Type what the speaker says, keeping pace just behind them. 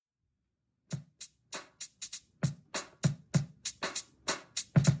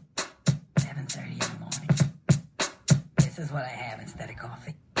is what I have instead of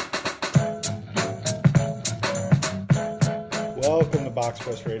coffee. Welcome to Box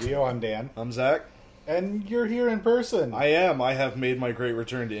Press Radio. I'm Dan. I'm Zach. And you're here in person. I am. I have made my great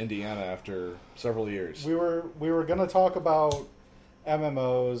return to Indiana after several years. We were going to talk about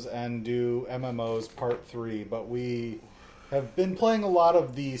MMOs and do MMOs Part 3, but we have been playing a lot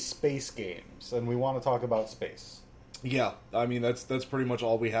of the space games, and we want to talk about space. Yeah, I mean, that's pretty much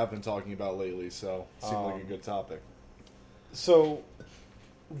all we have been talking about lately, so it seemed like a good topic. So,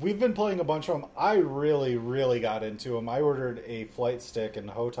 we've been playing a bunch of them. I really, really got into them. I ordered a flight stick and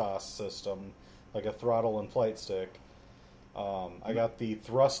HOTAS system, like a throttle and flight stick. I got the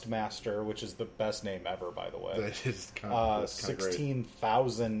Thrustmaster, which is the best name ever, by the way. That is kind of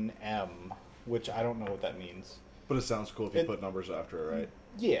 16,000M, which I don't know what that means. But it sounds cool if you put numbers after it, right?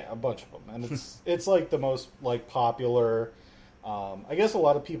 Yeah, a bunch of them, and it's like the most like popular. I guess a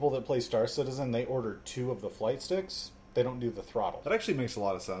lot of people that play Star Citizen, they order 2 of the flight sticks. They don't do the throttle. That actually makes a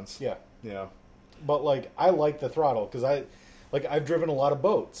lot of sense. Yeah, yeah. But like, I like the throttle because I've driven a lot of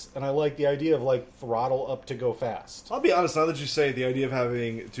boats, and I like the idea of like throttle up to go fast. I'll be honest. Now that you say, the idea of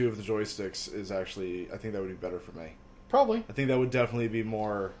having 2 of the joysticks is actually, I think that would be better for me. Probably. I think that would definitely be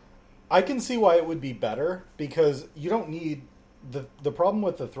more. I can see why it would be better because you don't need. The problem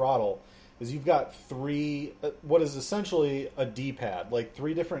with the throttle is you've got 3, what is essentially a D-pad, like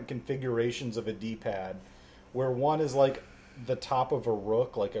 3 different configurations of a D-pad, where one is like the top of a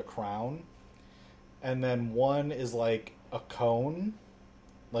rook, like a crown, and then one is like a cone,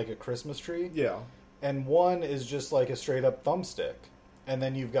 like a Christmas tree, Yeah. and one is just like a straight-up thumbstick, and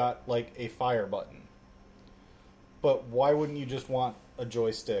then you've got like a fire button. But why wouldn't you just want a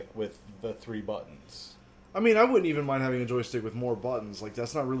joystick with the 3 buttons? I mean, I wouldn't even mind having a joystick with more buttons. Like,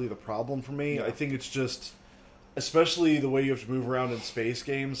 that's not really the problem for me. Yeah. I think it's just, especially the way you have to move around in space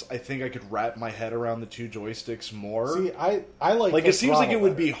games, I think I could wrap my head around the 2 joysticks more. See, I like Like, the it seems like throttle it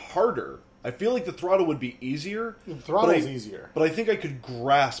would better. be harder. I feel like the throttle would be easier. The throttle's but easier. But I think I could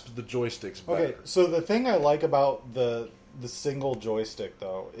grasp the joysticks better. Okay, so the thing I like about the single joystick,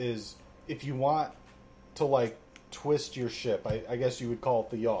 though, is if you want to, like, twist your ship, I guess you would call it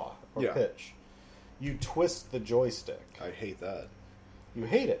the yaw or Yeah. pitch. You twist the joystick. I hate that. You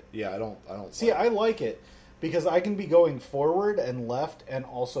hate it. Yeah, I don't. See, I like it because I can be going forward and left and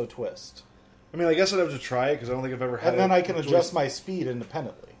also twist. I mean, I guess I'd have to try it because I don't think I've ever had. And then a I can adjust joystick. my speed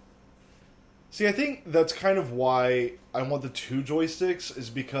independently. See, I think that's kind of why I want the 2 joysticks, is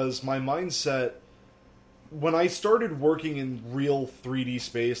because my mindset, when I started working in real 3D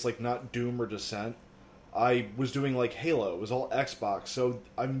space, like not Doom or Descent, I was doing like Halo. It was all Xbox, so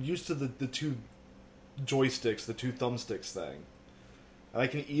I'm used to the 2 joysticks, the 2 thumbsticks thing. And I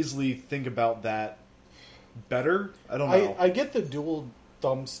can easily think about that better. I don't know. I get the dual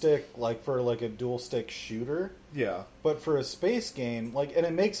thumbstick, like for like a dual stick shooter. Yeah. But for a space game, like, and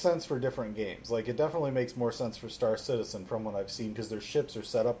it makes sense for different games. Like, it definitely makes more sense for Star Citizen from what I've seen because their ships are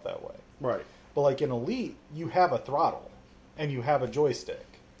set up that way. Right. But like in Elite, you have a throttle and you have a joystick.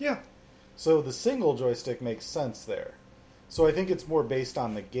 Yeah. So the single joystick makes sense there. So I think it's more based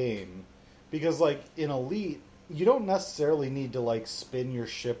on the game because like in Elite, you don't necessarily need to like spin your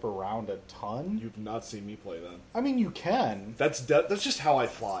ship around a ton. You've not seen me play then. I mean, you can. That's just how I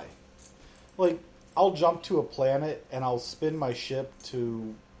fly. Like, I'll jump to a planet and I'll spin my ship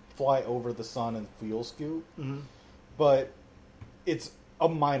to fly over the sun and fuel scoop. Mm-hmm. But it's a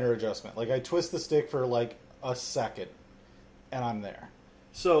minor adjustment. Like, I twist the stick for like a second and I'm there.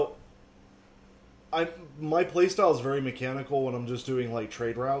 So, my playstyle is very mechanical when I'm just doing like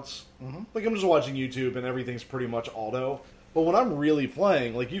trade routes. Mm-hmm. Like, I'm just watching YouTube and everything's pretty much auto. But when I'm really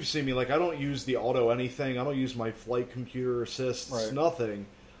playing, like you've seen me, like I don't use the auto anything. I don't use my flight computer assists, Right. nothing.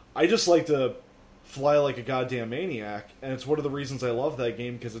 I just like to fly like a goddamn maniac, and it's one of the reasons I love that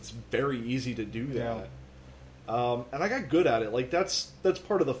game because it's very easy to do that. Yeah. And I got good at it. Like that's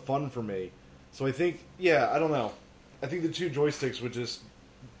part of the fun for me. So I think, yeah, I don't know. I think the 2 joysticks would just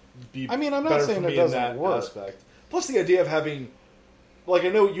be. I mean, I'm not better saying for it me in doesn't that work. aspect. Plus the idea of having, like, I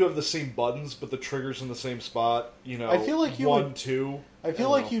know you have the same buttons, but the trigger's in the same spot. You know, I feel like you 1, would- 2. I feel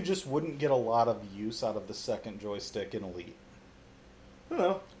don't like know. you just wouldn't get a lot of use out of the second joystick in Elite. I don't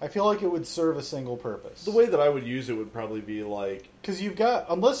know. I feel like it would serve a single purpose. The way that I would use it would probably be like, Because you've got,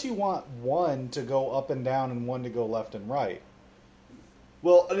 unless you want one to go up and down and one to go left and right.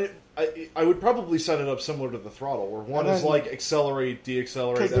 well, and I would probably set it up similar to the throttle, where one And is then- like accelerate, 'Cause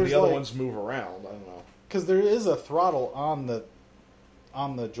deaccelerate, and there's the other like- ones move around. I don't know. Because there is a throttle on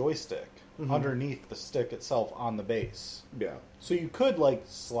the joystick Mm-hmm. underneath the stick itself on the base. Yeah. So you could like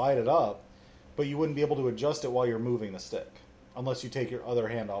slide it up, but you wouldn't be able to adjust it while you're moving the stick unless you take your other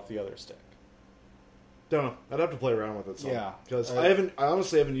hand off the other stick. Don't know. I'd have to play around with it some. Yeah. Because I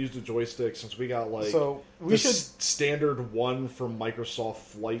honestly haven't used a joystick since we got like So we should standard one from Microsoft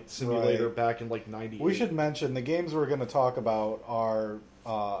Flight Simulator back in like '98. We should mention the games we're going to talk about are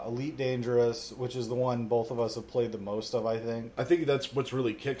Elite Dangerous, which is the one both of us have played the most of, I think. I think that's what's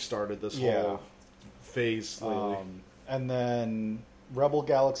really kickstarted this whole phase lately. And then Rebel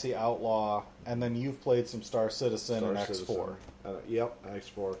Galaxy Outlaw, and then you've played some Star Citizen and X4. Yep,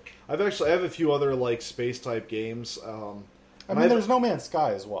 X4. I have a few other like space type games. I mean, there's No Man's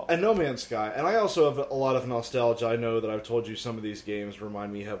Sky as well. And No Man's Sky. And I also have a lot of nostalgia. I know that I've told you some of these games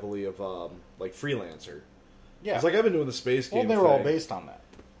remind me heavily of like Freelancer. Yeah. It's like I've been doing the space game they were all based on that.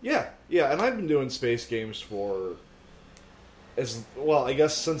 Yeah, and I've been doing space games for I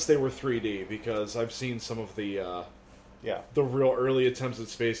guess since they were 3D, because I've seen some of the real early attempts at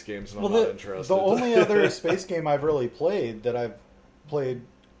space games, and I'm not interested. The only other space game I've really played that I've played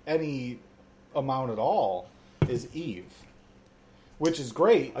any amount at all is Eve, which is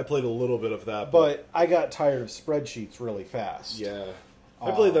great. I played a little bit of that, but I got tired of spreadsheets really fast. Yeah,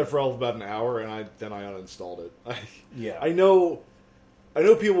 I played that for about an hour, and then I uninstalled it. Yeah, I know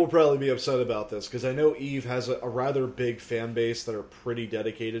people will probably be upset about this, because I know Eve has a rather big fan base that are pretty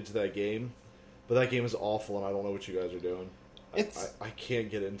dedicated to that game. But that game is awful, and I don't know what you guys are doing. I can't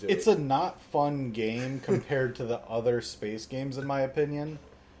get into it. It's a not fun game compared to the other space games, in my opinion.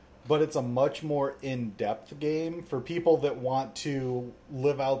 But it's a much more in-depth game for people that want to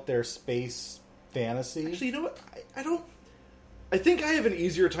live out their space fantasy. Actually, you know what? I think I have an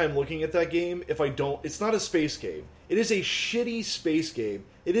easier time looking at that game if I don't... It's not a space game. It is a shitty space game.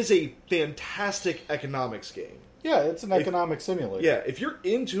 It is a fantastic economics game. Yeah, it's an economic simulator. Yeah, if you're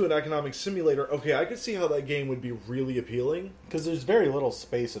into an economic simulator, okay, I could see how that game would be really appealing. Because there's very little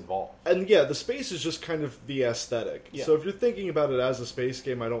space involved. And yeah, the space is just kind of the aesthetic. Yeah. So if you're thinking about it as a space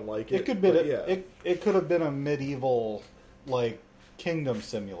game, I don't like it. It could have been a medieval, like, kingdom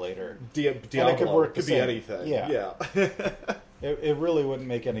simulator. Diablo. It could be anything. Yeah. It really wouldn't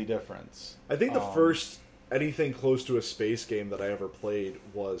make any difference. I think the first anything close to a space game that I ever played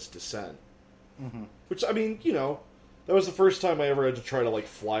was Descent. Mm-hmm. Which, I mean, that was the first time I ever had to try to like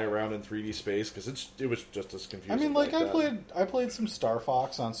fly around in 3D space, because it was just as confusing. I mean, like I played some Star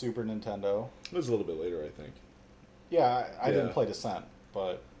Fox on Super Nintendo. It was a little bit later, I think. Yeah, I didn't play Descent,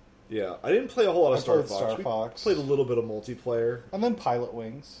 but yeah, I didn't play a whole lot of Star Fox. We played a little bit of multiplayer, and then Pilot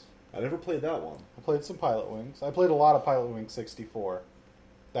Wings. I never played that one. I played some Pilot Wings. I played a lot of Pilot Wings 64.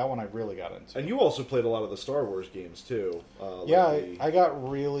 That one I really got into. And you also played a lot of the Star Wars games, too. I got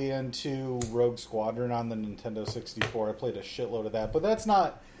really into Rogue Squadron on the Nintendo 64. I played a shitload of that. But that's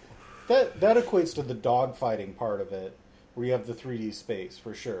not... That equates to the dogfighting part of it, where you have the 3D space,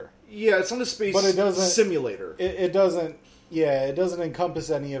 for sure. Yeah, it's not a space simulator. It doesn't encompass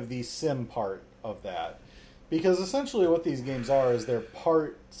any of the sim part of that. Because essentially what these games are is they're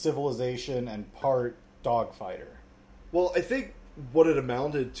part Civilization and part dogfighter. Well, I think... what it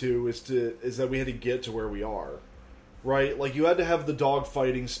amounted to is that we had to get to where we are, right? Like, you had to have the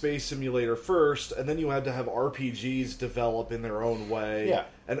dogfighting space simulator first, and then you had to have RPGs develop in their own way. Yeah.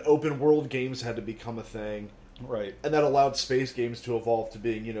 And open world games had to become a thing. Right. And that allowed space games to evolve to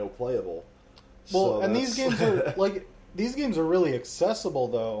being, playable. Well, so and these games are these games are really accessible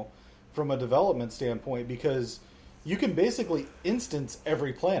though from a development standpoint, because you can basically instance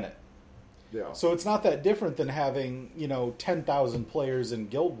every planet. Yeah. So it's not that different than having, 10,000 players in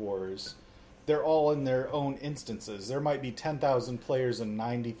Guild Wars. They're all in their own instances. There might be 10,000 players in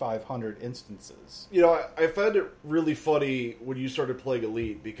 9,500 instances. I found it really funny when you started playing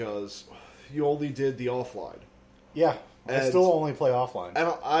Elite, because you only did the offline. Yeah, I still only play offline.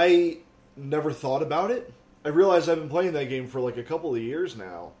 And I never thought about it. I realized I've been playing that game for like a couple of years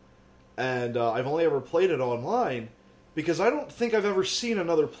now, and I've only ever played it online, because I don't think I've ever seen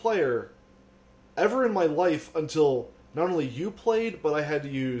another player ever in my life until not only you played, but I had to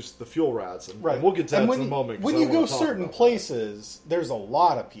use the fuel rats. And we'll get to that in a moment. When you go certain places, there's a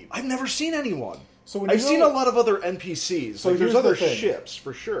lot of people. I've never seen anyone. So I've seen a lot of other NPCs. So there's other ships,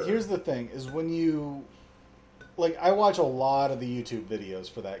 for sure. Here's the thing, is when you... I watch a lot of the YouTube videos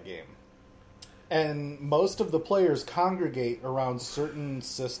for that game. And most of the players congregate around certain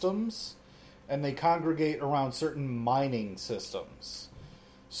systems, and they congregate around certain mining systems.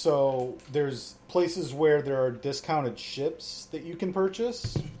 So there's places where there are discounted ships that you can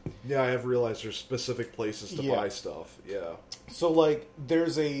purchase. Yeah, I have realized there's specific places to buy stuff. Yeah. So,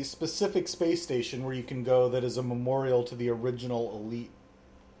 there's a specific space station where you can go that is a memorial to the original Elite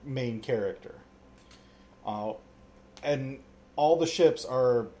main character. And all the ships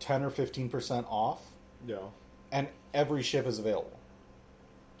are 10 or 15% off. Yeah. And every ship is available.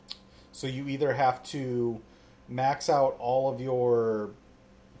 So you either have to max out all of your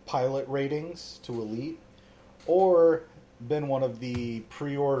pilot ratings to elite, or been one of the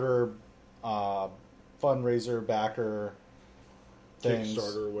pre-order fundraiser backer things.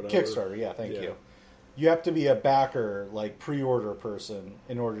 Kickstarter or whatever. Kickstarter, yeah, thank you. You have to be a backer, like pre-order person,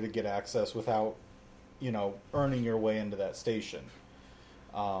 in order to get access without, earning your way into that station.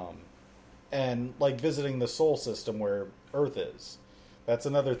 And like visiting the Sol system where Earth is. That's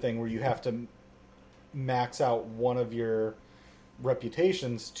another thing where you have to max out one of your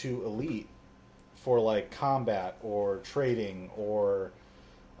reputations to elite for like combat or trading or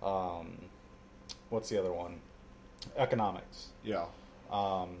what's the other one? Economics. Yeah.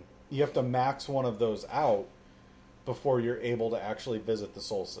 You have to max one of those out before you're able to actually visit the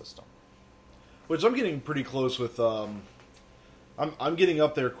Sol system. Which I'm getting pretty close with. I'm getting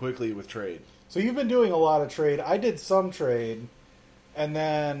up there quickly with trade. So you've been doing a lot of trade. I did some trade, and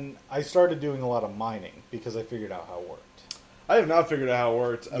then I started doing a lot of mining because I figured out how it worked. I have not figured out how it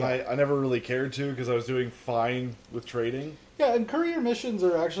worked, and Yeah. I never really cared to because I was doing fine with trading. Yeah, and courier missions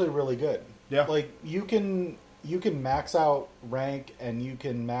are actually really good. Yeah. Like you can max out rank and you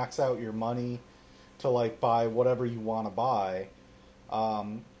can max out your money to like buy whatever you want to buy.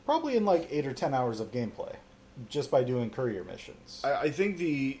 Probably in like 8 or 10 hours of gameplay, just by doing courier missions. I think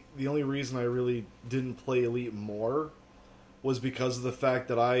the only reason I really didn't play Elite more was because of the fact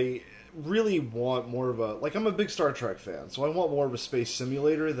that I really want more of a... Like, I'm a big Star Trek fan, so I want more of a space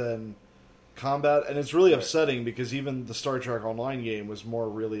simulator than combat, and it's really upsetting because even the Star Trek Online game was more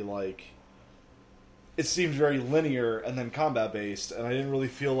really like... It seemed very linear and then combat-based, and I didn't really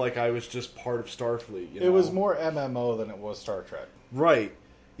feel like I was just part of Starfleet. It was more MMO than it was Star Trek. Right.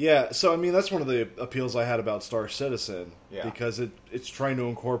 Yeah, so I mean that's one of the appeals I had about Star Citizen, Yeah. because it's trying to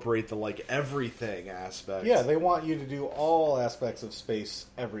incorporate the like everything aspect. Yeah, they want you to do all aspects of space,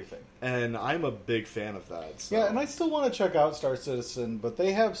 everything. And I'm a big fan of that. So. Yeah, and I still want to check out Star Citizen, but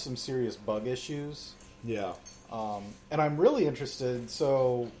they have some serious bug issues. Yeah. And I'm really interested.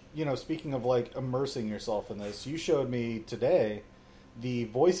 So, speaking of like immersing yourself in this, you showed me today the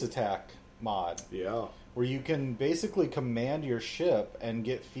voice attack mod. Yeah. Where you can basically command your ship and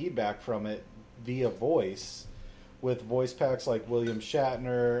get feedback from it via voice, with voice packs like William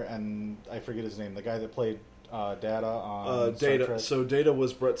Shatner and I forget his name, the guy that played Data on Star Data. Trek. So Data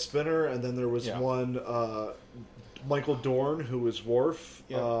was Brett Spinner, and then there was Yeah. one Michael Dorn who was Worf.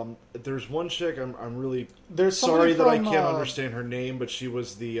 Yeah. There's one chick. I'm really There's sorry somebody that I from, can't understand her name, but she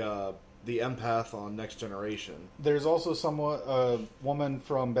was the empath on Next Generation. There's also a woman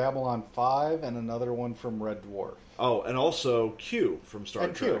from Babylon 5 and another one from Red Dwarf. Oh, and also Q from Star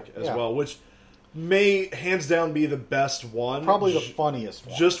And Q, Trek as yeah. well, which may hands down be the best one. Probably the funniest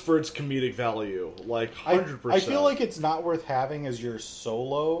one. Just for its comedic value. Like 100%. I feel like it's not worth having as your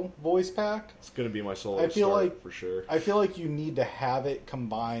solo voice pack. It's going to be my solo I feel start, like for sure. I feel like you need to have it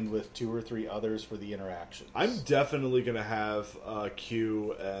combined with 2 or 3 others for the interactions. I'm definitely going to have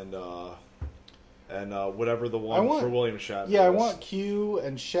Q and whatever the one for William Shatner Yeah, I is. want Q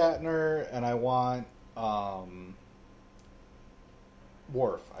and Shatner, and I want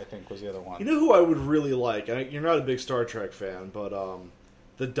Worf, I think, was the other one. You know who I would really like? You're not a big Star Trek fan, but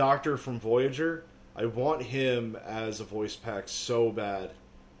the Doctor from Voyager, I want him as a voice pack so bad.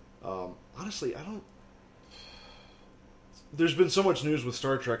 Honestly, I don't... There's been so much news with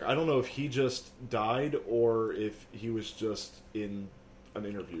Star Trek, I don't know if he just died or if he was just in an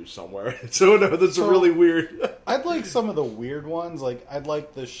interview somewhere. So no, that's So- really weird. I'd like some of the weird ones. Like, I'd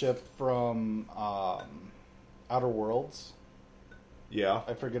like the ship from Outer Worlds. Yeah,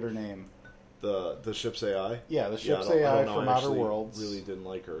 I forget her name. the ship's AI. Yeah, the I ship's don't- I AI don't know. from I Outer actually Worlds. Really didn't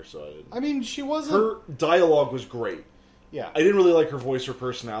like her, so I didn't. I mean, she wasn't... Her dialogue was great. Yeah. I didn't really like her voice or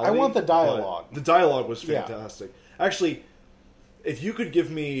personality. I want the but dialogue. The dialogue was Yeah. fantastic. Actually, if you could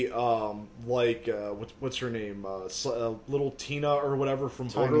give me what's her name, little Tina or whatever from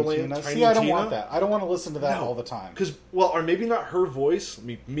Tiny Borderlands. Tina. Tiny See, I don't Tina? want that. I don't want to listen to that No. all the time. Because, or maybe not her voice.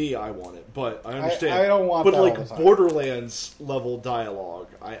 Me, I want it, but I understand. I don't want but that all like the time. Borderlands level dialogue,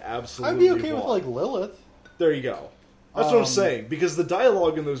 I absolutely. I'd be okay want. with, like, Lilith. There you go. That's what I'm saying, because the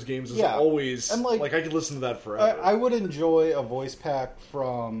dialogue in those games is Yeah. always And, like I could listen to that forever. I would enjoy a voice pack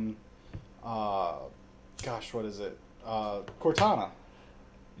from, what is it? Cortana.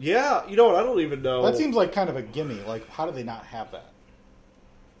 Yeah, you know what? I don't even know. That seems like kind of a gimme. Like, how do they not have that?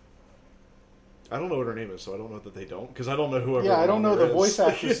 I don't know what her name is, so I don't know that they don't, because I don't know whoever. Yeah, I don't know the is. voice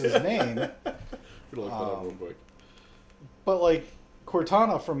actress's name. I'm gonna look that up real quick. But, like,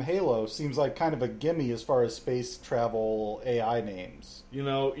 Cortana from Halo seems like kind of a gimme as far as space travel AI names. You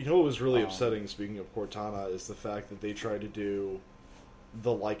know what was really upsetting. Speaking of Cortana, is the fact that they tried to do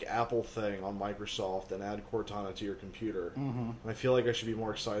the like Apple thing on Microsoft and add Cortana to your computer. Mm-hmm. And I feel like I should be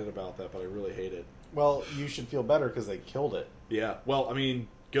more excited about that, but I really hate it. Well, you should feel better because they killed it. Yeah, well, I mean,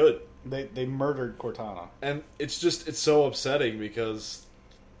 good. They murdered Cortana. And it's so upsetting because,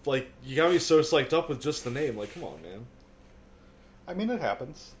 like, you got me so psyched up with just the name. Like, come on, man. I mean, it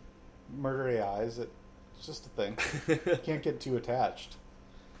happens. Murder AIs, it's just a thing. You can't get too attached.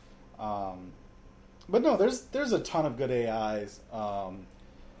 But no, there's a ton of good AIs.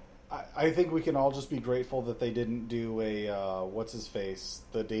 I think we can all just be grateful that they didn't do a what's his face,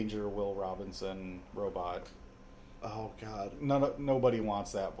 the Danger Will Robinson robot. Oh God, Nobody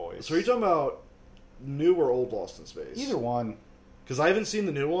wants that voice. So are you talking about new or old Lost in Space? Either one. Because I haven't seen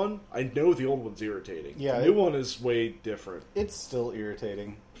the new one. I know the old one's irritating. Yeah, the new one is way different. It's still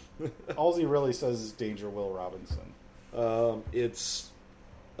irritating. All he really says is Danger Will Robinson. It's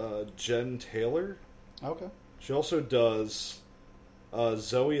Jen Taylor. Okay. She also does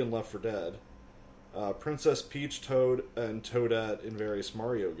Zoe in Left 4 Dead, Princess Peach, Toad, and Toadette in various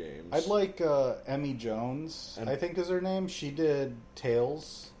Mario games. I'd like Emmy Jones, I think is her name. She did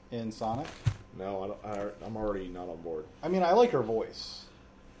Tails in Sonic. No, I'm already not on board. I mean, I like her voice.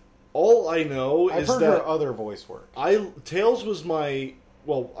 All I know I've is heard that her other voice work. Tails was my...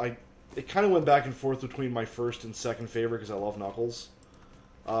 Well, it kind of went back and forth between my first and second favorite because I love Knuckles.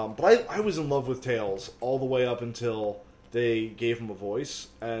 But I was in love with Tails all the way up until they gave him a voice,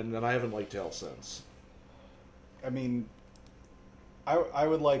 and then I haven't liked Tails since. I mean, I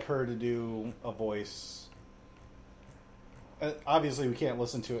would like her to do a voice. Obviously, we can't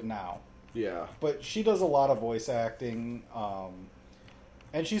listen to it now. Yeah. But she does a lot of voice acting,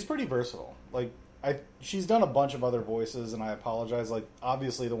 and she's pretty versatile. Like, she's done a bunch of other voices, and I apologize. Like,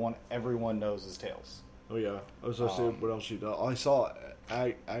 obviously, the one everyone knows is Tails. Oh yeah, I was going to say what else she does. I saw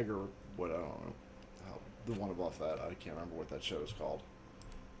Agar. What I don't know. The one above that, I can't remember what that show is called.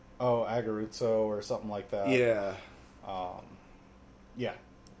 Oh, Agaruzzo or something like that. Yeah. Yeah.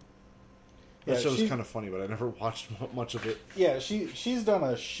 That show's kind of funny, but I never watched much of it. Yeah, she's done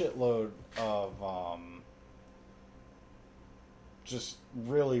a shitload of just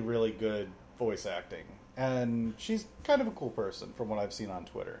really, really good voice acting. And she's kind of a cool person from what I've seen on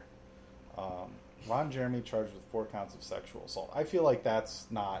Twitter. Ron Jeremy charged with 4 counts of sexual assault. I feel like that's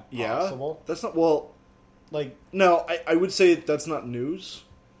not possible. That's not... Well... Like... No, I would say that's not news.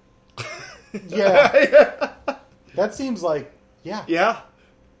 Yeah. That seems like... Yeah. Yeah.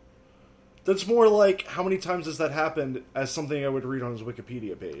 That's more like, how many times has that happened as something I would read on his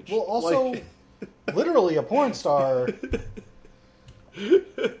Wikipedia page? Well, also, literally a porn star...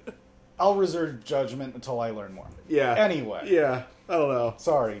 I'll reserve judgment until I learn more. Yeah. Anyway. Yeah. I don't know.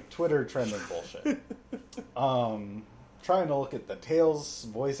 Sorry, Twitter trending bullshit. Trying to look at the Tails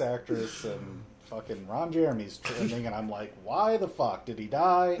voice actress and fucking Ron Jeremy's trending, and I'm like, why the fuck did he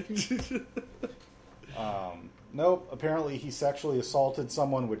die? Nope. Apparently, he sexually assaulted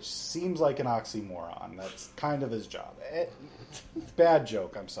someone, which seems like an oxymoron. That's kind of his job. Bad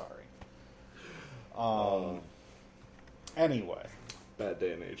joke. I'm sorry. Anyway. Bad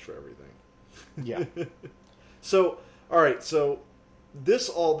day and age for everything. Yeah. So, all right. So this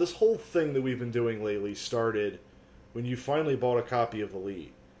whole thing that we've been doing lately started when you finally bought a copy of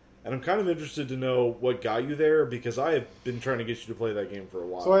Elite, and I'm kind of interested to know what got you there because I have been trying to get you to play that game for a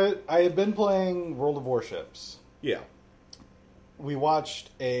while. So I had been playing World of Warships. Yeah. We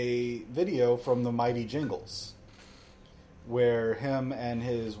watched a video from the Mighty Jingles where him and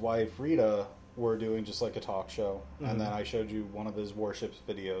his wife Rita were doing just like a talk show, and then I showed you one of his Warships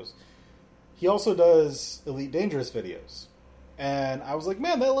videos. He also does Elite Dangerous videos. And I was like,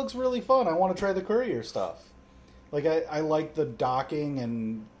 man, that looks really fun. I want to try the courier stuff. Like, I like the docking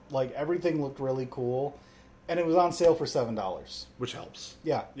and, like, everything looked really cool. And it was on sale for $7. Which helps.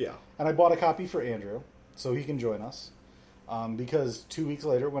 Yeah. Yeah. And I bought a copy for Andrew so he can join us. Because 2 weeks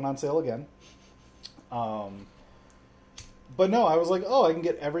later it went on sale again. But no, I was like, oh, I can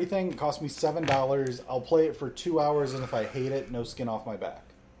get everything. It cost me $7. I'll play it for 2 hours, and if I hate it, no skin off my back.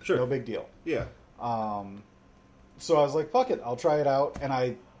 Sure. No big deal. Yeah. So I was like, fuck it, I'll try it out, and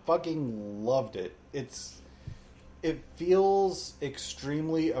I fucking loved it. It feels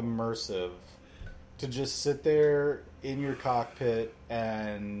extremely immersive to just sit there in your cockpit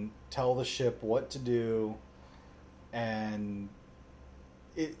and tell the ship what to do, and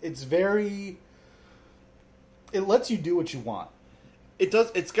it's very... It lets you do what you want. It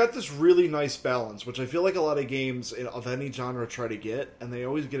does. It's got this really nice balance, which I feel like a lot of games of any genre try to get, and they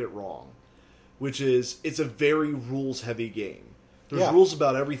always get it wrong. Which is, it's a very rules-heavy game. There's rules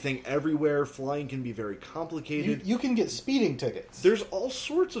about everything, everywhere. Flying can be very complicated. You can get speeding tickets. There's all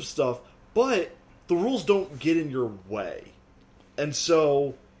sorts of stuff, but the rules don't get in your way. And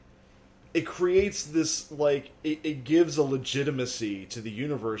so it creates this, like, it gives a legitimacy to the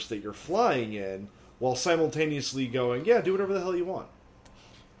universe that you're flying in, while simultaneously going, yeah, do whatever the hell you want.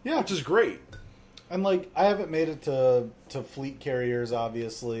 Yeah. Which is great. And, like, I haven't made it to fleet carriers,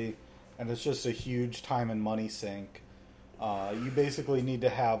 obviously, and it's just a huge time and money sink. You basically need to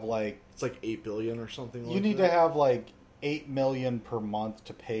have, like... It's like 8 billion or something like that. You need to have, like, 8 million per month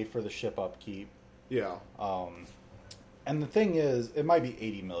to pay for the ship upkeep. Yeah. And the thing is, it might be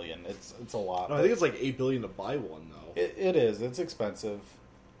 80 million. It's a lot. No, I think it's like 8 billion to buy one, though. It is. It's expensive.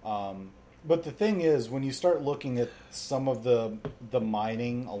 But the thing is, when you start looking at some of the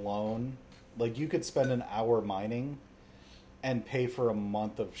mining alone, like, you could spend an hour mining and pay for a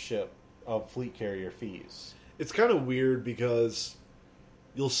month of fleet carrier fees. It's kind of weird because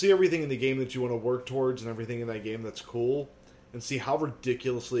you'll see everything in the game that you want to work towards and everything in that game that's cool, and see how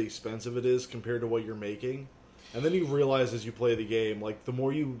ridiculously expensive it is compared to what you're making. And then you realize as you play the game, like, the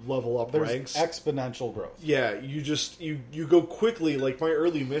more you level up There's ranks... exponential growth. Yeah, you just... You go quickly. Like, my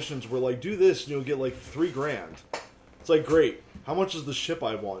early missions were like, do this and you'll get, like, $3,000. It's like, great. How much is the ship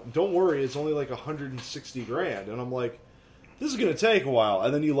I want? Don't worry, it's only like 160 grand. And I'm like, this is going to take a while.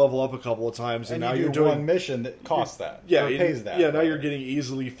 And then you level up a couple of times, and now you you're do doing one mission that costs that. Yeah, or pays that. Yeah, now you're getting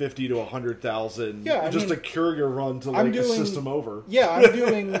easily 50 to 100,000. Yeah, just to courier run to like a system over. Yeah, I'm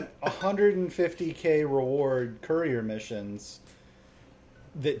doing 150k reward courier missions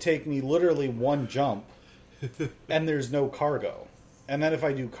that take me literally one jump, and there's no cargo. And then if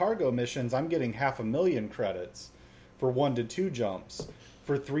I do cargo missions, I'm getting 500,000 credits for 1 to 2 jumps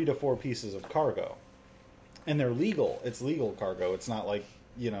for 3 to 4 pieces of cargo. And they're legal. It's legal cargo. It's not like,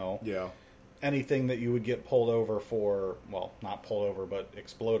 Yeah. anything that you would get pulled over for, well, not pulled over, but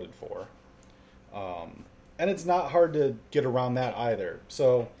exploded for. And it's not hard to get around that either.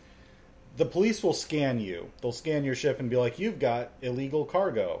 So the police will scan you. They'll scan your ship and be like, you've got illegal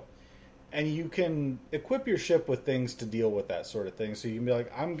cargo. And you can equip your ship with things to deal with that sort of thing. So you can be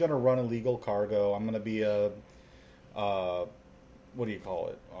like, I'm going to run illegal cargo. I'm going to be a, what do you call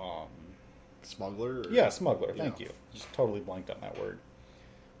it? Smuggler? Yeah, smuggler. Thank you. Just totally blanked on that word.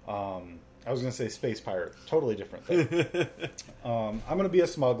 I was going to say space pirate. Totally different thing. I'm going to be a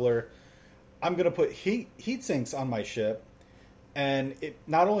smuggler. I'm going to put heat sinks on my ship. And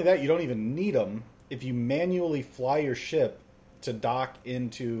not only that, you don't even need them. If you manually fly your ship to dock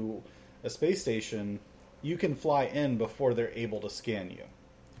into a space station, you can fly in before they're able to scan you.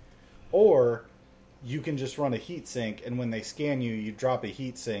 Or you can just run a heat sink, and when they scan you, you drop a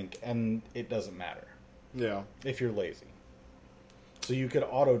heat sink, and it doesn't matter. Yeah. If you're lazy. So you could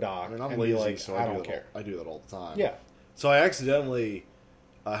auto dock. I mean, I'm and lazy, be like, so I don't care. I do that all the time. Yeah. So I accidentally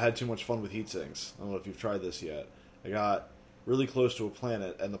had too much fun with heat sinks. I don't know if you've tried this yet. I got really close to a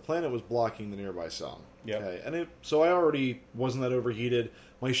planet, and the planet was blocking the nearby sun. Yep. Okay, and so I already wasn't that overheated.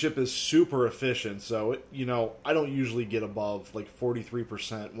 My ship is super efficient, so I don't usually get above like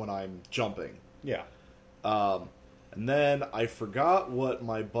 43% when I'm jumping. Yeah. And then I forgot what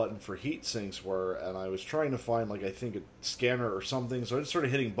my button for heat sinks were, and I was trying to find, like, I think a scanner or something, so I just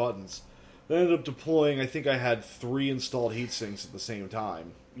started hitting buttons. Then I ended up deploying, I think I had 3 installed heat sinks at the same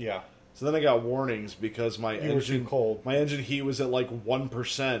time. Yeah. So then I got warnings because my You were too cold. My engine heat was at like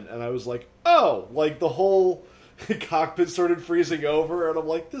 1%, and I was like, oh, like the whole cockpit started freezing over, and I'm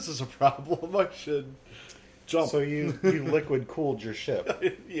like, this is a problem. I should jump. So you liquid cooled your ship.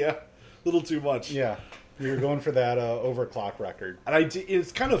 Yeah, a little too much. Yeah. You were going for that overclock record. And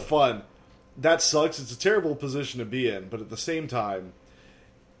it's kind of fun. That sucks. It's a terrible position to be in, but at the same time,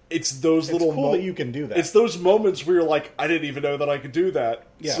 it's those It's little cool that you can do that. It's those moments where you're like, I didn't even know that I could do that.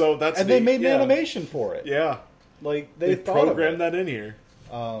 Yeah. So that's and they neat. made an Yeah. animation for it. Yeah. Like They thought programmed of it. that in here.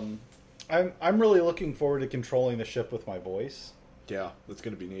 I'm really looking forward to controlling the ship with my voice. Yeah, that's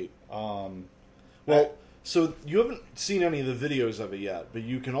going to be neat. Well, So you haven't seen any of the videos of it yet, but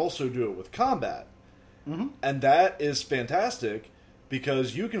you can also do it with combat. Mm-hmm. And that is fantastic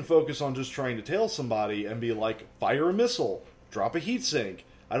because you can focus on just trying to tail somebody and be like, fire a missile, drop a heat sink.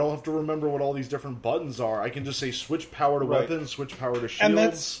 I don't have to remember what all these different buttons are. I can just say switch power to Right. weapons, switch power to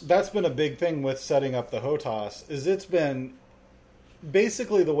shields. and that's been a big thing with setting up the HOTAS, is it's been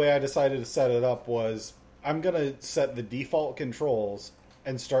basically the way I decided to set it up was I'm going to set the default controls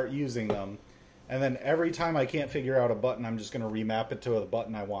and start using them. And then every time I can't figure out a button, I'm just going to remap it to the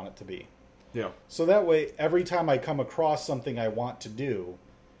button I want it to be. Yeah. So that way, every time I come across something I want to do,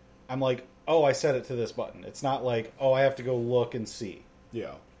 I'm like, oh, I set it to this button. It's not like, oh, I have to go look and see.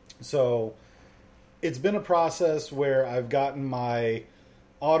 Yeah. So it's been a process where I've gotten my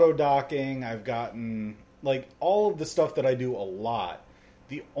auto docking, I've gotten like all of the stuff that I do a lot.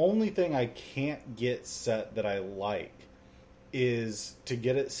 The only thing I can't get set that I like is to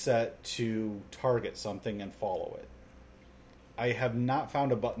get it set to target something and follow it. I have not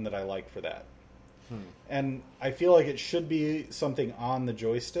found a button that I like for that. And I feel like it should be something on the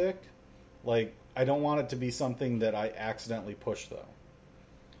joystick. Like, I don't want it to be something that I accidentally push, though.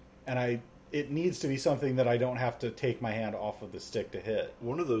 And it needs to be something that I don't have to take my hand off of the stick to hit.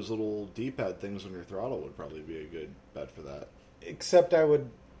 One of those little D-pad things on your throttle would probably be a good bet for that. Except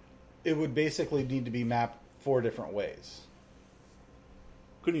it would basically need to be mapped 4 different ways.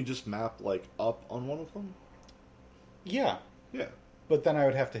 Couldn't you just map, like, up on one of them? Yeah. Yeah. But then I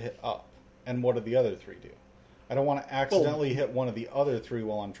would have to hit up. And what do the other 3 do? I don't want to accidentally hit one of the other 3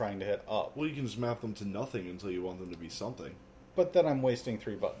 while I'm trying to hit up. Well, you can just map them to nothing until you want them to be something. But then I'm wasting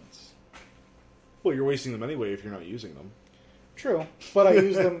 3 buttons. Well, you're wasting them anyway if you're not using them. True. But I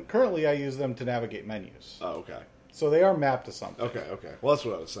use them, currently I use them to navigate menus. Oh, okay. So they are mapped to something. Okay. Well, that's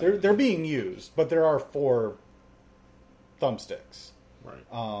what I was saying. They're being used, but there are 4 thumbsticks. Right.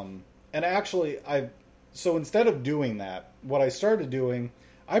 And actually, so instead of doing that, what I started doing,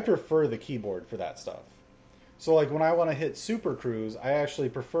 I prefer the keyboard for that stuff. So like when I want to hit Super Cruise, I actually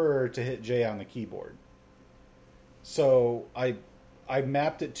prefer to hit J on the keyboard. So I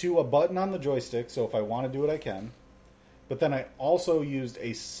mapped it to a button on the joystick, so if I want to do it, I can. But then I also used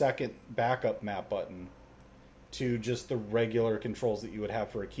a second backup map button to just the regular controls that you would have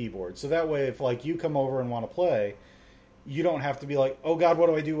for a keyboard. So that way, if like you come over and want to play, you don't have to be like, oh God, what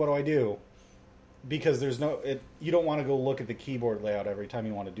do I do? What do I do? Because you don't want to go look at the keyboard layout every time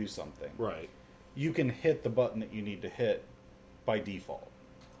you want to do something. Right. You can hit the button that you need to hit by default.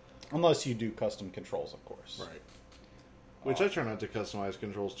 Unless you do custom controls, of course. Right. Which I try not to customize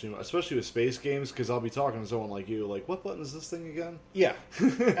controls too much, especially with space games, because I'll be talking to someone like you, like, what button is this thing again? Yeah.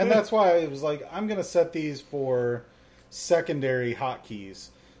 And that's why I was like, I'm going to set these for secondary hotkeys,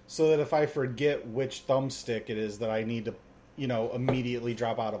 so that if I forget which thumbstick it is that I need to, immediately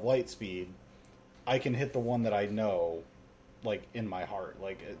drop out of light speed, I can hit the one that I know, like, in my heart.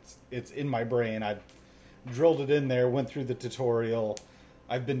 Like, it's in my brain. I drilled it in there, went through the tutorial.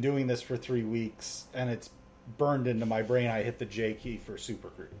 I've been doing this for 3 weeks, and it's burned into my brain. I hit the J key for Super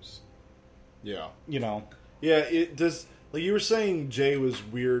Cruise. Yeah. Yeah, it does. Like you were saying, J was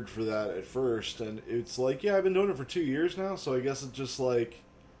weird for that at first, and it's like, yeah, I've been doing it for 2 years now, so I guess it's just like,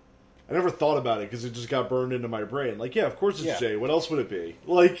 I never thought about it because it just got burned into my brain. Like, yeah, of course it's J. What else would it be?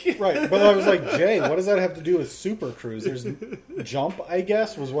 Like, right. But I was like, J, what does that have to do with Super Cruise? There's jump, I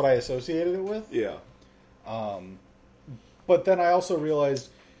guess, was what I associated it with. Yeah. But then I also realized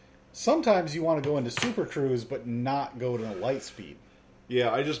sometimes you want to go into Super Cruise but not go to light speed.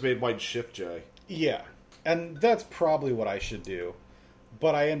 Yeah, I just made mine Shift J. Yeah. And that's probably what I should do.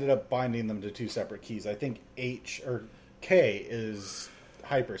 But I ended up binding them to 2 separate keys. I think K is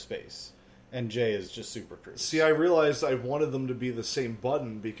hyperspace and J is just Super Cruise. See, I realized I wanted them to be the same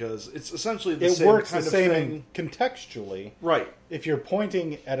button because it's essentially the same It works kind the of same thing. contextually. Right. If you're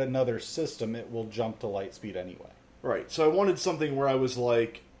pointing at another system, it will jump to light speed anyway. Right. So I wanted something where I was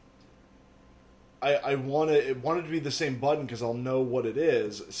like, it wanted to be the same button because I'll know what it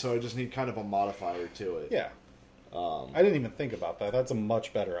is, so I just need kind of a modifier to it. Yeah. I didn't even think about that. That's a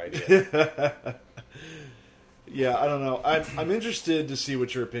much better idea. Yeah, I don't know. I'm interested to see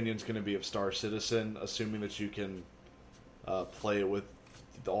what your opinion's going to be of Star Citizen, assuming that you can play it with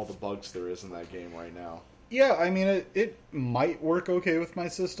all the bugs there is in that game right now. Yeah, I mean, it might work okay with my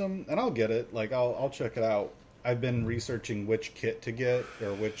system, and I'll get it. Like, I'll check it out. I've been researching which kit to get,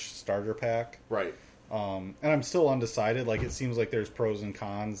 or which starter pack. Right. And I'm still undecided. Like, it seems like there's pros and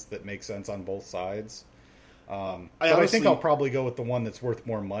cons that make sense on both sides. I think I'll probably go with the one that's worth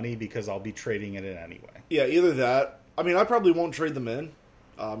more money because I'll be trading it in anyway. Yeah, either that. I mean, I probably won't trade them in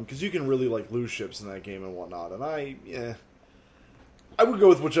because you can really like lose ships in that game and whatnot. And I would go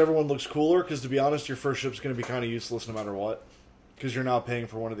with whichever one looks cooler because to be honest, your first ship's going to be kind of useless no matter what because you're now paying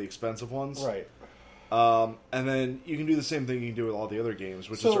for one of the expensive ones. Right. And then you can do the same thing you can do with all the other games,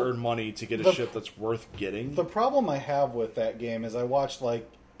 which is earn money to get a ship that's worth getting. The problem I have with that game is I watched like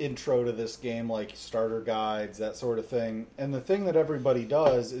intro to this game, like starter guides, that sort of thing. And the thing that everybody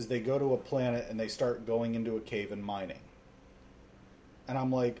does is they go to a planet and they start going into a cave and mining. And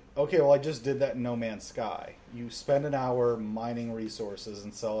I'm like, okay, well, I just did that in No Man's Sky. You spend an hour mining resources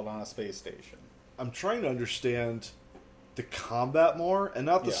and sell it on a space station. I'm trying to understand the combat more, and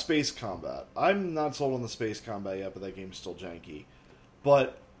not the space combat. I'm not sold on the space combat yet, but that game's still janky.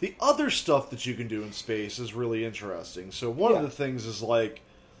 But the other stuff that you can do in space is really interesting. So one of the things is like,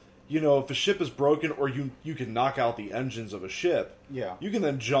 if a ship is broken or you can knock out the engines of a ship, you can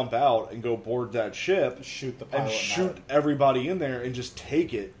then jump out and go board that ship, shoot the pilot and shoot everybody in there and just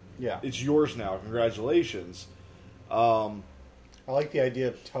take it. Yeah. It's yours now. Congratulations. I like the idea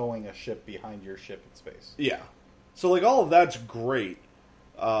of towing a ship behind your ship in space. Yeah. So, like, all of that's great.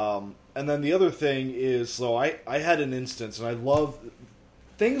 And then the other thing is, so I had an instance, and I love...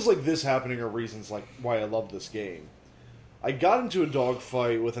 Things like this happening are reasons like why I love this game. I got into a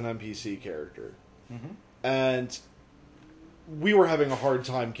dogfight with an NPC character. Mm-hmm. And we were having a hard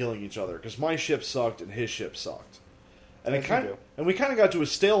time killing each other, because my ship sucked and his ship sucked. And, we kind of got to a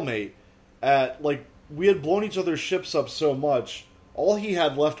stalemate at, like, we had blown each other's ships up so much, all he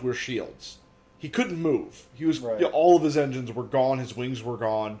had left were shields. He couldn't move. He was Right. you know, all of his engines were gone, his wings were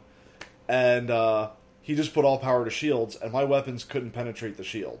gone, and he just put all power to shields, and my weapons couldn't penetrate the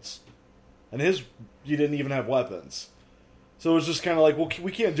shields. And he didn't even have weapons. So it was just kind of like, well,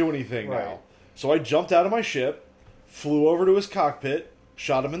 we can't do anything Right. now. So I jumped out of my ship, flew over to his cockpit,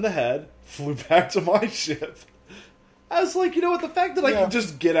 shot him in the head, flew back to my ship. I was like, you know what, the fact that I Yeah. can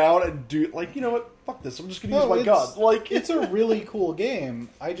just get out and do, like, you know what, fuck this, I'm just going to use my gun. Like, it's a really cool game.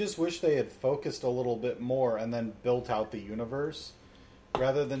 I just wish they had focused a little bit more and then built out the universe,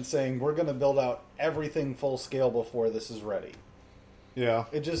 rather than saying, we're going to build out everything full scale before this is ready. yeah.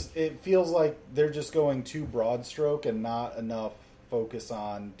 It feels like they're just going too broad stroke and not enough focus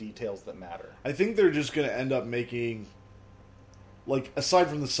on details that matter. I think they're just going to end up making, like, aside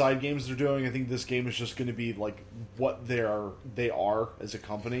from the side games they're doing, I think this game is just going to be, like, what they are as a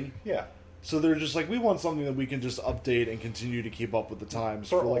company. Yeah. So they're just like, we want something that we can just update and continue to keep up with the times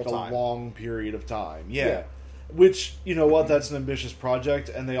for like a all time. long period of time. Yeah. Yeah. Which, you know what, that's an ambitious project,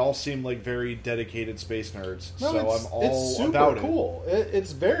 and they all seem like very dedicated space nerds. No, so it's, I'm all it's super about it. cool.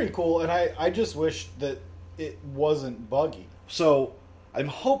 It's very cool, and I just wish that it wasn't buggy. So I'm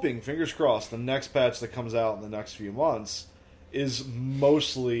hoping, fingers crossed, the next patch that comes out in the next few months is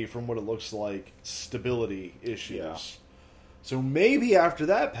mostly, from what it looks like, stability issues. Yeah. So maybe after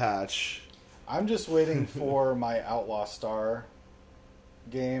that patch... I'm just waiting for my Outlaw Star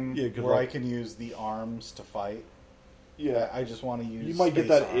game Yeah, good where I luck. can use the arms to fight. Yeah, I just want to use. you might get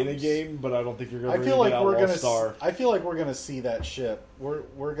space that in a arms. game, but I don't think you're going I to feel really like get we're Outlaw gonna. Star. I feel like we're gonna see that ship.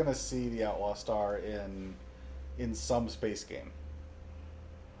 We're gonna see the Outlaw Star in some space game.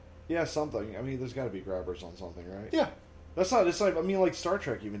 Yeah, something. I mean, there's got to be grabbers on something, right? Yeah. That's not. It's like, I mean, like Star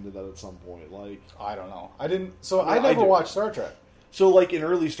Trek even did that at some point. Like, I don't know. I didn't. So I I mean, I never do. watched Star Trek. so like in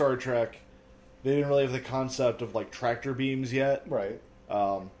early Star Trek, they didn't really have the concept of like tractor beams yet. Right.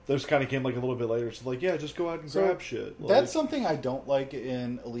 Those kind of came like a little bit later. So like, yeah, just go out and So grab shit. Like, That's something I don't like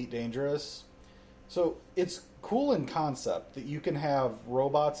in Elite Dangerous. So it's cool in concept that you can have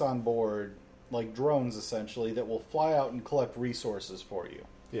robots on board, like drones essentially, that will fly out and collect resources for you.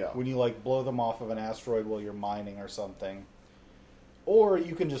 yeah, When you like blow them off of an asteroid while you're mining or something. Or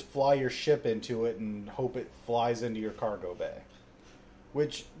you can just fly your ship into it and hope it flies into your cargo bay.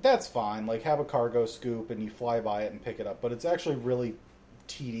 Which, that's fine. Like, have a cargo scoop and you fly by it and pick it up. But it's actually really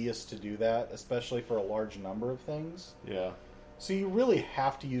tedious to do that, especially for a large number of things. yeah, So you really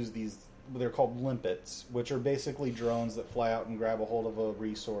have to use these, they're called limpets, which are basically drones that fly out and grab a hold of a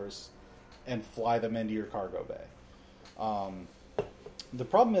resource and fly them into your cargo bay. The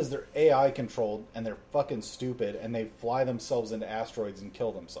problem is they're AI controlled and they're fucking stupid and they fly themselves into asteroids and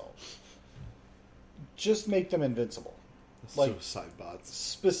kill themselves. Just make them invincible. Like, suicide bots.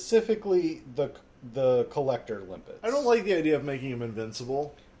 specifically the collector limpets. I don't like the idea of making them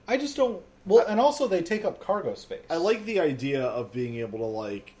invincible. I just don't. Well, and also they take up cargo space. I like the idea of being able to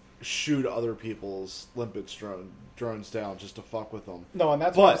like shoot other people's limpets drones down just to fuck with them. No, and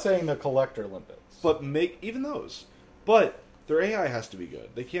that's what I'm But- saying. The collector limpets. But make even those. But their AI has to be good.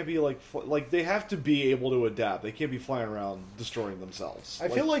 They can't be like they have to be able to adapt. They can't be flying around destroying themselves. I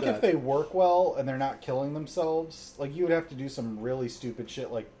feel like that. if they work well and they're not killing themselves, like you would have to do some really stupid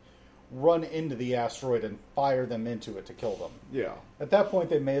shit, like run into the asteroid and fire them into it to kill them. yeah, At that point,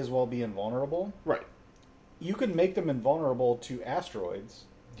 they may as well be invulnerable. right, You can make them invulnerable to asteroids,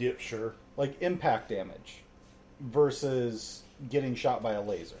 yep, sure, like impact damage, versus getting shot by a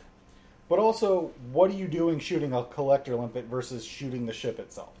laser. But also, what are you doing shooting a collector limpet versus shooting the ship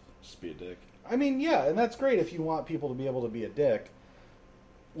itself? just be a dick. I mean, yeah, and that's great if you want people to be able to be a dick.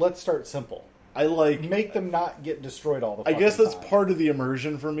 Let's start simple. I like. Make them not get destroyed all the I fucking guess that's time. part of the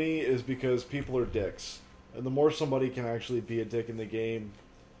immersion for me is because people are dicks, and the more somebody can actually be a dick in the game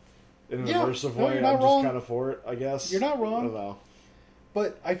in an Yeah, immersive no, way, you're I'm not just wrong. kind of for it. I guess You're not wrong. I don't know.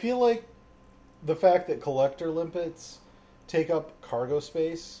 But I feel like the fact that collector limpets take up cargo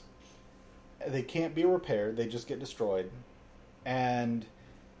space, they can't be repaired, they just get destroyed, and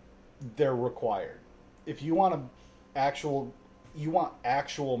they're required. If you want actual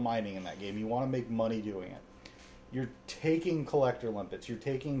mining in that game, you want to make money doing it, you're taking collector limpets, you're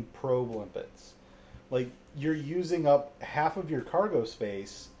taking probe limpets, Like, you're using up half of your cargo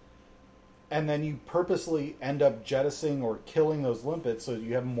space, and then you purposely end up jettisoning or killing those limpets so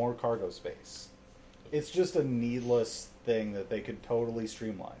you have more cargo space. It's just a needless thing that they could totally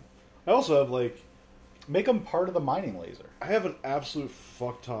streamline. I also have, like... Make them part of the mining laser. I have an absolute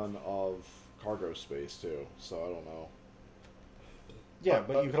fuck ton of cargo space, too, so I don't know. Yeah,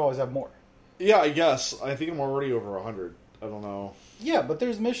 but you could always have more. Yeah, I guess. I think I'm already over 100. I don't know. Yeah, but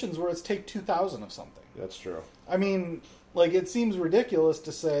there's missions where it's take 2,000 of something. That's true. I mean, like, it seems ridiculous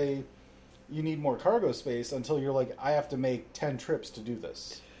to say you need more cargo space until you're like, I have to make 10 trips to do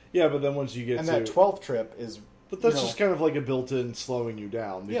this. Yeah, but then once you get and to... that 12th trip is... But that's just kind of like a built-in slowing you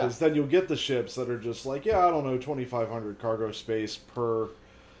down. Because then you'll get the ships that are just like, yeah, I don't know, 2,500 cargo space per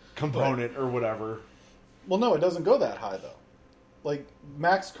component or whatever. Well, no, it doesn't go that high, though. Like,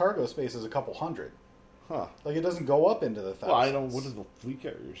 max cargo space is a couple hundred. Huh. Like, it doesn't go up into the thousands. Well, I don't... What do the fleet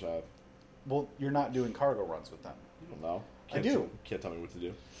carriers have? Well, you're not doing cargo runs with them. I don't know. I do. Can't tell me what to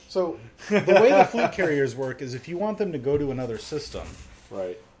do. So, the way the fleet carriers work is if you want them to go to another system...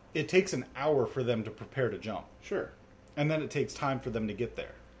 Right. It takes an hour for them to prepare to jump. Sure. And then it takes time for them to get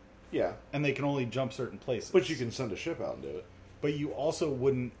there. Yeah. And they can only jump certain places. But you can send a ship out and do it. But you also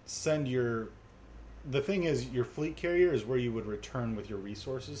wouldn't send your... The thing is, your fleet carrier is where you would return with your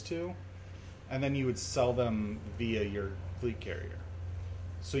resources to. And then you would sell them via your fleet carrier.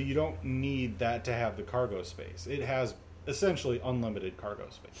 So you don't need that to have the cargo space. It has essentially unlimited cargo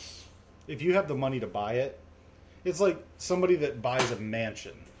space. If you have the money to buy it, it's like somebody that buys a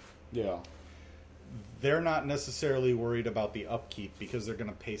mansion. Yeah. They're not necessarily worried about the upkeep because they're going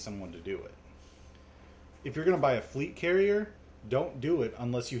to pay someone to do it. If you're going to buy a fleet carrier, don't do it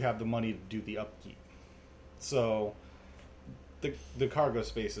unless you have the money to do the upkeep. So the cargo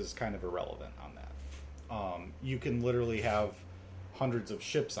space is kind of irrelevant on that. You can literally have hundreds of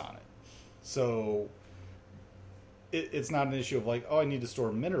ships on it. So it's not an issue of like, oh, I need to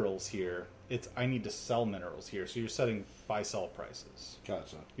store minerals here. It's I need to sell minerals here. So you're setting buy-sell prices.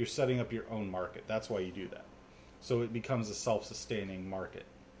 Gotcha. You're setting up your own market. That's why you do that. So it becomes a self-sustaining market.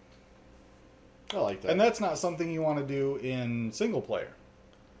 I like that. And that's not something you want to do in single player.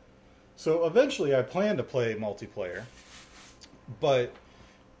 So eventually I plan to play multiplayer, but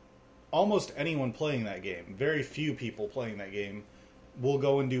almost anyone playing that game, very few people playing that game, will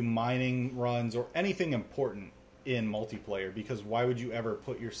go and do mining runs or anything important in multiplayer, because why would you ever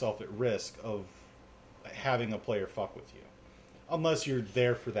put yourself at risk of having a player fuck with you? Unless you're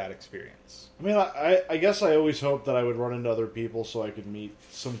there for that experience. I mean, I guess I always hoped that I would run into other people so I could meet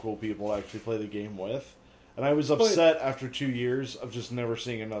some cool people to actually play the game with. And I was upset after 2 years of just never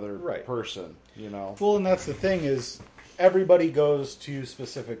seeing another person, you know? Well, and that's the thing is, everybody goes to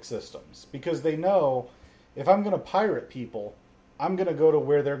specific systems. Because they know, if I'm going to pirate people, I'm going to go to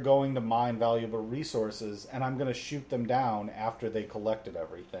where they're going to mine valuable resources, and I'm going to shoot them down after they collected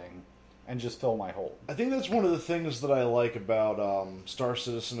everything, and just fill my hold. I think that's one of the things that I like about Star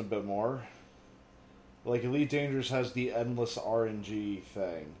Citizen a bit more. Like, Elite Dangerous has the endless RNG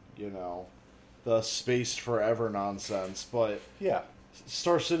thing, you know? The space forever nonsense, but... Yeah.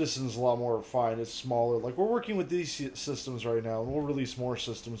 Star Citizen's a lot more refined, it's smaller. Like, we're working with these systems right now, and we'll release more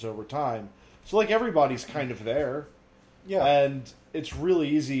systems over time. So, like, everybody's kind of there. Yeah. And it's really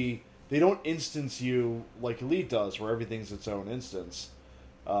easy. They don't instance you like Elite does, where everything's its own instance.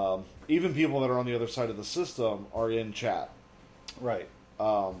 Even people that are on the other side of the system are in chat. Right.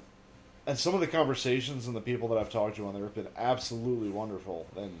 And some of the conversations and the people that I've talked to on there have been absolutely wonderful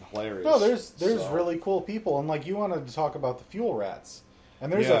and hilarious. No, there's really cool people. And, like, you wanted to talk about the fuel rats.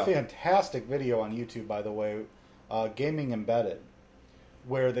 And there's a fantastic video on YouTube, by the way, Gaming Embedded,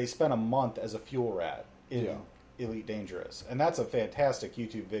 where they spent a month as a fuel rat in Elite Dangerous. And that's a fantastic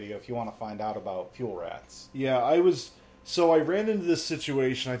YouTube video if you want to find out about fuel rats. Yeah, So I ran into this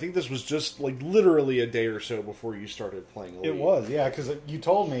situation. I think this was just like literally a day or so before you started playing Elite. It was, yeah, because you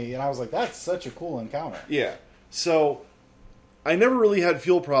told me, and I was like, that's such a cool encounter. Yeah. So I never really had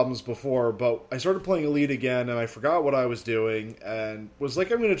fuel problems before, but I started playing Elite again, and I forgot what I was doing, and was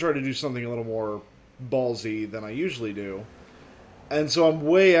like, I'm going to try to do something a little more ballsy than I usually do. And so I'm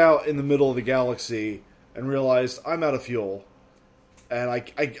way out in the middle of the galaxy and realized I'm out of fuel. And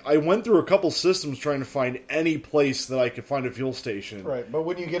I went through a couple systems trying to find any place that I could find a fuel station. Right, but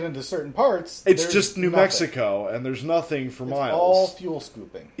when you get into certain parts, it's just New Mexico, and there's nothing for miles. It's all fuel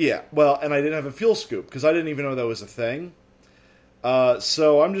scooping. Yeah, well, and I didn't have a fuel scoop, because I didn't even know that was a thing.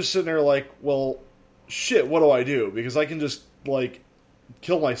 So I'm just sitting there like, well, shit, what do I do? Because I can just, like,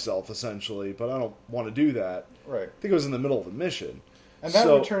 kill myself, essentially, but I don't want to do that. Right. I think it was in the middle of the mission. And that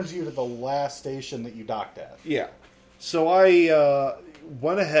returns you to the last station that you docked at. Yeah. So I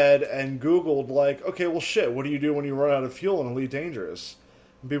went ahead and Googled, like, okay, well, shit, what do you do when you run out of fuel in Elite Dangerous?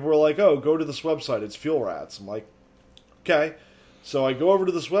 And people were like, oh, go to this website, it's Fuel Rats. I'm like, okay. So I go over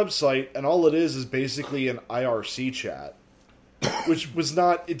to this website, and all it is basically an IRC chat, which was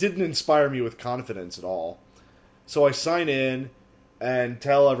not, it didn't inspire me with confidence at all. So I sign in and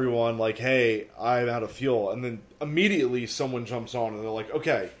tell everyone, like, hey, I'm out of fuel. And then immediately someone jumps on, and they're like,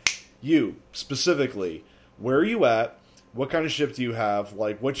 okay, you, specifically, where are you at? What kind of ship do you have?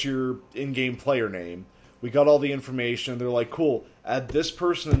 Like, what's your in-game player name? We got all the information. They're like, cool, add this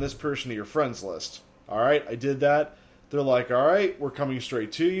person and this person to your friends list. All right, I did that. They're like, all right, we're coming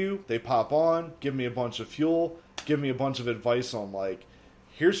straight to you. They pop on, give me a bunch of fuel, give me a bunch of advice on, like,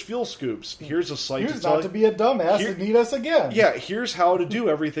 here's fuel scoops. Here's a site Here's not to be a dumbass and need us again. Yeah, here's how to do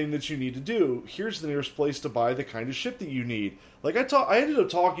everything that you need to do. Here's the nearest place to buy the kind of ship that you need. Like, I ended up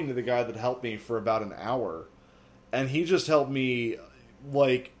talking to the guy that helped me for about an hour, and he just helped me,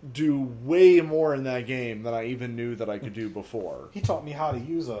 like, do way more in that game than I even knew that I could do before. He taught me how to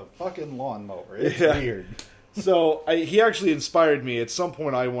use a fucking lawnmower. It's weird. So, he actually inspired me. At some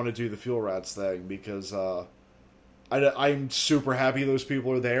point, I want to do the Fuel Rats thing, because I'm super happy those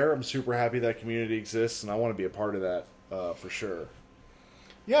people are there. I'm super happy that community exists, and I want to be a part of that for sure.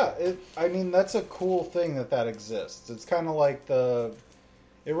 Yeah, I mean, that's a cool thing that exists. It's kind of like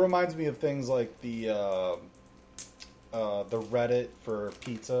it reminds me of things like the Reddit for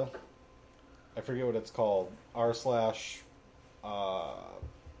pizza. I forget what it's called. r/.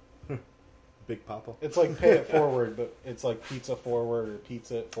 Big Papa. It's like Pay It Forward, but it's like Pizza Forward or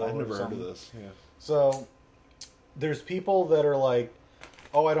Pizza It Forward. I've never heard of this. Yeah. So there's people that are like,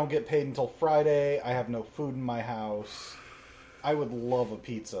 oh, I don't get paid until Friday. I have no food in my house. I would love a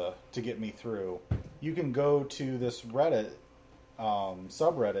pizza to get me through. You can go to this Reddit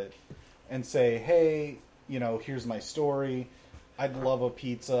subreddit and say, hey, here's my story. I'd love a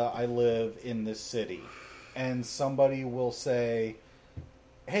pizza. I live in this city. And somebody will say,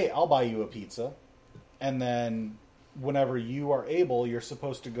 hey, I'll buy you a pizza. And then whenever you are able, you're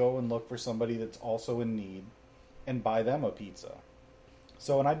supposed to go and look for somebody that's also in need and buy them a pizza.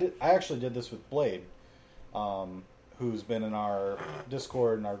 So, and I actually did this with Blade, who's been in our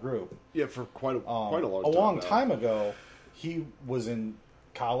Discord and our group. Yeah, for quite a long time. A long time ago, he was in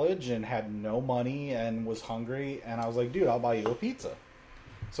college and had no money and was hungry, and I was like, dude, I'll buy you a pizza.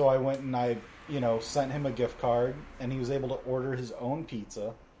 So I went and I, sent him a gift card, and he was able to order his own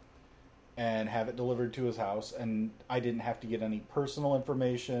pizza and have it delivered to his house, and I didn't have to get any personal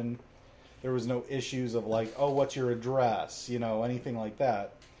information. There was no issues of like, oh, what's your address? Anything like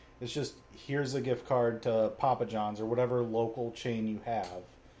that. It's just, here's a gift card to Papa John's or whatever local chain you have.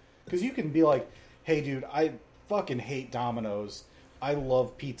 Because you can be like, hey, dude, I fucking hate Domino's. I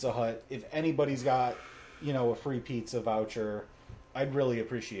love Pizza Hut. If anybody's got, a free pizza voucher, I'd really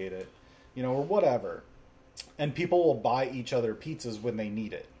appreciate it. Or whatever. And people will buy each other pizzas when they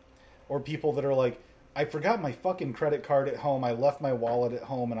need it. Or people that are like, I forgot my fucking credit card at home. I left my wallet at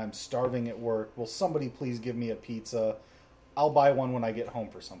home and I'm starving at work. Will somebody please give me a pizza? I'll buy one when I get home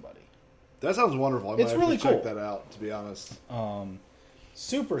for somebody. That sounds wonderful. I might It's have really to check cool. that out, to be honest.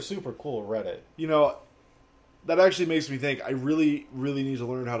 Super, super cool Reddit. That actually makes me think I really, really need to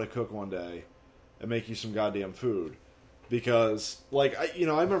learn how to cook one day and make you some goddamn food. Because, like, I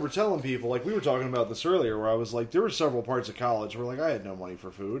remember telling people, like, we were talking about this earlier, where I was like, there were several parts of college where, like, I had no money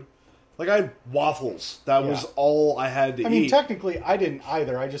for food. Like, I had waffles. That was all I had to eat. I mean, technically, I didn't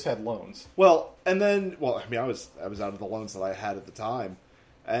either. I just had loans. Well, and then, I was out of the loans that I had at the time.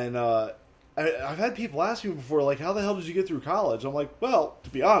 And, I've had people ask me before, like, how the hell did you get through college? I'm like, well, to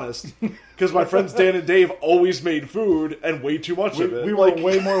be honest, because my friends Dan and Dave always made food and way too much of it. We were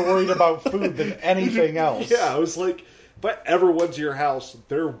way more worried about food than anything else. Yeah, I was like, if I ever went to your house,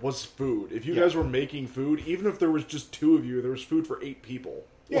 there was food. If you guys were making food, even if there was just two of you, there was food for 8 people.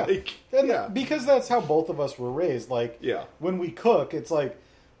 Yeah. Because that's how both of us were raised. Like, when we cook, it's like,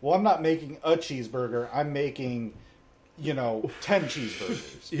 well, I'm not making a cheeseburger. I'm making, 10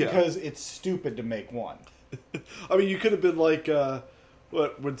 cheeseburgers. Because it's stupid to make one. I mean, you could have been like,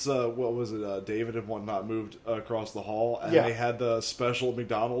 what was it? David and whatnot moved across the hall, and they had the special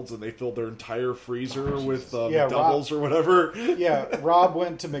McDonald's, and they filled their entire freezer with McDoubles or whatever. Yeah, Rob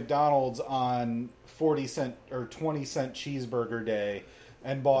went to McDonald's on 40-cent or 20-cent cheeseburger day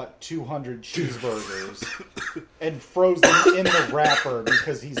and bought 200 cheeseburgers and froze them in the wrapper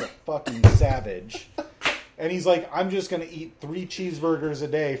because he's a fucking savage. And he's like, I'm just going to eat 3 cheeseburgers a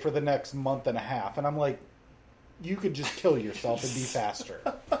day for the next month and a half. And I'm like, you could just kill yourself and be faster.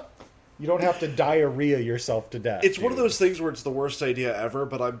 You don't have to diarrhea yourself to death. It's one of those things where it's the worst idea ever,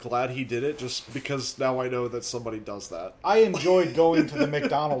 but I'm glad he did it just because now I know that somebody does that. I enjoyed going to the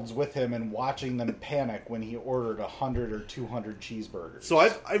McDonald's with him and watching them panic when he ordered 100 or 200 cheeseburgers. So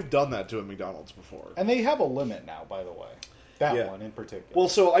I've done that to a McDonald's before. And they have a limit now, by the way. That one in particular. Well,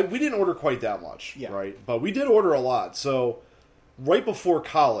 so we didn't order quite that much, right? But we did order a lot. So right before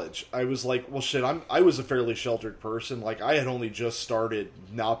college, I was like, well, shit, I was a fairly sheltered person. Like, I had only just started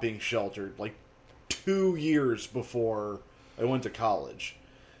not being sheltered, like, 2 years before I went to college.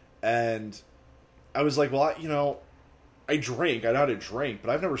 And I was like, well, I drink. I know how to drink, but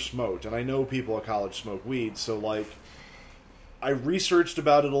I've never smoked. And I know people at college smoke weed, so, like, I researched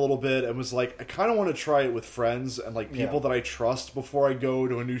about it a little bit and was like, I kind of want to try it with friends and, like, people that I trust before I go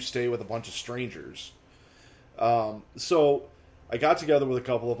to a new state with a bunch of strangers. So I got together with a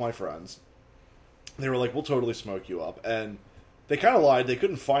couple of my friends. They were like, we'll totally smoke you up. And they kind of lied. They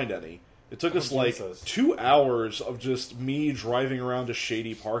couldn't find any. It took us, like, 2 hours of just me driving around to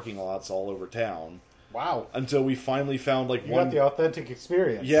shady parking lots all over town. Wow. Until we finally found, like, you got the authentic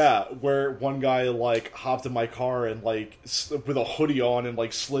experience. Yeah, where one guy, like, hopped in my car and, like, with a hoodie on and,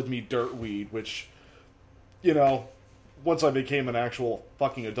 like, slid me dirt weed, which, once I became an actual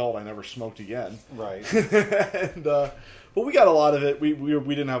fucking adult, I never smoked again. Right. But we got a lot of it. We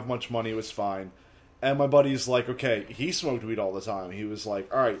didn't have much money. It was fine. And my buddy's like, okay, he smoked weed all the time. He was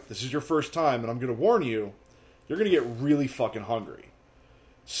like, all right, this is your first time, and I'm going to warn you, you're going to get really fucking hungry.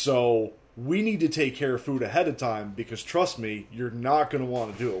 So we need to take care of food ahead of time because, trust me, you're not going to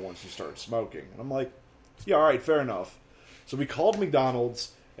want to do it once you start smoking. And I'm like, yeah, all right, fair enough. So we called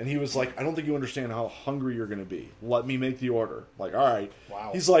McDonald's, and he was like, I don't think you understand how hungry you're going to be. Let me make the order. I'm like, all right.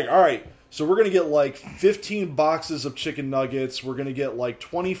 Wow. He's like, all right, so we're going to get, like, 15 boxes of chicken nuggets. We're going to get, like,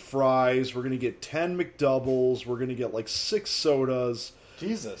 20 fries. We're going to get 10 McDoubles. We're going to get, like, 6 sodas.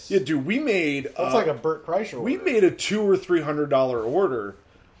 Jesus. Yeah, dude, we made... That's like a Burt Kreischer order. We made a $200 or $300 order.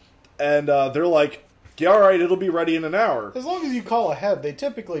 And they're like, yeah, all right, it'll be ready in an hour. As long as you call ahead, they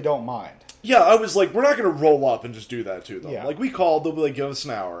typically don't mind. Yeah, I was like, we're not going to roll up and just do that to them. Yeah. Like, we called, they'll be like, give us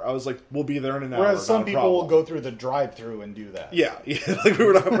an hour. I was like, we'll be there in an hour. Whereas some people will go through the drive-thru and do that. Yeah, like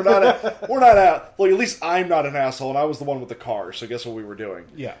we're not at, like, at least I'm not an asshole, and I was the one with the car, so guess what we were doing?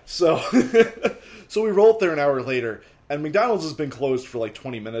 Yeah. So, so we roll up there an hour later, and McDonald's has been closed for like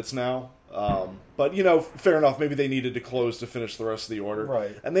 20 minutes now. But, fair enough, maybe they needed to close to finish the rest of the order.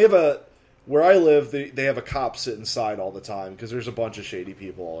 Right. And they have where I live, they have a cop sit inside all the time because there's a bunch of shady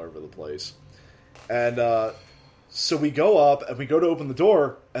people all over the place. And so we go up and we go to open the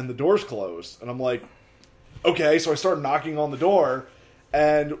door and the door's closed. And I'm like, okay. So I start knocking on the door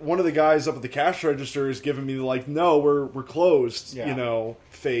and one of the guys up at the cash register is giving me like, no, we're closed,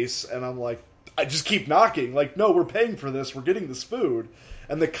 face. And I'm like, I just keep knocking. Like, no, we're paying for this. We're getting this food.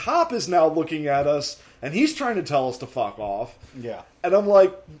 And the cop is now looking at us and he's trying to tell us to fuck off. Yeah. And I'm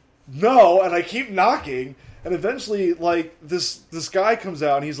like, no, and I keep knocking, and eventually, like, this guy comes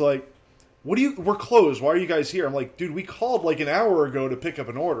out, and he's like, we're closed, why are you guys here? I'm like, dude, we called, like, an hour ago to pick up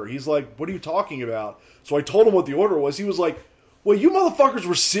an order. He's like, what are you talking about? So I told him what the order was. He was like, well, you motherfuckers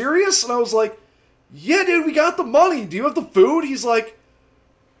were serious? And I was like, yeah, dude, we got the money. Do you have the food? He's like,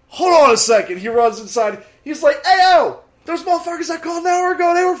 hold on a second. He runs inside. He's like, hey, yo, those motherfuckers I called an hour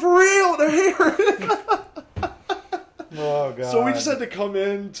ago, they were for real. They're here. Oh, God. So we just had to come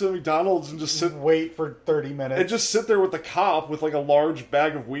in to McDonald's and just wait for 30 minutes. And just sit there with the cop with like a large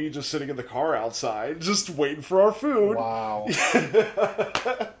bag of weed just sitting in the car outside, just waiting for our food. Wow.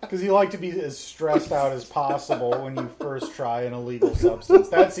 Because you like to be as stressed out as possible when you first try an illegal substance.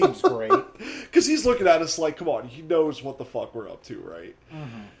 That seems great. Because he's looking at us like, come on, he knows what the fuck we're up to, right?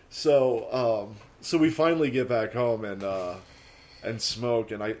 Mm-hmm. So we finally get back home and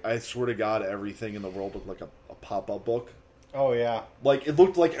smoke, and I swear to God, everything in the world looked like a pop-up book. Oh, yeah. Like, it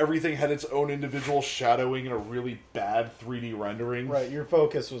looked like everything had its own individual shadowing and a really bad 3D rendering. Right, your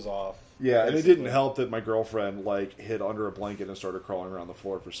focus was off. Yeah, and it didn't help that my girlfriend, like, hid under a blanket and started crawling around the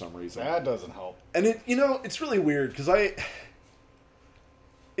floor for some reason. That doesn't help. And it's really weird, because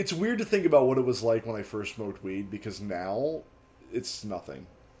it's weird to think about what it was like when I first smoked weed, because now it's nothing.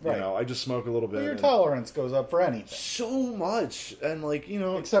 Right. I just smoke a little bit. Well, your tolerance goes up for anything. So much. And, like,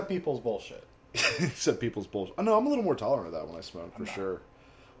 except people's bullshit. Except people's bullshit. I know, I'm a little more tolerant of that when I smoke, for sure.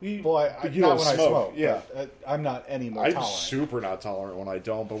 Well, not when I smoke. Yeah. I'm not any more I'm tolerant. super not tolerant when I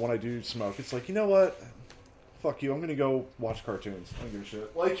don't, but when I do smoke, it's like, you know what? Fuck you, I'm gonna go watch cartoons. I don't give a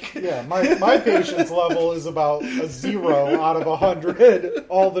shit. Like, yeah, my patience level is about a 0 out of 100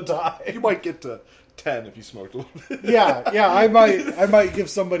 all the time. You might get to 10 if you smoked a little bit. Yeah, I might give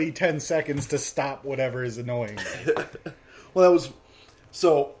somebody 10 seconds to stop whatever is annoying me. Well,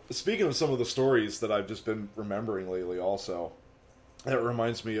 So, speaking of some of the stories that I've just been remembering lately, also, that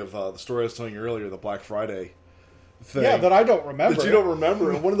reminds me of the story I was telling you earlier, the Black Friday thing. Yeah, that I don't remember. That you don't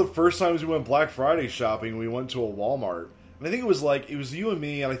remember. And one of the first times we went Black Friday shopping, we went to a Walmart. And I think it was you and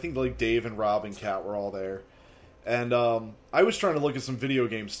me, and I think like Dave and Rob and Kat were all there. And I was trying to look at some video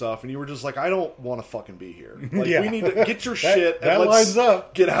game stuff, and you were just like, I don't want to fucking be here. Like, Yeah. we need to get your shit. That and let's lines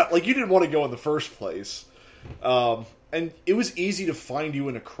up. Get out. Like, you didn't want to go in the first place. And it was easy to find you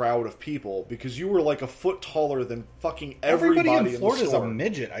in a crowd of people because you were like a foot taller than fucking everybody in Florida is a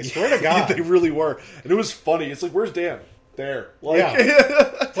midget. I swear to God. They really were. And it was funny. It's like, where's Dan? There. Like, Yeah.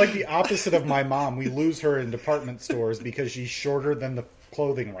 It's like the opposite of my mom. We lose her in department stores because she's shorter than the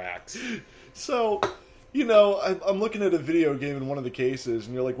clothing racks. So, you know, I'm looking at a video game in one of the cases,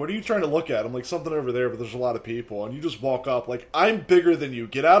 and you're like, what are you trying to look at? I'm like, something over there, but there's a lot of people. And you just walk up like, I'm bigger than you.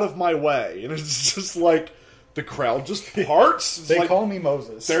 Get out of my way. And it's just like, the crowd just parts. It's They like, call me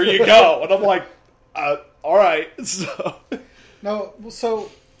Moses. there you go. And I'm like, all right. So, No, so,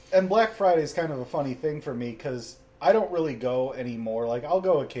 and Black Friday is kind of a funny thing for me because I don't really go anymore. Like, I'll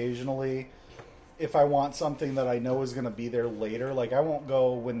go occasionally if I want something that I know is going to be there later. Like, I won't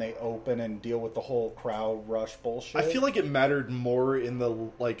go when they open and deal with the whole crowd rush bullshit. I feel like it mattered more in the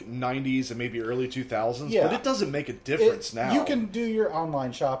like 90s and maybe early 2000s, Yeah. but it doesn't make a difference now. You can do your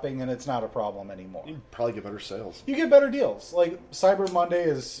online shopping and it's not a problem anymore. You probably get better sales. You get better deals. Like, Cyber Monday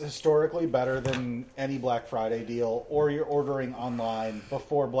is historically better than any Black Friday deal, or you're ordering online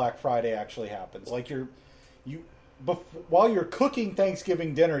before Black Friday actually happens. Like, while you're cooking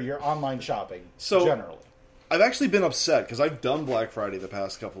Thanksgiving dinner, you're online shopping, So- generally. I've actually been upset because I've done Black Friday the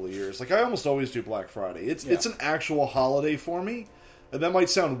past couple of years. Like, I almost always do Black Friday. It's an actual holiday for me. And that might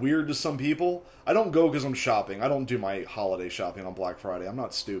sound weird to some people. I don't go because I'm shopping. I don't do my holiday shopping on Black Friday. I'm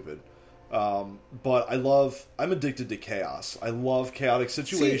not stupid. But I'm addicted to chaos. I love chaotic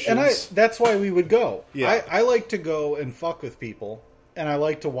situations. See, and that's why we would go. Yeah. I like to go and fuck with people, and I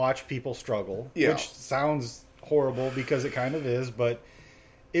like to watch people struggle, Yeah. which sounds horrible because it kind of is, but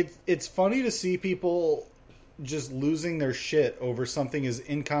it's funny to see people just losing their shit over something as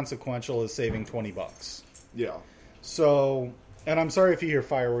inconsequential as saving $20. Yeah. So, and I'm sorry if you hear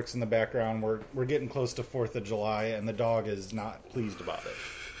fireworks in the background. We're getting close to 4th of July, and the dog is not pleased about it.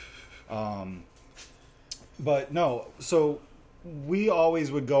 But no, so we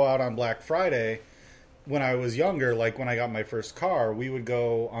always would go out on Black Friday when I was younger. Like, when I got my first car, we would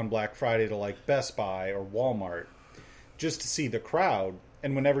go on Black Friday to like Best Buy or Walmart just to see the crowd.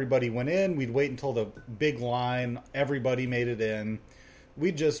 And when everybody went in, we'd wait until the big line, everybody made it in.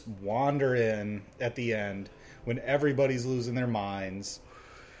 We'd just wander in at the end when everybody's losing their minds.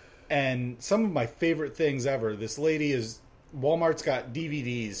 And some of my favorite things ever, Walmart's got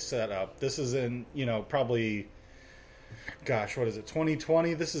DVDs set up. This is in, probably, gosh, what is it,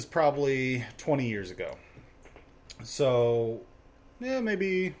 2020? This is probably 20 years ago. So, yeah,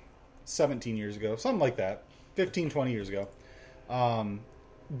 maybe 17 years ago, something like that. 15, 20 years ago.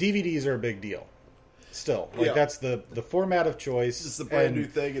 DVDs are a big deal. Still, that's the format of choice. It's the brand new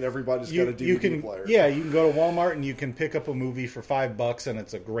thing, and everybody's got a DVD player. Yeah, you can go to Walmart and you can pick up a movie for $5, and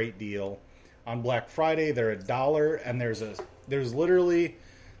it's a great deal. On Black Friday, they're $1, and there's literally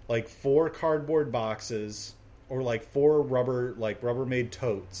like 4 cardboard boxes or like 4 Rubbermaid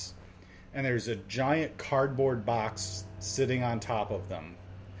totes, and there's a giant cardboard box sitting on top of them,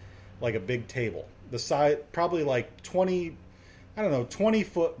 like a big table. The size probably like 20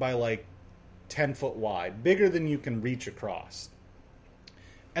 foot by like 10 foot wide, bigger than you can reach across.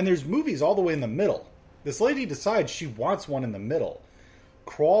 And there's movies all the way in the middle. This lady decides she wants one in the middle,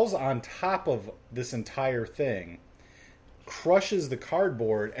 crawls on top of this entire thing, crushes the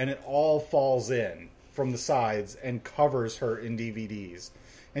cardboard, and it all falls in from the sides and covers her in DVDs.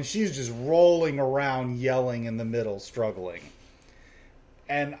 And she's just rolling around, yelling in the middle, struggling.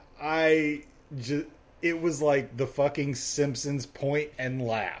 And it was like the fucking Simpsons point and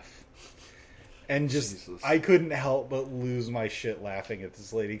laugh. And just, Jesus. I couldn't help but lose my shit laughing at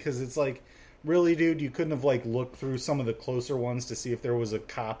this lady. Because it's like, really, dude, you couldn't have like looked through some of the closer ones to see if there was a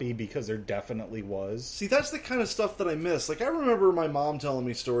copy, because there definitely was. See, that's the kind of stuff that I miss. Like, I remember my mom telling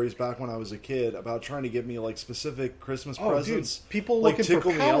me stories back when I was a kid about trying to get me like specific Christmas presents. Dude, people like looking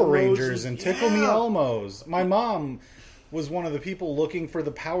for Power Rangers and Tickle Me Yeah. Elmos. My mom was one of the people looking for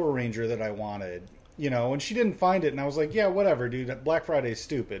the Power Ranger that I wanted. And she didn't find it, and I was like, yeah, whatever, dude. Black Friday's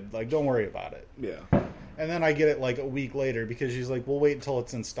stupid. Like, don't worry about it. Yeah. And then I get it like a week later because she's like, we'll wait until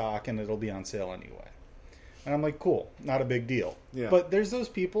it's in stock and it'll be on sale anyway. And I'm like, cool, not a big deal. Yeah. But there's those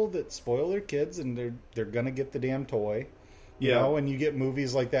people that spoil their kids and they're going to get the damn toy. You know, and you get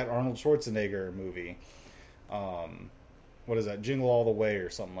movies like that Arnold Schwarzenegger movie. what is that, Jingle All the Way or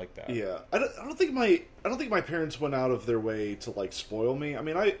something like that. Yeah, I don't think my parents went out of their way to like spoil me. I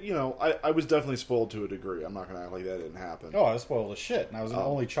mean, I was definitely spoiled to a degree. I'm not gonna act like that didn't happen. Oh, I was spoiled as shit, and I was an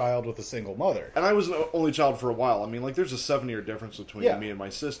only child with a single mother. And I was an only child for a while. I mean, like, there's a 7-year difference between me and my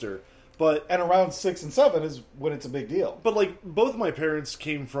sister. But and around 6 and 7 is when it's a big deal. But like, both my parents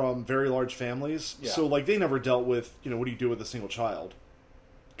came from very large families, so like they never dealt with what do you do with a single child?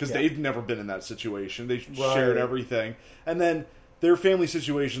 Because they've never been in that situation. They shared everything, and then their family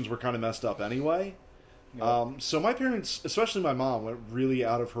situations were kind of messed up anyway. Yeah. So my parents, especially my mom, went really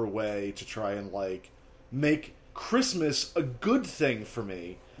out of her way to try and like make Christmas a good thing for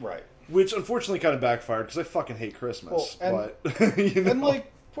me. Right. Which unfortunately kind of backfired because I fucking hate Christmas. Well, and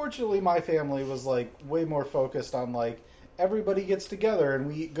like, fortunately, my family was like way more focused on like everybody gets together and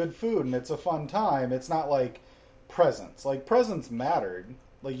we eat good food and it's a fun time. It's not like presents. Like, presents mattered.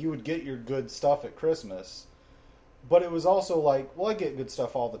 Like, you would get your good stuff at Christmas. But it was also like, well, I get good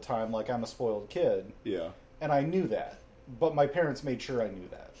stuff all the time. Like, I'm a spoiled kid. Yeah. And I knew that. But my parents made sure I knew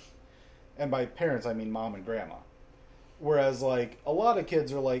that. And by parents, I mean mom and grandma. Whereas, like, a lot of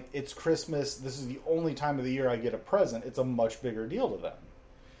kids are like, it's Christmas. This is the only time of the year I get a present. It's a much bigger deal to them.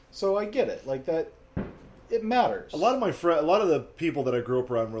 So I get it. Like, that, it matters. A lot of the people that I grew up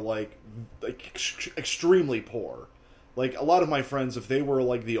around were like extremely poor. Like, a lot of my friends, if they were,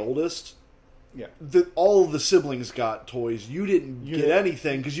 like, the oldest, all of the siblings got toys. You didn't get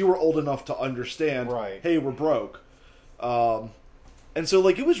anything because you were old enough to understand, hey, we're broke. And so,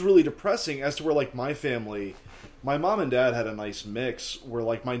 like, it was really depressing as to where, like, my family, my mom and dad had a nice mix where,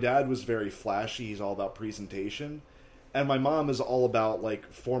 like, my dad was very flashy. He's all about presentation. And my mom is all about,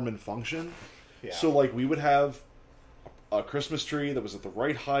 like, form and function. Yeah. So, like, we would have a Christmas tree that was at the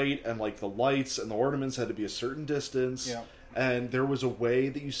right height, and like the lights and the ornaments had to be a certain distance. Yeah. And there was a way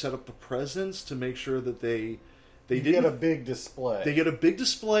that you set up the presents to make sure that they didn't get a big display. They get a big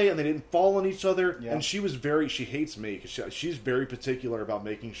display, and they didn't fall on each other. Yeah. And she hates me because she's very particular about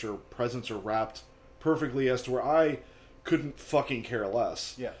making sure presents are wrapped perfectly, as to where I couldn't fucking care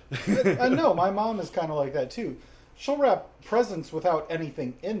less. Yeah. And no, my mom is kind of like that too. She'll wrap presents without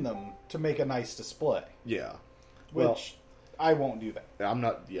anything in them to make a nice display. Yeah. Which I won't do that. I'm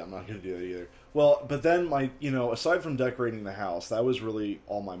not going to do that either. Well, but then aside from decorating the house, that was really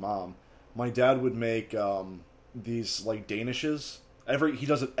all my mom. My dad would make these like danishes. He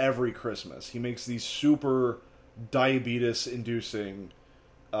does it every Christmas. He makes these super diabetes-inducing,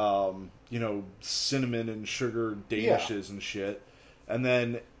 cinnamon and sugar danishes and shit. And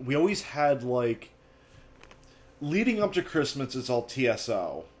then we always had like, leading up to Christmas, it's all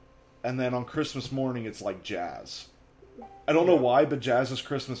TSO. And then on Christmas morning, it's like jazz. I don't know why, but jazz is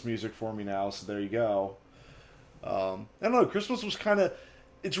Christmas music for me now, so there you go. I don't know, Christmas was kind of...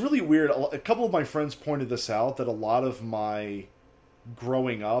 It's really weird. A couple of my friends pointed this out, that a lot of my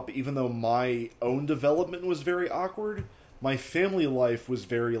growing up, even though my own development was very awkward, my family life was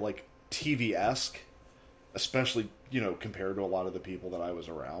very, like, TV-esque. Especially, compared to a lot of the people that I was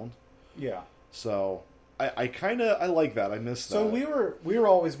around. Yeah. So... I like that. I miss that. So we were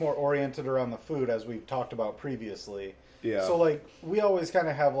always more oriented around the food, as we've talked about previously. Yeah. So like, we always kind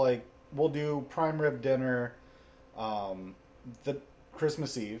of have like, we'll do prime rib dinner, the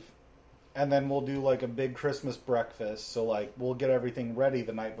Christmas Eve, and then we'll do like a big Christmas breakfast. So like, we'll get everything ready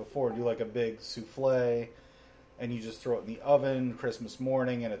the night before, do like a big souffle, and you just throw it in the oven Christmas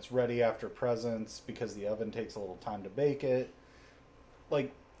morning, and it's ready after presents because the oven takes a little time to bake it.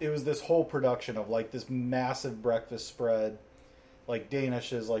 Like, it was this whole production of like this massive breakfast spread, like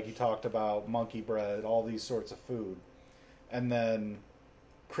danishes, like you talked about, monkey bread, all these sorts of food. And then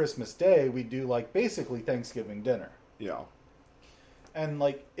Christmas Day, we do like basically Thanksgiving dinner. Yeah. And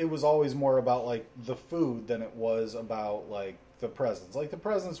like, it was always more about like the food than it was about like the presents. Like, the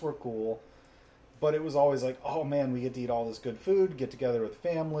presents were cool, but it was always like, oh man, we get to eat all this good food, get together with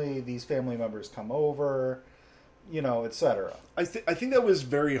family, these family members come over, etc. I think that was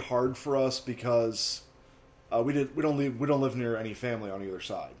very hard for us because we don't live near any family on either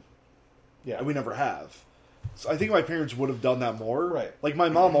side. Yeah, and we never have. So I think my parents would have done that more. Right. Like, my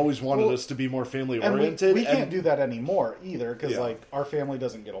mom always wanted us to be more family oriented. We can't do that anymore either because like, our family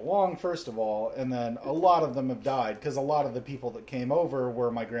doesn't get along, first of all, and then a lot of them have died because a lot of the people that came over were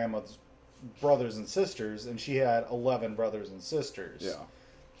my grandma's brothers and sisters, and she had 11 brothers and sisters. Yeah.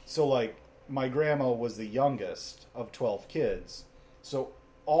 So like, my grandma was the youngest of 12 kids, so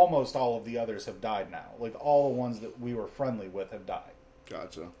almost all of the others have died now. Like, all the ones that we were friendly with have died.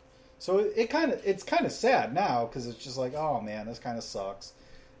 Gotcha. So it's kind of sad now because it's just like, oh man, this kind of sucks.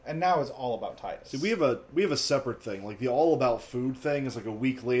 And now it's all about Titus. See, we have a separate thing. Like the all about food thing is like a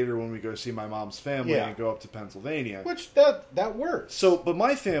week later when we go see my mom's family and go up to Pennsylvania. Which that works. So, but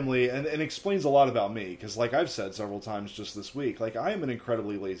my family and explains a lot about me because, like I've said several times just this week, like I am an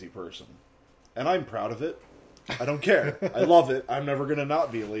incredibly lazy person, and I'm proud of it. I don't care. I love it. I'm never gonna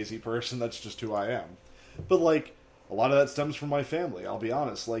not be a lazy person. That's just who I am. But like a lot of that stems from my family. I'll be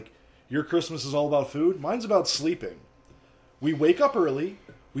honest. Like your Christmas is all about food. Mine's about sleeping. We wake up early.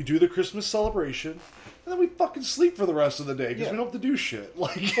 We do the Christmas celebration, and then we fucking sleep for the rest of the day because we don't have to do shit.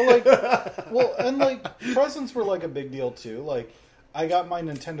 Like, presents were like a big deal too. Like, I got my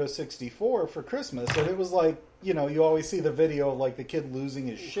Nintendo 64 for Christmas, and it was like, you know, you always see the video of like the kid losing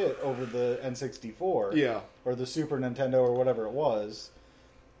his shit over the N64, or the Super Nintendo or whatever it was.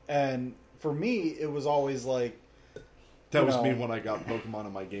 And for me, it was always like that was me when I got Pokemon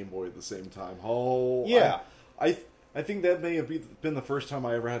on my Game Boy at the same time. Oh, yeah, I think that may have been the first time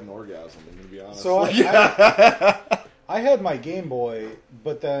I ever had an orgasm, I'm going to be honest. So I had my Game Boy,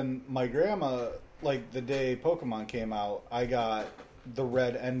 but then my grandma, like the day Pokemon came out, I got the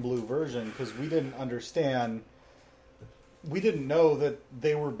red and blue version because we didn't understand, we didn't know that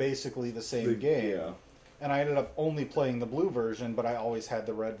they were basically the same game. Yeah. And I ended up only playing the blue version, but I always had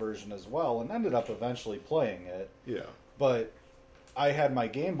the red version as well, and ended up eventually playing it. Yeah. But I had my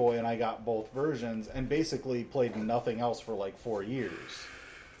Game Boy and I got both versions and basically played nothing else for like 4 years.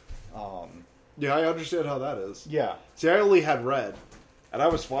 Yeah, I understand how that is. Yeah. See, I only had red, and I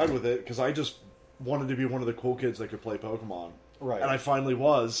was fine with it because I just wanted to be one of the cool kids that could play Pokemon. Right. And I finally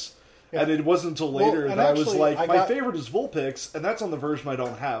was. Yeah. And it wasn't until later that I was like, I my favorite is Vulpix, and that's on the version I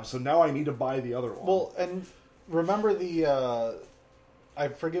don't have, so now I need to buy the other one. Well, and remember the... I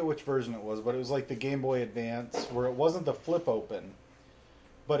forget which version it was, but it was like the Game Boy Advance, where it wasn't the flip open,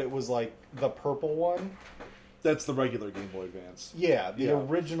 but it was like the purple one. That's the regular Game Boy Advance. Yeah, the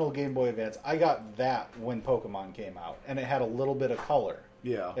original Game Boy Advance. I got that when Pokemon came out, and it had a little bit of color.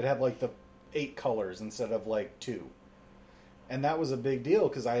 Yeah. It had like the 8 colors instead of like 2. And that was a big deal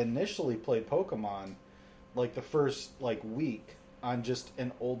because I initially played Pokemon like the first like week on just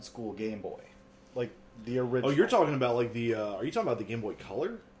an old school Game Boy. Like the original. Oh, you're talking about like the are you talking about the Game Boy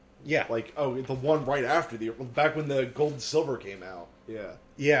Color? Yeah. Like the one right after back when the Gold and Silver came out. Yeah.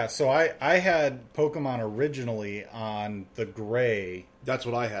 Yeah, so I had Pokemon originally on the gray That's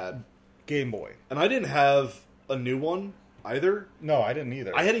what I had. Game Boy. And I didn't have a new one either. No, I didn't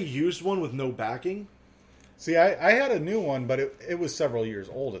either. I had a used one with no backing. See, I had a new one, but it was several years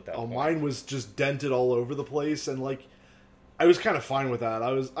old at that point. Mine was just dented all over the place, and like I was kind of fine with that.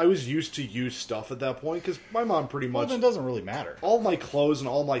 I was used to used stuff at that point because my mom pretty much. Well, it doesn't really matter. All my clothes and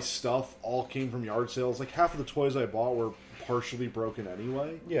all my stuff all came from yard sales. Like half of the toys I bought were partially broken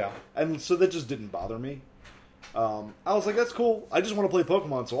anyway. Yeah, and so that just didn't bother me. I was like, that's cool. I just want to play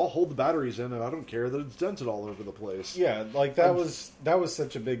Pokemon, so I'll hold the batteries in, and I don't care that it's dented all over the place. Yeah, like that was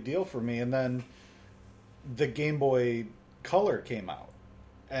such a big deal for me, and then the Game Boy Color came out.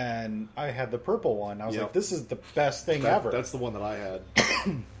 And I had the purple one. I was like, this is the best thing ever. That's the one that I had.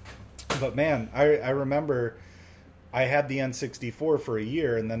 But man, I remember I had the N64 for a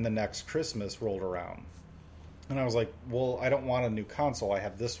year, and then the next Christmas rolled around. And I was like, well, I don't want a new console. I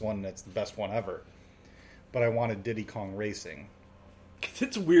have this one that's the best one ever. But I wanted Diddy Kong Racing.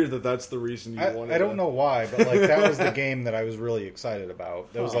 It's weird that that's the reason you wanted it. I don't know why, but like that was the game that I was really excited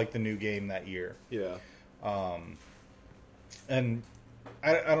about. That was like the new game that year. Yeah. And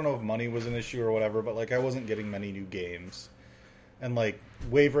I don't know if money was an issue or whatever, but like I wasn't getting many new games. And like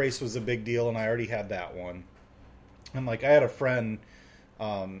Wave Race was a big deal, and I already had that one. And like I had a friend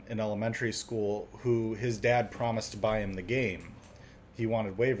in elementary school who his dad promised to buy him the game. He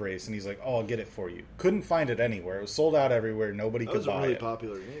wanted Wave Race, and he's like, "Oh, I'll get it for you." Couldn't find it anywhere. It was sold out everywhere. Nobody could buy it. That was a really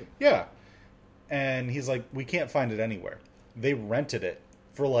popular game. Yeah. And he's like, "We can't find it anywhere." They rented it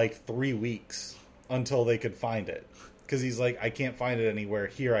for like 3 weeks until they could find it. Because he's like, "I can't find it anywhere.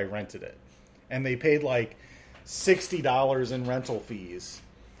 Here, I rented it." And they paid like $60 in rental fees.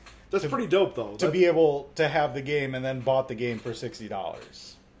 That's pretty dope, though. To be able to have the game, and then bought the game for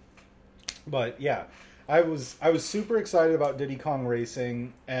 $60. But yeah, I was super excited about Diddy Kong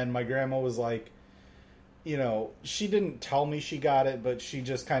Racing, and my grandma was like, you know, she didn't tell me she got it, but she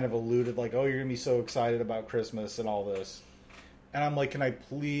just kind of alluded like, "Oh, you're going to be so excited about Christmas and all this." And I'm like, "Can I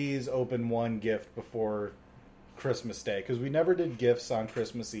please open one gift before Christmas Day?" Because we never did gifts on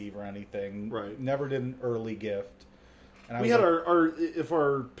Christmas Eve or anything. Right. Never did an early gift. And we had our if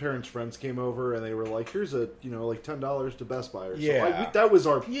our parents' friends came over and they were like, "Here's a like $10 to Best Buy." Yeah. So that was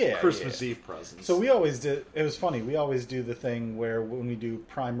our Christmas Eve present. So we always did. It was funny. We always do the thing where when we do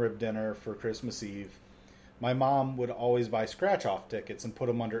prime rib dinner for Christmas Eve, my mom would always buy scratch-off tickets and put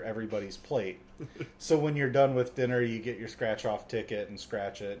them under everybody's plate. So when you're done with dinner, you get your scratch-off ticket and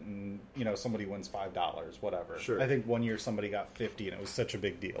scratch it, and somebody wins $5, whatever. Sure. I think one year somebody got 50, and it was such a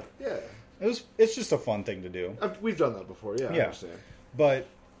big deal. Yeah. It's just a fun thing to do. We've done that before, yeah. I understand. But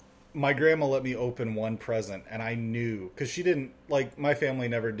my grandma let me open one present, and I knew, because she didn't, my family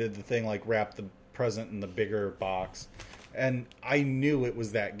never did the thing, wrap the present in the bigger box, and I knew it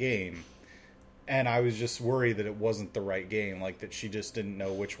was that game. And I was just worried that it wasn't the right game, that she just didn't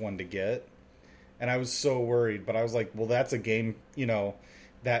know which one to get. And I was so worried, but I was like, well, that's a game,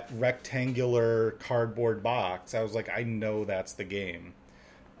 that rectangular cardboard box. I was like, I know that's the game.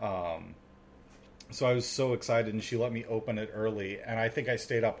 So I was so excited, and she let me open it early, and I think I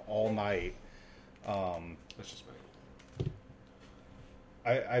stayed up all night. That's just me.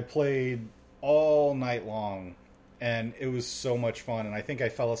 I played all night long. And it was so much fun. And I think I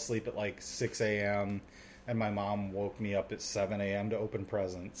fell asleep at 6 a.m. And my mom woke me up at 7 a.m. to open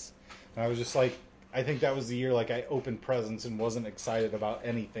presents. And I was just I think that was the year I opened presents and wasn't excited about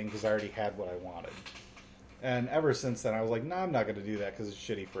anything because I already had what I wanted. And ever since then, I was like, nah, I'm not going to do that because it's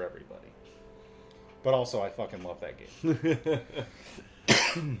shitty for everybody. But also, I fucking love that game.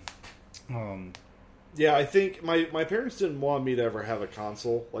 Yeah, I think my parents didn't want me to ever have a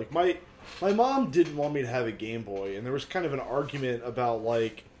console. My mom didn't want me to have a Game Boy, and there was kind of an argument about,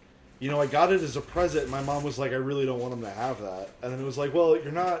 I got it as a present, and my mom was like, I really don't want him to have that. And then it was like, well,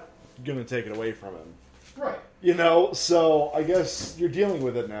 you're not going to take it away from him. Right. So I guess you're dealing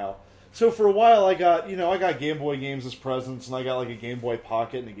with it now. So for a while, I got Game Boy games as presents, and I got, a Game Boy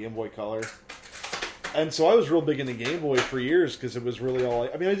Pocket and a Game Boy Color. And so I was real big into Game Boy for years, because it was really all...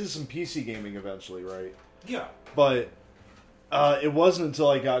 I did some PC gaming eventually, right? Yeah. But... it wasn't until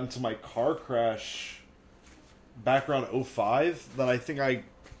I got into my car crash back around 2005 that I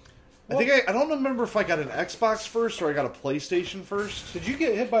don't remember if I got an Xbox first or I got a PlayStation first. Did you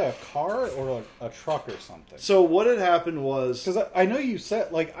get hit by a car or a truck or something? So what had happened was... Because I know you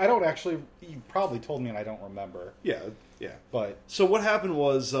said, I don't actually... You probably told me and I don't remember. Yeah. But... So what happened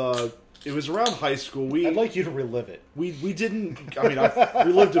was, it was around high school. I'd like you to relive it. We didn't... I've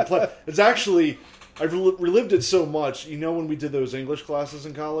relived it. It's actually... I've relived it so much. When we did those English classes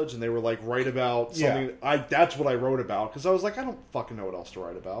in college, and they were write about something. Yeah. That's what I wrote about, because I was like, I don't fucking know what else to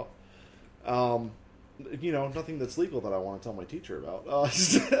write about. Nothing that's legal that I want to tell my teacher about.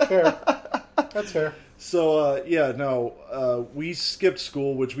 Fair. That's fair. So we skipped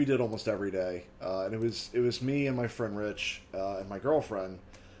school, which we did almost every day, and it was me and my friend Rich and my girlfriend,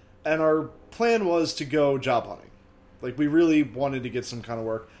 and our plan was to go job hunting. We really wanted to get some kind of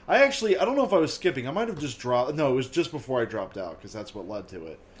work. I don't know if I was skipping. I might have just dropped. No, it was just before I dropped out, because that's what led to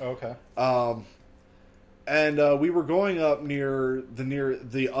it. Okay. And we were going up near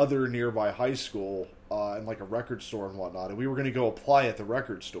the other nearby high school, and a record store and whatnot, and we were going to go apply at the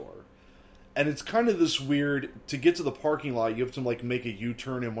record store. And it's kind of this weird, to get to the parking lot, you have to make a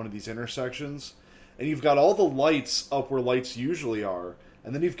U-turn in one of these intersections, and you've got all the lights up where lights usually are,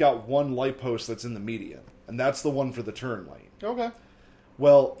 and then you've got one light post that's in the median. And that's the one for the turn lane. Okay.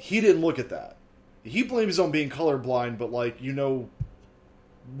 Well, he didn't look at that. He blames it on being colorblind, but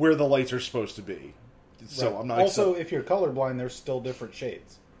where the lights are supposed to be. So right. I'm not. Also, if you're colorblind, there's still different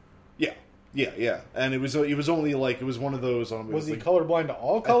shades. Yeah. And it was only it was one of those. Was he colorblind to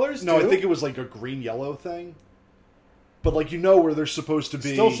all colors? No, I think it was a green yellow thing. But where they're supposed to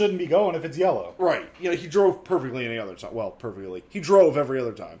be. Still shouldn't be going if it's yellow. Right. He drove perfectly any other time. Well, perfectly. He drove every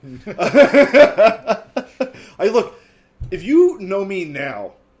other time. Look, if you know me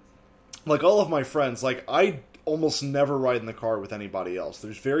now, all of my friends, I almost never ride in the car with anybody else.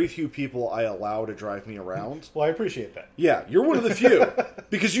 There's very few people I allow to drive me around. Well, I appreciate that. Yeah, you're one of the few.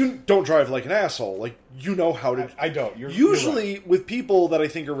 Because you don't drive like an asshole. You know how to... I don't. Usually, you're right. With people that I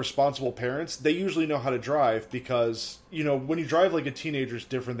think are responsible parents, they usually know how to drive because, when you drive like a teenager is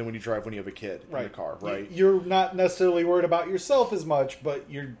different than when you drive when you have a kid in the car, right? You're not necessarily worried about yourself as much, but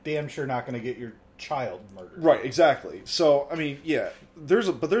you're damn sure not going to get your child murdered. Right, exactly. So, yeah, there's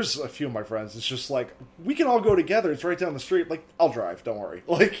a few of my friends, it's just we can all go together, it's right down the street, I'll drive, don't worry.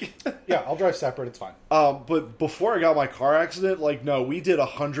 Yeah, I'll drive separate, it's fine. But before I got my car accident, no, we did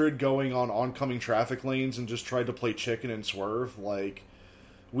 100 going on oncoming traffic lanes and just tried to play chicken and swerve,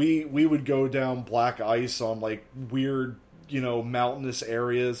 we would go down black ice on, weird, mountainous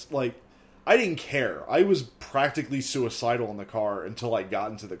areas, I didn't care. I was practically suicidal in the car until I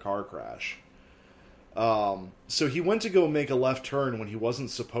got into the car crash. So he went to go make a left turn when he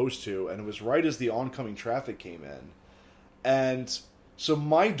wasn't supposed to, and it was right as the oncoming traffic came in. And so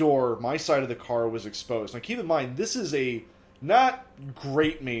my side of the car was exposed. Now keep in mind, this is a not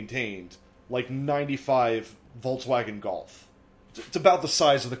great maintained like 95 Volkswagen Golf. It's about the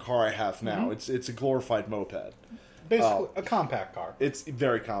size of the car I have now. Mm-hmm. It's a glorified moped. Basically, a compact car. It's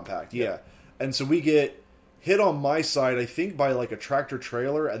very compact, yeah. And so we get hit on my side, I think, by like a tractor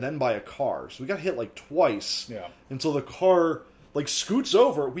trailer and then by a car. So we got hit like twice. Yeah. Until the car like scoots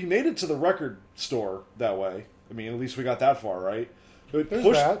over. We made it to the record store that way. I mean, at least we got that far, right?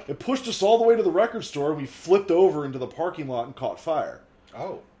 It pushed us all the way to the record store. We flipped over into the parking lot and caught fire.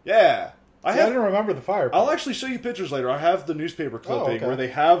 Oh. Yeah. I didn't remember the fire. I'll actually show you pictures later. I have the newspaper clipping where they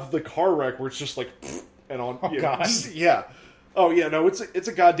have the car wreck where it's just like, and on. Oh, God. Yeah. Oh, yeah, no, it's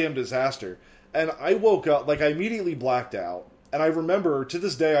a goddamn disaster. And I woke up, like, I immediately blacked out. And I remember, to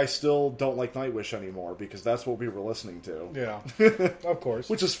this day, I still don't like Nightwish anymore because that's what we were listening to. Yeah. Of course.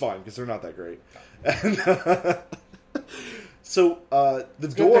 Which is fine because they're not that great. And, so, the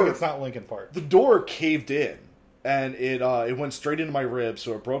Good door. thing it's not Linkin Park. The door caved in. And it went straight into my ribs,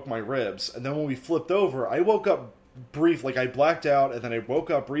 so it broke my ribs. And then when we flipped over, I woke up like I blacked out, and then I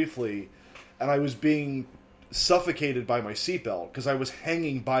woke up briefly, and I was being suffocated by my seatbelt, because I was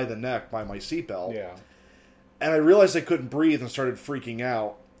hanging by the neck by my seatbelt. Yeah. And I realized I couldn't breathe and started freaking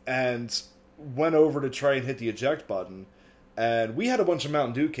out, and went over to try and hit the eject button, and we had a bunch of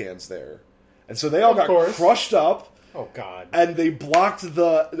Mountain Dew cans there. And so they all got crushed up. Oh, God. And they blocked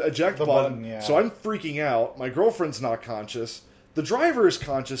the eject button. Yeah. So I'm freaking out. My girlfriend's not conscious. The driver is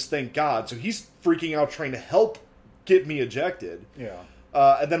conscious, thank God. So he's freaking out trying to help get me ejected. Yeah.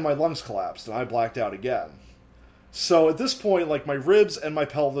 And then my lungs collapsed, and I blacked out again. So at this point, like, my ribs and my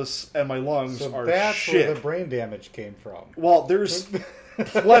pelvis and my lungs are that's shit. where the brain damage came from. Well, there's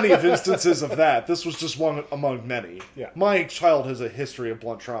plenty of instances of that. This was just one among many. Yeah. My child has a history of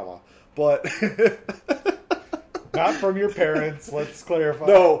blunt trauma. But... Not from your parents, let's clarify.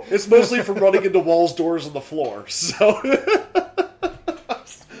 No, it's mostly from running into walls, doors, and the floor. So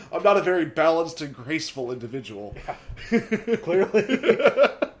I'm not a very balanced and graceful individual. Yeah. Clearly.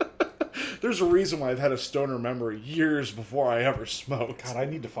 There's a reason why I've had a stoner memory years before I ever smoked. God, I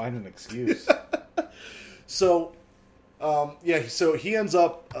need to find an excuse. So, so he ends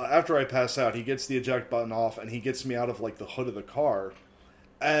up, after I pass out, he gets the eject button off, and he gets me out of, like, the hood of the car.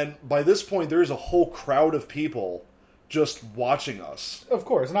 And by this point, there's a whole crowd of people just watching us. Of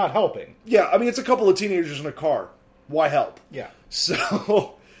course, not helping. Yeah, I mean, it's a couple of teenagers in a car. Why help? Yeah.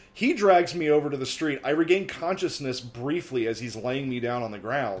 So he drags me over to the street. I regain consciousness briefly as he's laying me down on the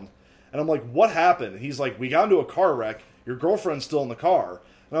ground. And I'm like, what happened? He's like, we got into a car wreck. Your girlfriend's still in the car.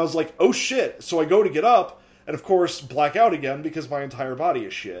 And I was like, oh shit. So I go to get up, and of course, black out again because my entire body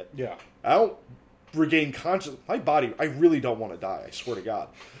is shit. Yeah. I don't regain consciousness. My body, I really don't want to die, I swear to God.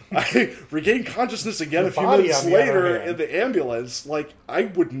 I regain consciousness again a few minutes later in the ambulance. Like, I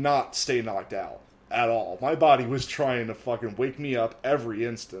would not stay knocked out at all. My body was trying to fucking wake me up every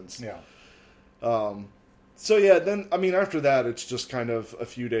instance. Yeah. So yeah, then, I mean, after that, it's just kind of a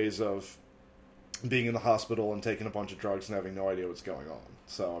few days of being in the hospital and taking a bunch of drugs and having no idea what's going on.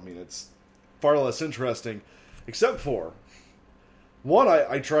 So, I mean, it's far less interesting, except for, one,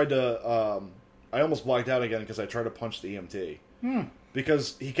 I tried to, I almost blacked out again because I tried to punch the EMT.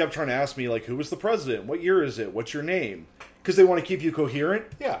 Because he kept trying to ask me, like, who was the president? What year is it? What's your name? Because they want to keep you coherent.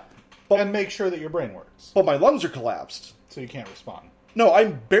 Yeah. And make sure that your brain works. But my lungs are collapsed. So you can't respond. No,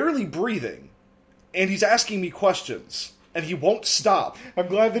 I'm barely breathing. And he's asking me questions. And he won't stop. I'm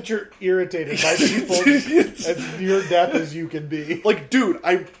glad that you're irritated by people as near death as you can be. Like, dude,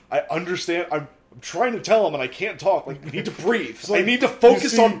 I understand. I'm trying to tell him, and I can't talk. Like, we need to breathe. Like, I need to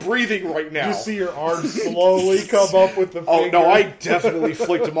focus on breathing right now. You see your arms slowly come up with the Oh, finger. no, I definitely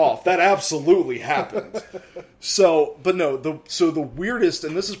flicked him off. That absolutely happened. So, but no, the weirdest,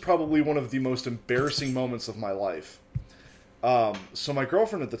 and this is probably one of the most embarrassing moments of my life. So my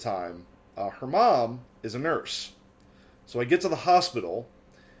girlfriend at the time, her mom is a nurse. So I get to the hospital,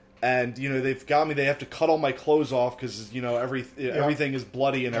 and, you know, they've got me, they have to cut all my clothes off because, you know, everything is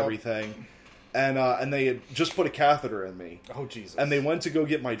bloody and everything. And they had just put a catheter in me. Oh, Jesus. And they went to go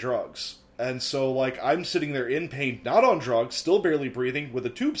get my drugs. And so, like, I'm sitting there in pain, not on drugs, still barely breathing, with a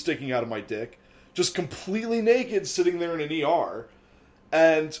tube sticking out of my dick, just completely naked, sitting there in an ER.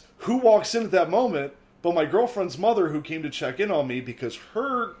 And who walks in at that moment but my girlfriend's mother, who came to check in on me because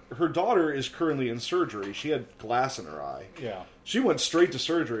her daughter is currently in surgery. She had glass in her eye. Yeah. She went straight to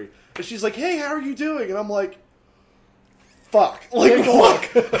surgery. And she's like, hey, how are you doing? And I'm like, fuck. Like,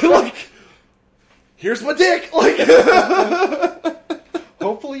 look. Like, here's my dick. Like,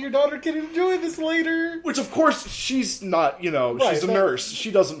 hopefully your daughter can enjoy this later. which, of course, she's not, you know, Right, she's a nurse.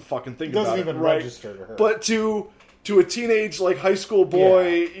 She doesn't fucking think about it. Doesn't even right? register to her. But to to a teenage, like, high school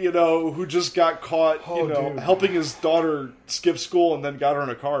boy, who just got caught, Dude. helping his daughter skip school and then got her in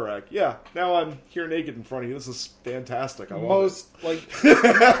a car wreck. Yeah, now I'm here naked in front of you. This is fantastic. I love it. Like,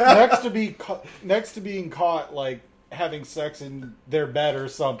 next to being caught, like, having sex in their bed or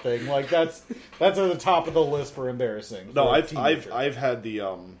something. Like, that's at the top of the list for embarrassing. No, for I've had the,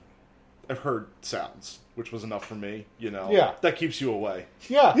 I've heard sounds, which was enough for me, Yeah. That keeps you away.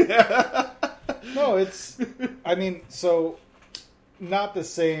 Yeah. No, it's, I mean, so, not the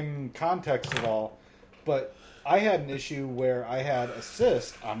same context at all, but I had an issue where I had a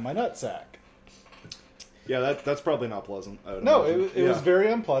cyst on my nutsack. Yeah, that's probably not pleasant. No, it was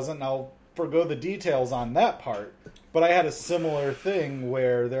very unpleasant, and I'll forgo the details on that part, but I had a similar thing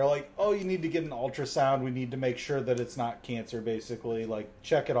where they're like, oh, you need to get an ultrasound, we need to make sure that it's not cancer, basically, like,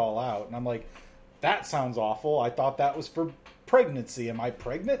 check it all out. And I'm like, that sounds awful. I thought that was for pregnancy. Am I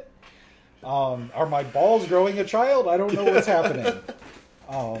pregnant? Are my balls growing a child? I don't know what's happening.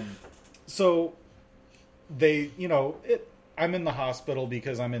 So they, I'm in the hospital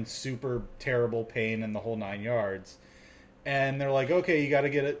because I'm in super terrible pain and the whole 9 yards. And they're like, okay, you got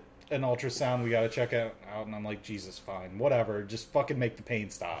to get an ultrasound. We got to check it out. And I'm like, Jesus, fine, whatever. Just fucking make the pain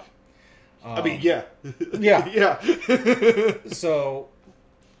stop. Yeah. Yeah. Yeah. So,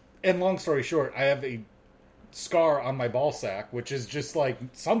 and long story short, I have a scar on my ball sack, which is just like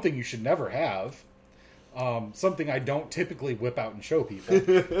something you should never have. Something I don't typically whip out and show people.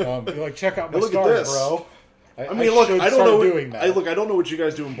 You're like, check out my Look at scars, this. bro. I don't know. Doing that. I don't know what you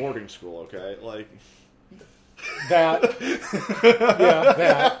guys do in boarding school. Okay, like that. Yeah,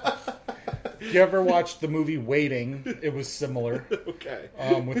 that. You ever watched the movie Waiting? It was similar. Okay.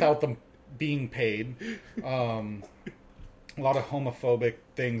 Without them being paid. A lot of homophobic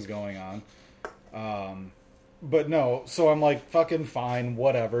things going on. But no, so I'm like, fucking fine,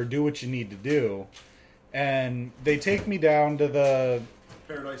 whatever, do what you need to do. And they take me down to the...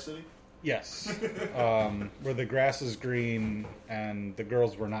 Paradise City? Yes. Where the grass is green and the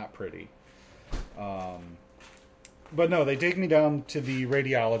girls were not pretty. But no, they take me down to the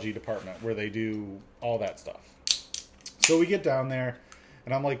radiology department where they do all that stuff. So we get down there,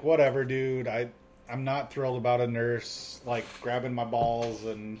 and I'm like, whatever, dude, I'm not thrilled about a nurse, like, grabbing my balls,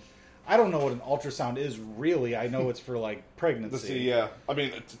 and... I don't know what an ultrasound is, really. I know it's for, like, pregnancy. Yeah. I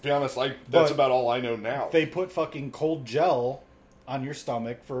mean, to be honest, that's about all I know now. They put fucking cold gel on your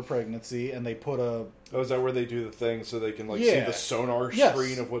stomach for a pregnancy, and they put a... Oh, is that where they do the thing so they can, like, see the sonar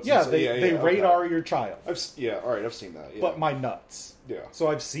screen of what's inside? Yeah, they radar your child. I've seen that, yeah. But my nuts. Yeah. So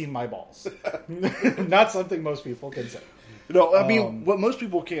I've seen my balls. Not something most people can say. No, I mean, what most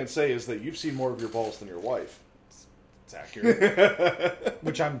people can't say is that you've seen more of your balls than your wife. It's accurate.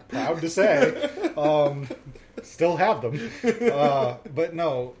 Which I'm proud to say. Still have them. But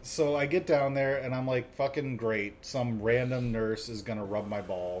no, so I get down there and I'm like, fucking great. Some random nurse is going to rub my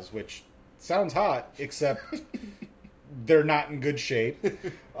balls, which sounds hot, except they're not in good shape.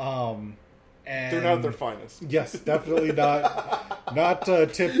 And they're not their finest. Yes, definitely not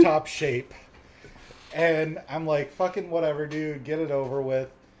tip-top shape. And I'm like, fucking whatever, dude. Get it over with.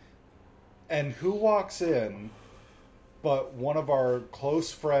 And who walks in but one of our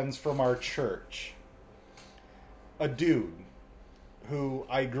close friends from our church? A dude who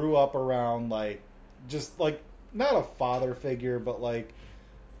I grew up around, like, just, like, not a father figure, but, like,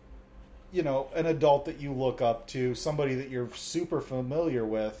 you know, an adult that you look up to, somebody that you're super familiar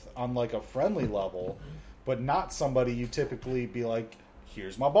with on, like, a friendly level, but not somebody you typically be like,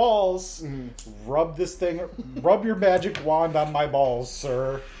 here's my balls. Mm-hmm. Rub your magic wand on my balls,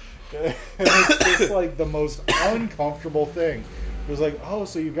 sir. And it's just like the most uncomfortable thing. It was like, oh,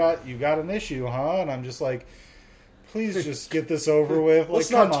 so you got an issue, huh? And I'm just like, please just get this over with. Like,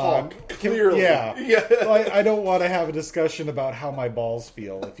 Let's not talk. Clearly. Yeah. I don't want to have a discussion about how my balls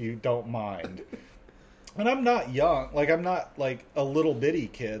feel, if you don't mind. And I'm not young. Like, I'm not, like, a little bitty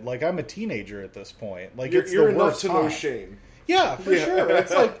kid. Like, I'm a teenager at this point. Like, you're the enough worst to time. know shame. Yeah, for sure.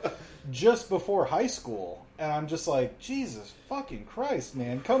 It's like just before high school. And I'm just like, Jesus fucking Christ,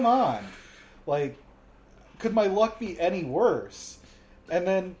 man. Come on. Like, could my luck be any worse? And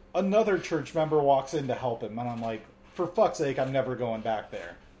then another church member walks in to help him. And I'm like, for fuck's sake, I'm never going back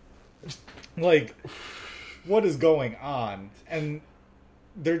there. Like, what is going on? And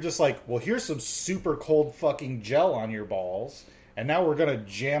they're just like, well, here's some super cold fucking gel on your balls. And now we're going to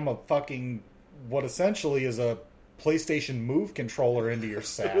jam a fucking, what essentially is a PlayStation Move controller into your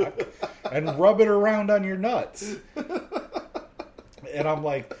sack and rub it around on your nuts. And I'm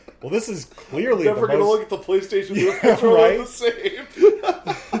like, well, this is clearly never going to look at the PlayStation Move controller right? the same.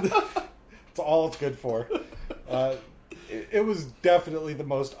 It's all it's good for. It was definitely the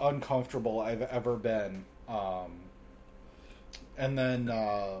most uncomfortable I've ever been. And then,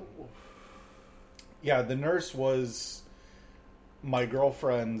 yeah, the nurse was my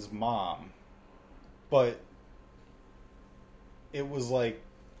girlfriend's mom. But it was like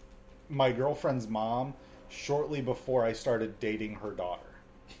my girlfriend's mom shortly before I started dating her daughter.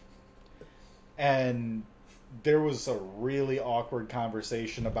 And there was a really awkward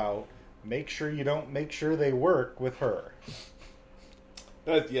conversation about make sure you don't make sure they work with her.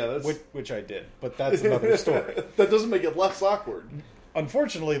 That's... Which I did, but that's another story. That doesn't make it less awkward.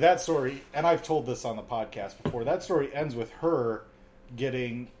 Unfortunately, that story, and I've told this on the podcast before, that story ends with her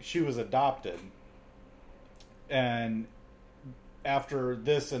she was adopted. And after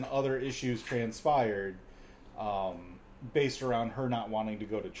this and other issues transpired, based around her not wanting to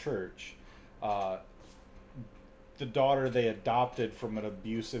go to church, the daughter they adopted from an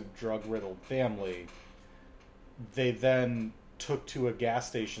abusive, drug-riddled family, they then took to a gas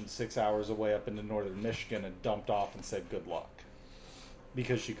station 6 hours away up into northern Michigan and dumped off and said good luck.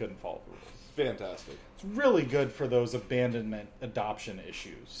 Because she couldn't follow the rules. Fantastic. It's really good for those abandonment adoption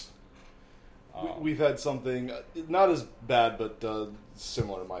issues. We've had something, not as bad, but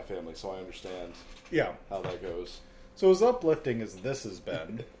similar in my family, so I understand how that goes. So as uplifting as this has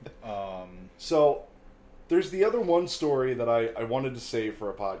been... So, there's the other one story that I wanted to save for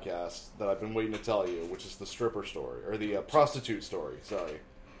a podcast that I've been waiting to tell you, which is the stripper story, or the prostitute story, sorry.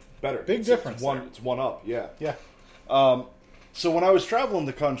 Better. Big difference. It's one up, yeah. Yeah. So when I was traveling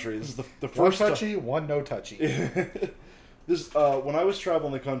the country, this is the first... One touchy, one no touchy. When I was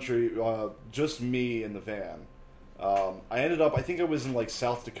traveling the country, just me in the van, I ended up, I think I was in like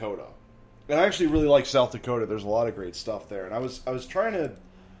South Dakota. And I actually really like South Dakota. There's a lot of great stuff there. And I was trying to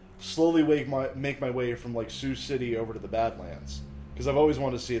slowly make my way from like Sioux City over to the Badlands. Because I've always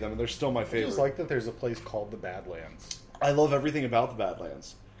wanted to see them, and they're still my favorite. I just like that there's a place called the Badlands. I love everything about the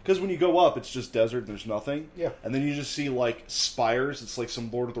Badlands. Because when you go up, it's just desert, there's nothing. Yeah. And then you just see like spires, it's like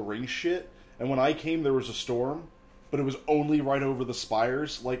some Lord of the Rings shit. And when I came, there was a storm, but it was only right over the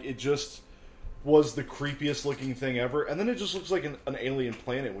spires. Like, it just was the creepiest looking thing ever. And then it just looks like an alien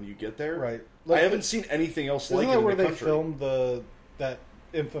planet when you get there. Right. Like, I haven't seen anything else like it in the country. Isn't that where they filmed that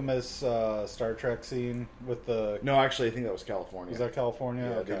infamous Star Trek scene with the... No, actually, I think that was California. Was that California?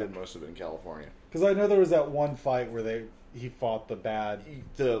 Yeah, okay. they did most of it in California. Because I know there was that one fight where he fought the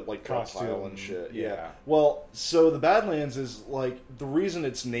like costume reptile and shit. Yeah. Well, so the Badlands is like the reason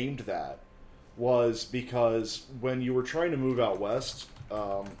it's named that was because when you were trying to move out west,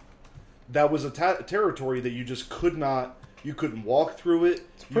 that was a territory that you just you couldn't walk through it.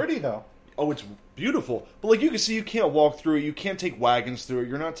 It's pretty though. Oh, it's beautiful. But like you can see, you can't walk through it. You can't take wagons through it.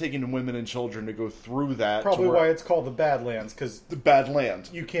 You're not taking women and children to go through that. Probably why it's called the Badlands, because the bad land.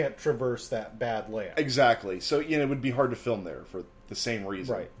 You can't traverse that bad land. Exactly. So it would be hard to film there for the same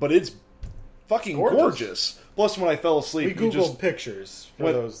reason. Right. But it's fucking gorgeous. Plus, when I fell asleep, we Googled pictures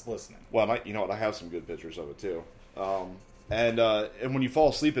for those listening. Well, you know what? I have some good pictures of it too. And when you fall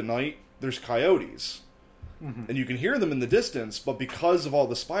asleep at night, there's coyotes. Mm-hmm. And you can hear them in the distance, but because of all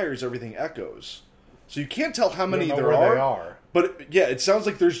the spires, everything echoes. So you can't tell how many there are. They are. But yeah, it sounds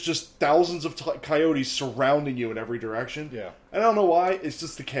like there's just thousands of coyotes surrounding you in every direction. Yeah. I don't know why. It's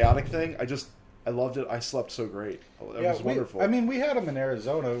just the chaotic thing. I loved it. I slept so great. It was wonderful. We had them in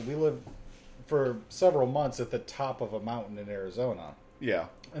Arizona. We lived for several months at the top of a mountain in Arizona. Yeah.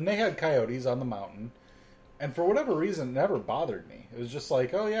 And they had coyotes on the mountain. And for whatever reason, it never bothered me. It was just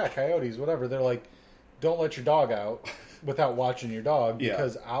like, oh yeah, coyotes, whatever. They're like, don't let your dog out without watching your dog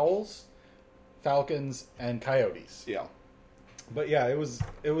because owls, falcons, and coyotes. Yeah. But yeah, it was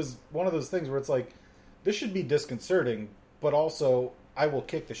one of those things where it's like, this should be disconcerting, but also I will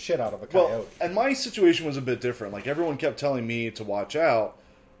kick the shit out of a coyote. Well, and my situation was a bit different. Like, everyone kept telling me to watch out,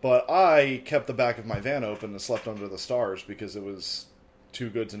 but I kept the back of my van open and slept under the stars because it was too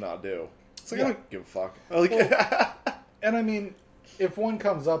good to not do. It's like, I don't give a fuck. And I mean, if one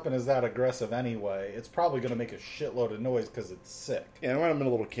comes up and is that aggressive anyway, it's probably going to make a shitload of noise because it's sick. Yeah, I'm in a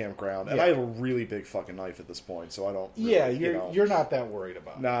little campground, and I have a really big fucking knife at this point, so I don't... Really, you're not that worried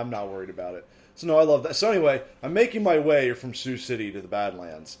about it. No, I'm not worried about it. So, no, I love that. So, anyway, I'm making my way from Sioux City to the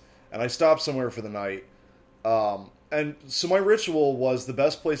Badlands, and I stopped somewhere for the night. And so my ritual was the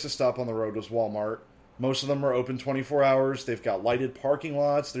best place to stop on the road was Walmart. Most of them are open 24 hours. They've got lighted parking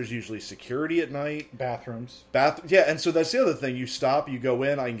lots. There's usually security at night. Bathrooms. Yeah, and so that's the other thing. You stop, you go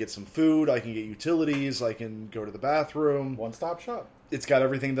in, I can get some food, I can get utilities, I can go to the bathroom. One-stop shop. It's got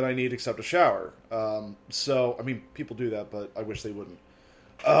everything that I need except a shower. So, I mean, people do that, but I wish they wouldn't.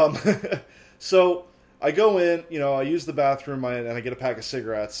 So, I go in, I use the bathroom, and I get a pack of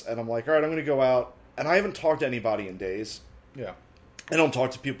cigarettes, and I'm like, all right, I'm going to go out. And I haven't talked to anybody in days. Yeah. I don't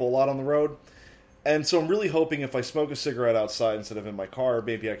talk to people a lot on the road. And so I'm really hoping if I smoke a cigarette outside instead of in my car,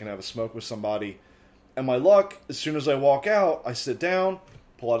 maybe I can have a smoke with somebody. And my luck, as soon as I walk out, I sit down,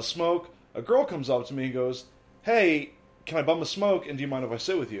 pull out a smoke. A girl comes up to me and goes, "Hey, can I bum a smoke? And do you mind if I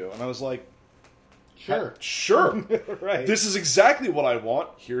sit with you?" And I was like, Sure. Sure. Right. This is exactly what I want.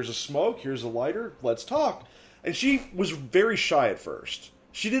 Here's a smoke. Here's a lighter. Let's talk. And she was very shy at first.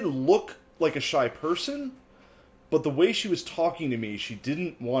 She didn't look like a shy person, but the way she was talking to me, she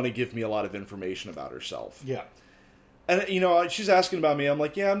didn't want to give me a lot of information about herself. Yeah. And, you know, she's asking about me. I'm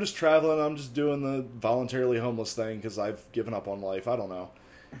like, yeah, I'm just traveling. I'm just doing the voluntarily homeless thing because I've given up on life. I don't know.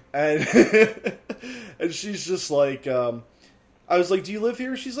 And, and she's just like... I was like, "Do you live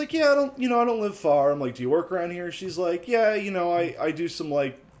here?" She's like, "Yeah, I don't live far." I'm like, "Do you work around here?" She's like, "Yeah, I do some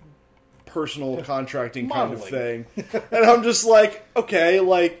like personal contracting kind of thing." And I'm just like, "Okay,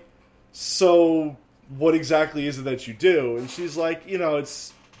 like, so what exactly is it that you do?" And she's like,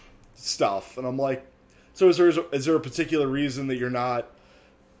 "It's stuff." And I'm like, "So is there a particular reason that you're not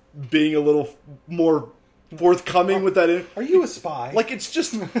being a little more forthcoming with that?" Are you a spy? Like, it's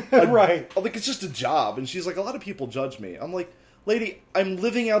just right. Like, it's just a job. And she's like, "A lot of people judge me." I'm like, "Lady, I'm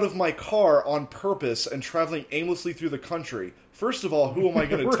living out of my car on purpose and traveling aimlessly through the country. First of all, who am I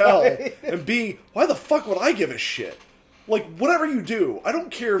going to tell? And B, why the fuck would I give a shit? Like, whatever you do, I don't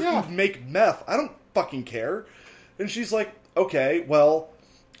care if you make meth. I don't fucking care." And she's like, "Okay, well,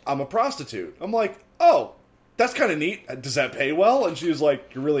 I'm a prostitute." I'm like, "Oh, that's kind of neat. Does that pay well?" And she was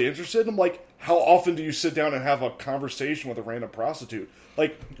like, "You're really interested?" And I'm like, "How often do you sit down and have a conversation with a random prostitute?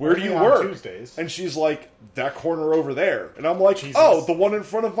 Like, where do you work?" Tuesdays. And she's like, "That corner over there." And I'm like, Jesus. "Oh, the one in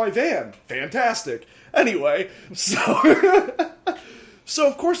front of my van. Fantastic." Anyway, so so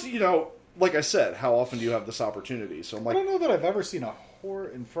of course, like I said, how often do you have this opportunity? So I'm like, I don't know that I've ever seen a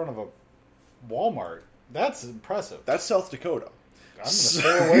whore in front of a Walmart. That's impressive. that's South Dakota. I'm going to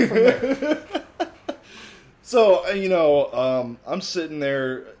stay away from there. So, I'm sitting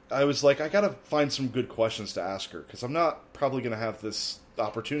there. I was like, I got to find some good questions to ask her because I'm not probably going to have this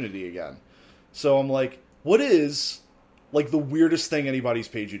opportunity again. So I'm like, what is, like, the weirdest thing anybody's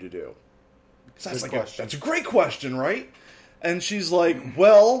paid you to do? That's a great question, right? And she's like,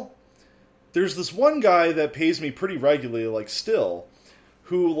 well, there's this one guy that pays me pretty regularly, like, still,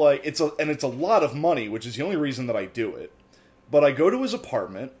 who, like, it's a lot of money, which is the only reason that I do it. But I go to his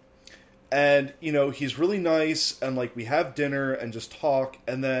apartment, and, he's really nice, and, like, we have dinner and just talk,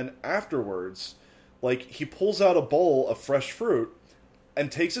 and then afterwards, like, he pulls out a bowl of fresh fruit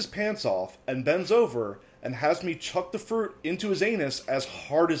and takes his pants off and bends over and has me chuck the fruit into his anus as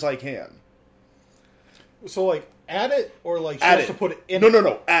hard as I can. So, like, add it, or, like, she Add has it. to put it in?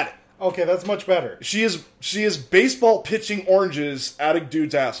 No, add it. Okay, that's much better. She is baseball pitching oranges at a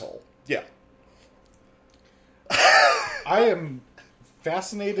dude's asshole. Yeah. I am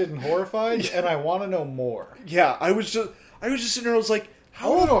fascinated and horrified, and I want to know more. Yeah, I was just sitting there, I was like, I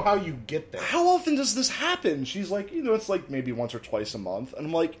want to know how you get there. how often does this happen? She's like, it's like maybe once or twice a month. And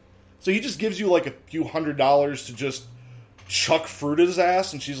I'm like, so he just gives you like a few $100s to just chuck fruit at his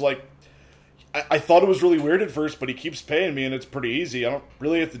ass? And she's like, I thought it was really weird at first, but he keeps paying me and it's pretty easy. I don't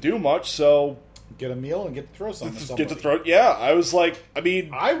really have to do much, so... Get a meal and get to throw something. Get to throw... Yeah, I was like,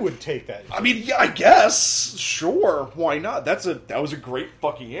 I would take that. Yeah, I guess. Sure, why not? That was a great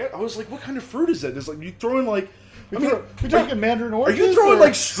fucking answer. I was like, what kind of fruit is it? It's like, you throwing like... We're talking mandarin Are oranges? you throwing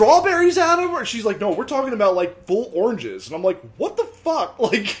like strawberries at him? Or she's like, no, we're talking about like full oranges. And I'm like, what the fuck?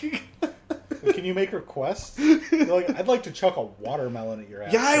 Like... Can you make requests? You're like, I'd like to chuck a watermelon at your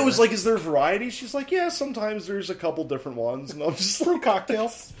ass. Yeah, I was like, is there variety? She's like, yeah, sometimes there's a couple different ones. And I'm just like, fruit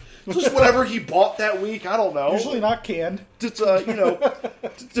cocktails. just whatever he bought that week. I don't know. Usually not canned. It's,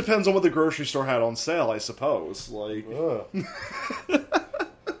 depends on what the grocery store had on sale, I suppose. Like,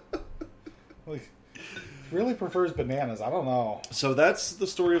 like, really prefers bananas. I don't know. So that's the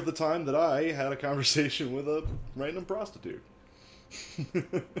story of the time that I had a conversation with a random prostitute.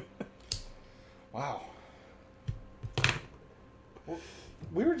 Wow.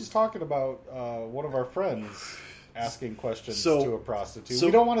 We were just talking about one of our friends asking questions to a prostitute.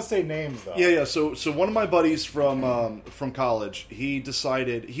 We don't want to say names, though. Yeah. So one of my buddies from college, he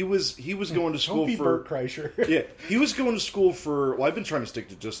decided he was going to school don't be for Bert Kreischer. yeah, he was going to school for. Well, I've been trying to stick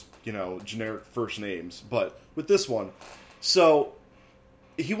to just generic first names, but with this one, so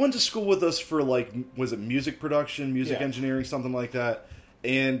he went to school with us for like, was it music production, music engineering, something like that.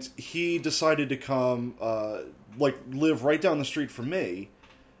 And he decided to come, live right down the street from me,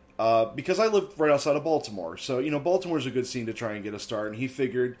 because I live right outside of Baltimore. So, Baltimore's a good scene to try and get a start. And he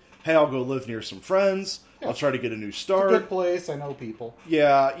figured, hey, I'll go live near some friends. Yeah. I'll try to get a new start. It's a good place. I know people.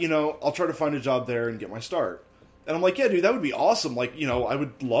 Yeah, I'll try to find a job there and get my start. And I'm like, yeah, dude, that would be awesome. Like, I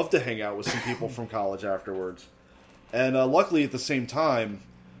would love to hang out with some people from college afterwards. And luckily, at the same time,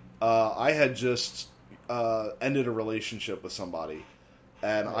 I had just ended a relationship with somebody.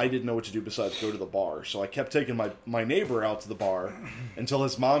 And I didn't know what to do besides go to the bar. So I kept taking my neighbor out to the bar until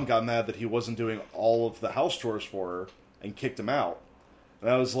his mom got mad that he wasn't doing all of the house chores for her and kicked him out. And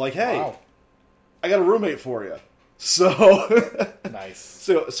I was like, hey, wow. I got a roommate for you. So nice.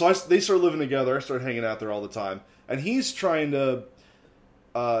 So they started living together. I started hanging out there all the time. And he's trying to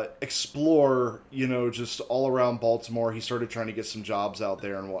explore, just all around Baltimore. He started trying to get some jobs out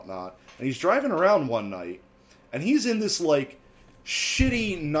there and whatnot. And he's driving around one night. And he's in this,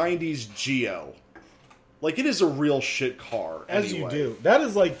 shitty 90s Geo. It is a real shit car. As you do. That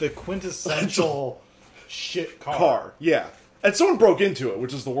is, the quintessential shit car. Yeah. And someone broke into it,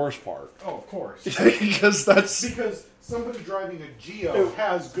 which is the worst part. Oh, of course. Because somebody driving a Geo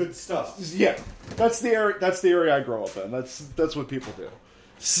has good stuff. Yeah. That's the area I grow up in. That's what people do.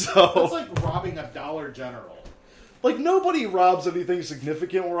 So that's like robbing a Dollar General. Nobody robs anything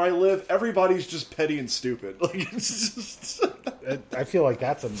significant where I live. Everybody's just petty and stupid. It's just I feel like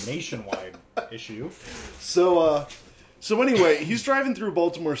that's a nationwide issue. So anyway, he's driving through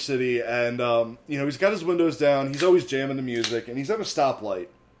Baltimore City, and he's got his windows down. He's always jamming the music, and he's at a stoplight.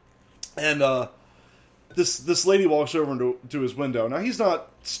 And this lady walks over to his window. Now he's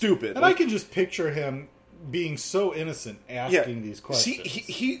not stupid, and I can just picture him being so innocent asking these questions. See,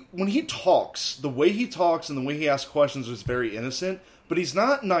 he when he talks, the way he talks and the way he asks questions is very innocent, but he's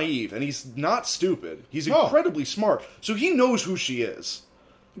not naive and he's not stupid. He's incredibly smart, so he knows who she is.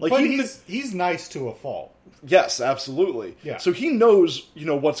 But he's nice to a fault. Yes, absolutely. Yeah. So he knows,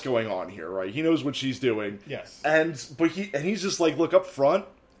 what's going on here, right? He knows what she's doing. Yes. But he's just like, look, up front,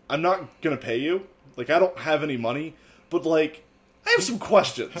 I'm not gonna pay you. I don't have any money, but I have some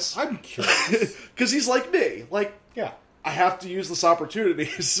questions. I'm curious. Because he's like me. Yeah. I have to use this opportunity.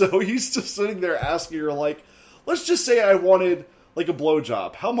 So he's just sitting there asking her, let's just say I wanted, a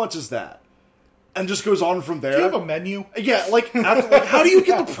blowjob. How much is that? And just goes on from there. Do you have a menu? Yeah, how do you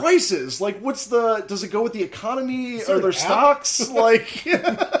get the prices? Does it go with the economy? Are there stocks? But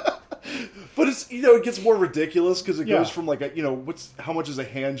it's, it gets more ridiculous because it goes from, how much is a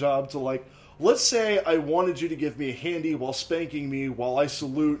hand job to, let's say I wanted you to give me a handy while spanking me while I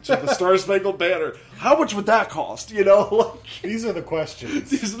salute to the Star Spangled Banner. How much would that cost? These are the questions.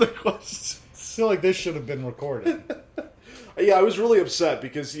 These are the questions. I feel like this should have been recorded. Yeah, I was really upset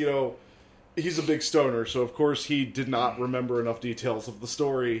because, he's a big stoner, so of course he did not remember enough details of the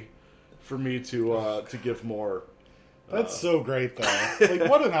story for me to give more. That's so great, though.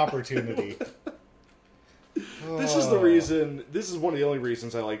 What an opportunity. This is one of the only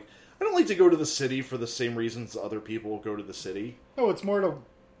reasons I don't like to go to the city for the same reasons other people go to the city. No, it's more to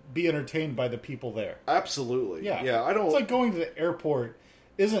be entertained by the people there. Absolutely. Yeah. I don't. It's like going to the airport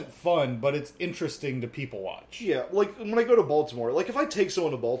isn't fun, but it's interesting to people watch. Yeah, when I go to Baltimore, if I take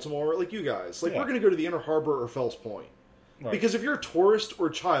someone to Baltimore, you guys, we're going to go to the Inner Harbor or Fells Point. Right. Because if you're a tourist or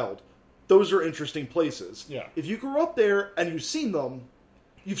a child, those are interesting places. Yeah. If you grew up there and you've seen them.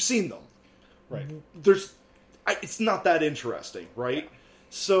 Right. It's not that interesting, right? Yeah.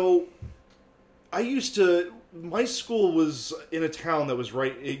 So, my school was in a town that was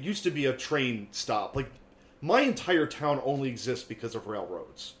it used to be a train stop. My entire town only exists because of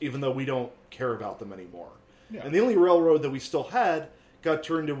railroads, even though we don't care about them anymore. Yeah. And the only railroad that we still had got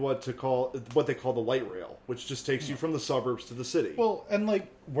turned into what they call the light rail, which just takes you from the suburbs to the city. Well, and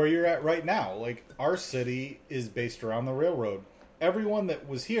where you're at right now, our city is based around the railroad. Everyone that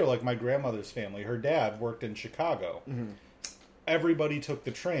was here, my grandmother's family, her dad worked in Chicago. Mm-hmm. Everybody took the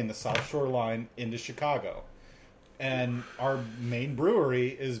train, the South Shore Line, into Chicago. And our main brewery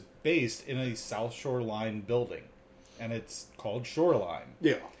is based in a South Shore Line building. And it's called Shoreline.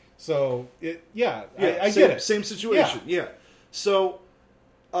 Yeah. So, I get it. Same situation, yeah. So,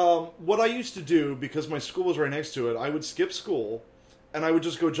 what I used to do, because my school was right next to it, I would skip school, and I would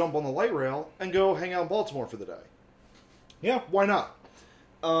just go jump on the light rail and go hang out in Baltimore for the day. Yeah. Why not?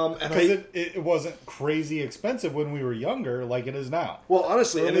 Because it wasn't crazy expensive when we were younger, like it is now. Well,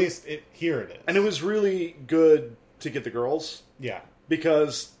 honestly, or at least here it is. And it was really good to get the girls. Yeah,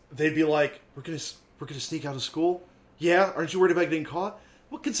 because they'd be like, "We're gonna sneak out of school." Yeah, aren't you worried about getting caught?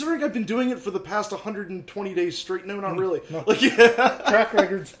 Well, considering I've been doing it for the past 120 days straight, no, not really. No. Track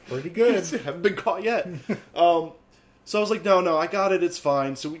record's pretty good. Haven't been caught yet. So I was like, no, I got it, it's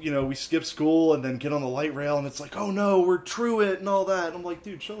fine. So, we skip school and then get on the light rail, and it's like, oh no, we're Truett and all that. And I'm like,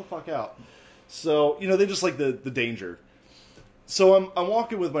 dude, chill the fuck out. So, they just like the danger. So I'm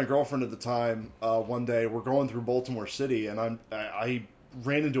walking with my girlfriend at the time, one day, we're going through Baltimore City, and I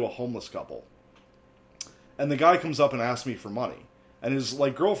ran into a homeless couple. and the guy comes up and asks me for money. And his,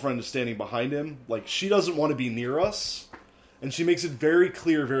 like, girlfriend is standing behind him. Like, she doesn't want to be near us. And she makes it very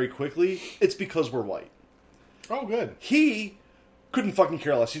clear very quickly, it's because we're white. Oh, good. He couldn't fucking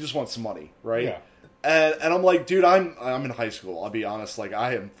care less. He just wants some money, right? Yeah. And I'm like, dude, I'm in high school. I'll be honest. Like,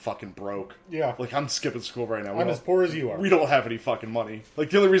 I am fucking broke. Yeah. Like, I'm skipping school right now. I'm as poor as you are. We don't have any fucking money. Like,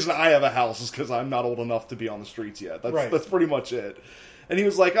 the only reason I have a house is because I'm not old enough to be on the streets yet. That's pretty much it. And he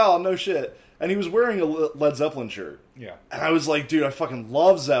was like, oh, no shit. And he was wearing a Led Zeppelin shirt. Yeah. And I was like, dude, I fucking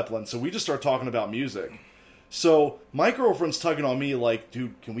love Zeppelin. So we just start talking about music. So my girlfriend's tugging on me like,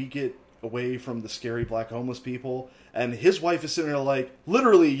 dude, can we get away from the scary black homeless people? And his wife is sitting there like,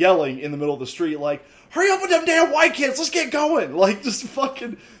 literally yelling in the middle of the street like, hurry up with them damn white kids, let's get going. Like, just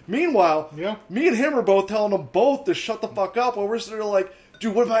fucking... Meanwhile, me and him are both telling them both to shut the fuck up while we're sitting there like,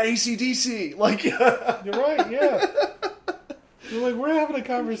 dude, what about AC/DC? Like... You're right, yeah. You're like, we're having a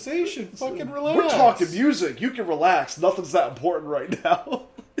conversation. Fucking relax. We're talking music. You can relax. Nothing's that important right now.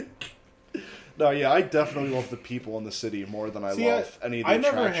 No, yeah, I definitely love the people in the city more than I love any of the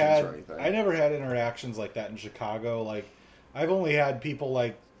attractions or anything. I never had interactions like that in Chicago. Like, I've only had people,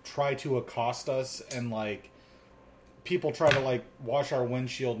 like, try to accost us and, like, people try to, like, wash our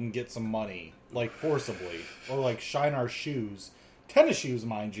windshield and get some money, like, forcibly. Or, like, shine our shoes. Tennis shoes,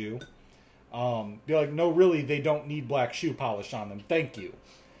 mind you. Be like, no, really, they don't need black shoe polish on them. Thank you.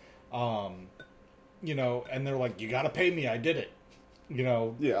 You know, and they're like, you gotta pay me. I did it. You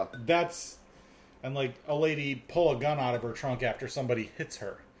know, yeah. That's, and like a lady pull a gun out of her trunk after somebody hits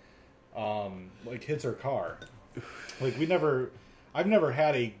her, like hits her car. Like I've never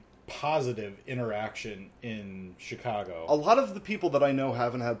had a positive interaction in Chicago. A lot of the people that I know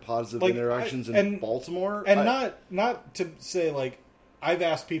haven't had positive interactions in Baltimore. And not to say like, I've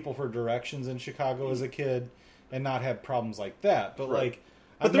asked people for directions in Chicago as a kid and not had problems like that, but like,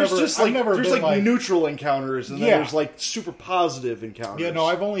 but there's like neutral encounters and then there's like super positive encounters. Yeah, no,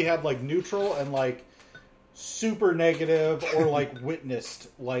 I've only had like neutral and like super negative or like witnessed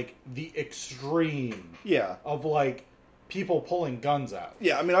like the extreme of like people pulling guns out.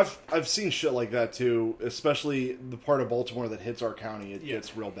 Yeah, I mean I've seen shit like that too, especially the part of Baltimore that hits our county. It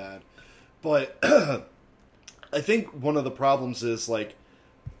gets real bad. But I think one of the problems is, like,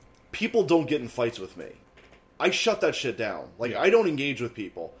 people don't get in fights with me. I shut that shit down. Like, I don't engage with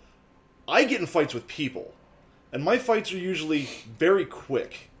people. I get in fights with people. And my fights are usually very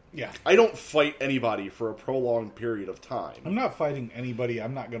quick. Yeah. I don't fight anybody for a prolonged period of time. I'm not fighting anybody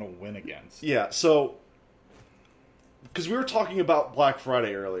I'm not going to win against. Yeah, so... Because we were talking about Black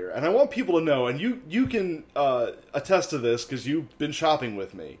Friday earlier, and I want people to know, and you can attest to this because you've been shopping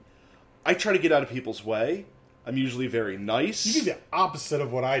with me. I try to get out of people's way. I'm usually very nice. You do the opposite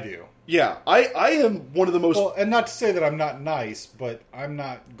of what I do. Yeah, I am one of the most... Well, and not to say that I'm not nice, but I'm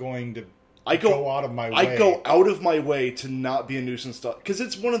not going to go out of my way. I go out of my way to not be a nuisance stuff. Because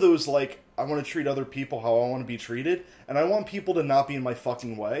it's one of those, like, I want to treat other people how I want to be treated, and I want people to not be in my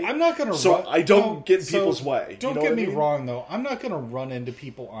fucking way. I'm not going to So I don't get in people's way. Don't get me wrong, though. I'm not going to run into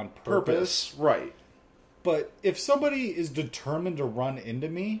people on purpose. Right. But if somebody is determined to run into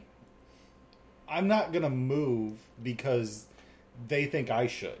me... I'm not going to move because they think I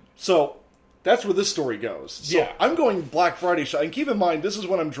should. So, that's where this story goes. So, I'm going Black Friday shopping. And keep in mind, this is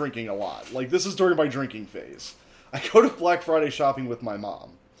when I'm drinking a lot. Like, this is during my drinking phase. I go to Black Friday shopping with my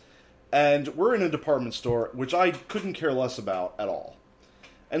mom. And we're in a department store, which I couldn't care less about at all.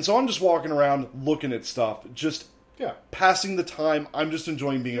 And so I'm just walking around looking at stuff, just passing the time. I'm just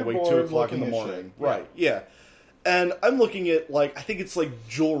enjoying being awake 2 o'clock in the morning. Right, yeah. And I'm looking at, like, I think it's, like,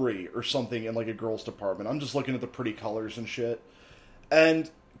 jewelry or something in, like, a girl's department. I'm just looking at the pretty colors and shit. And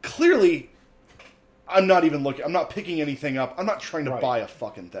clearly, I'm not even looking. I'm not picking anything up. I'm not trying to buy a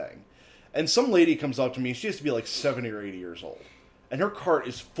fucking thing. And some lady comes up to me. She has to be, like, 70 or 80 years old. And her cart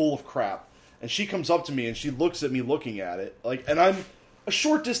is full of crap. And she comes up to me, and she looks at me looking at it. Like, and I'm a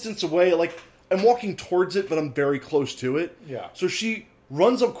short distance away. Like, I'm walking towards it, but I'm very close to it. Yeah. So she...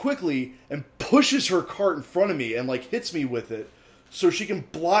 runs up quickly and pushes her cart in front of me and, like, hits me with it so she can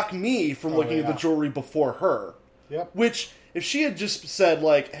block me from looking at the jewelry before her. Yep. Which, if she had just said,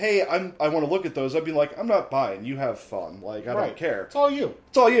 like, hey, I want to look at those, I'd be like, I'm not buying. You have fun. Like, I don't care. It's all you.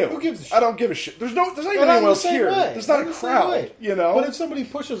 It's all you. Who gives a shit? I don't give a shit. There's not even anyone else here. There's not a crowd, you know? But if somebody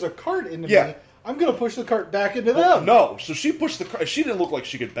pushes a cart into me, I'm going to push the cart back into them. No, so she pushed the cart. She didn't look like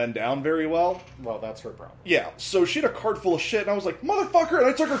she could bend down very well. Well, that's her problem. Yeah, so she had a cart full of shit, and I was like, motherfucker, and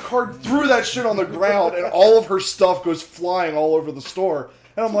I took her cart, threw that shit on the ground, and all of her stuff goes flying all over the store.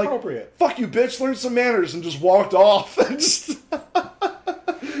 And I'm like, fuck you, bitch, learn some manners, and just walked off. And just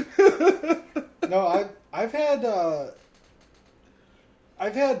No, I've had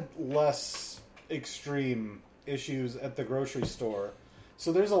less extreme issues at the grocery store.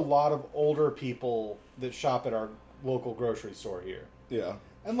 So there's a lot of older people that shop at our local grocery store here. Yeah.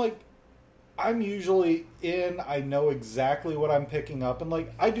 And, like, I'm usually in, I know exactly what I'm picking up. And,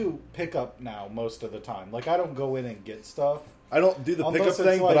 like, I do pick up now most of the time. Like, I don't go in and get stuff. I don't do the Unless pickup it's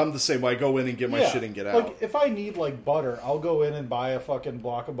thing, like- but I'm the same way. I go in and get my shit and get out. Like, if I need, like, butter, I'll go in and buy a fucking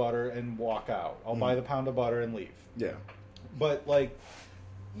block of butter and walk out. I'll buy the pound of butter and leave. Yeah. But, like,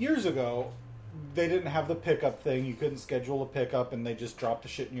 years ago, they didn't have the pickup thing. You couldn't schedule a pickup, and they just drop the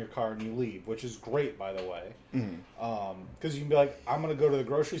shit in your car and you leave, which is great, by the way. Because you can be like, I'm going to go to the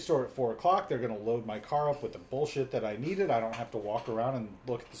grocery store at 4 o'clock. They're going to load my car up with the bullshit that I needed. I don't have to walk around and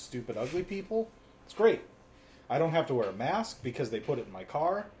look at the stupid, ugly people. It's great. I don't have to wear a mask because they put it in my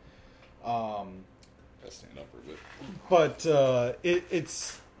car. Gotta stand up for a bit. But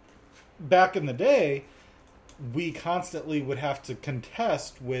it's back in the day, we constantly would have to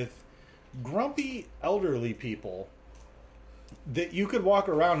contest with grumpy elderly people that you could walk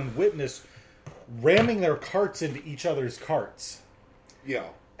around and witness ramming their carts into each other's carts. Yeah.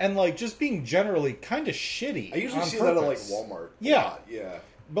 And, like, just being generally kind of shitty. I usually on see that at, like, purpose. Walmart. a Yeah. lot, yeah.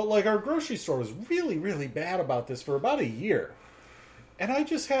 But, like, our grocery store was really, really bad about this for about a year. And I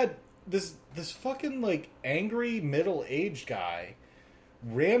just had this fucking, like, angry middle-aged guy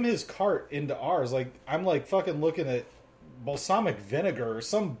ram his cart into ours. Like, I'm, like, fucking looking at balsamic vinegar or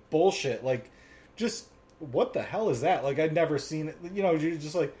some bullshit. Like, just, what the hell is that? Like, I'd never seen it. You know, you're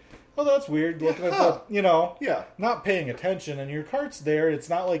just like, oh, that's weird. Looking at the, you know, Yeah. not paying attention. And your cart's there. It's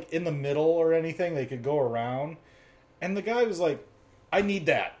not, like, in the middle or anything. They could go around. And the guy was like, I need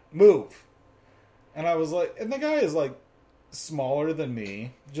that. Move. And I was like, and the guy is, like, smaller than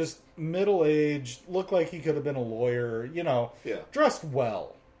me, just middle-aged, looked like he could have been a lawyer, you know, Yeah. dressed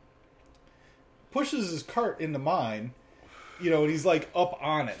well. Pushes his cart into mine, you know, and he's, like, up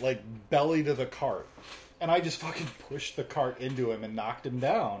on it, like, belly to the cart. And I just fucking pushed the cart into him and knocked him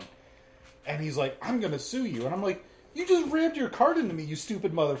down. And he's like, I'm gonna sue you. And I'm like, you just rammed your cart into me, you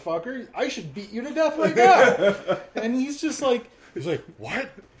stupid motherfucker. I should beat you to death right now. And he's just like, what?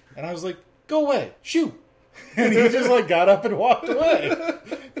 And I was like, go away, shoot. And he just, like, got up and walked away.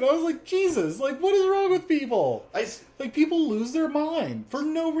 And I was like, Jesus, like, what is wrong with people? Like, people lose their mind for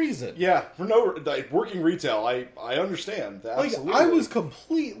no reason. Yeah, for no like, working retail, I understand. Absolutely. Like, I was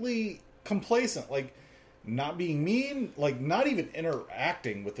completely complacent, like, not being mean, like, not even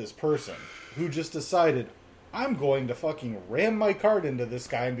interacting with this person who just decided, I'm going to fucking ram my cart into this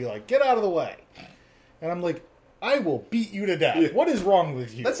guy and be like, get out of the way. And I'm like, I will beat you to death. Yeah. What is wrong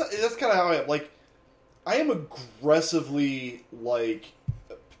with you? That's kind of how I am. Like, I am aggressively, like,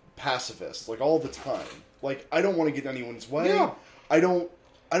 pacifist, like, all the time. Like, I don't want to get in anyone's way. Yeah. I don't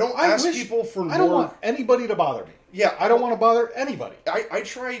ask people for more. I don't want anybody to bother me. Yeah, I don't want to bother anybody. I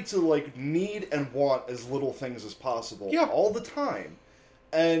try to, like, need and want as little things as possible Yeah. all the time.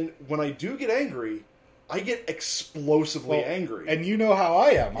 And when I do get angry, I get explosively Well, angry. And you know how I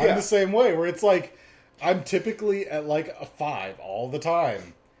am. I'm Yeah. the same way, where it's like, I'm typically at, like, a 5 all the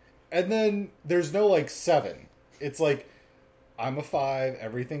time. And then there's no, like, 7. It's like, I'm a 5,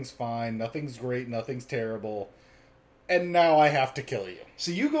 everything's fine, nothing's great, nothing's terrible. And now I have to kill you.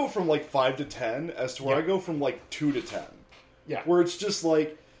 So you go from, like, 5 to 10 as to where Yeah. I go from, like, 2 to 10. Yeah. Where it's just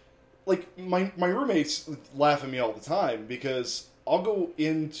like my roommates laugh at me all the time because I'll go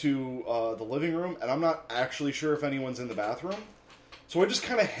into the living room and I'm not actually sure if anyone's in the bathroom. So I just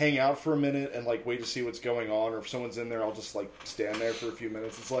kind of hang out for a minute and, like, wait to see what's going on, or if someone's in there, I'll just, like, stand there for a few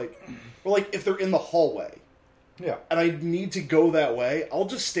minutes. It's like, or, like, if they're in the hallway Yeah. and I need to go that way, I'll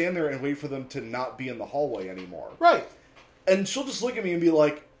just stand there and wait for them to not be in the hallway anymore. Right. And she'll just look at me and be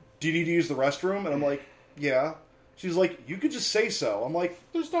like, do you need to use the restroom? And I'm like, yeah. She's like, you could just say so. I'm like,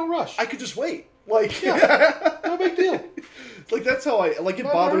 There's no rush. I could just wait. Like, Yeah. No big deal. like, that's how I, like, it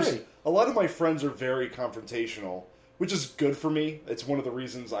Not bothers, very. a lot of my friends are very confrontational, which is good for me. It's one of the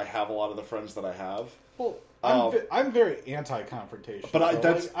reasons I have a lot of the friends that I have. Well, Oh. I'm very anti-confrontation. But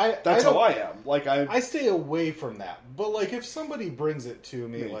though. that's Like, that's don't- how I am. Like, I stay away from that. But, like, if somebody brings it to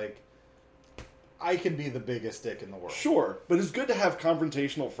me, Me. like, I can be the biggest dick in the world. Sure, but it's good to have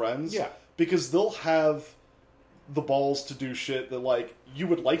confrontational friends. Yeah. Because they'll have the balls to do shit that, like, you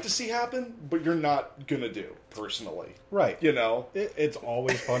would like to see happen, but you're not gonna do, personally. Right. You know? It's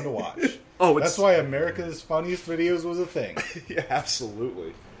always fun to watch. Oh, That's why America's Funniest Videos was a thing. Yeah,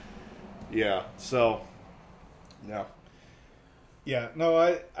 absolutely. Yeah, so... Yeah. Yeah, no,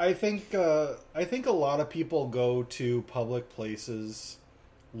 I think a lot of people go to public places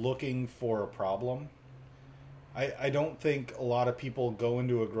looking for a problem. I don't think a lot of people go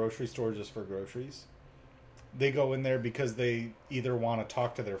into a grocery store just for groceries. They go in there because they either want to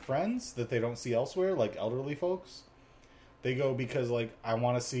talk to their friends that they don't see elsewhere, like elderly folks. They go because, like, I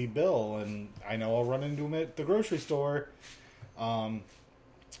want to see Bill, and I know I'll run into him at the grocery store. And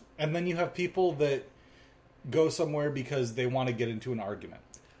then you have people that go somewhere because they want to get into an argument.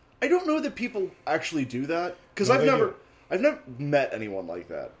 I don't know that people actually do that, because No, I've never met anyone like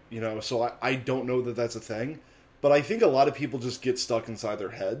that, so I don't know that that's a thing. But I think a lot of people just get stuck inside their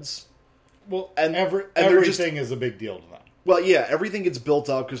heads. Well, and everything is a big deal to them. Well, yeah, everything gets built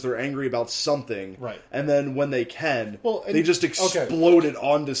up because they're angry about something. Right. And then when they can, Well, and- they just explode it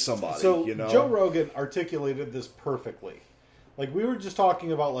onto somebody, So Joe Rogan articulated this perfectly. Like, we were just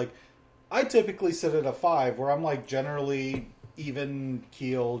talking about, like, I typically sit at a 5 where I'm, like, generally even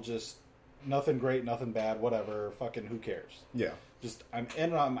keel, just nothing great, nothing bad, whatever, fucking who cares. Yeah. Just, I'm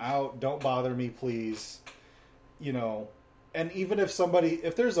in, I'm out, don't bother me, please. And even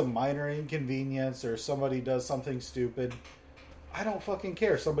if there's a minor inconvenience or somebody does something stupid, I don't fucking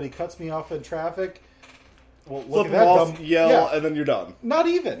care. Somebody cuts me off in traffic, well, look Flip at them that off, dumb... yell, Yeah. and then you're done. Not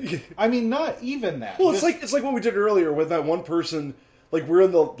even. I mean, not even that. Well, Just- it's like what we did earlier with that one person. Like, we're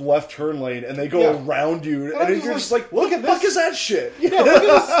in the left turn lane, and they go Yeah. around you, I'm and you're just like, what the fuck is that shit? Yeah, look at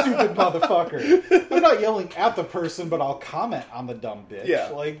this stupid motherfucker. I'm not yelling at the person, but I'll comment on the dumb bitch. Yeah.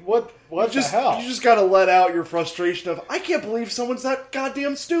 Like, what the Just, hell? you just gotta let out your frustration of, I can't believe someone's that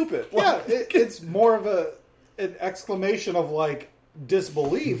goddamn stupid. Yeah, it's more of an exclamation of, like,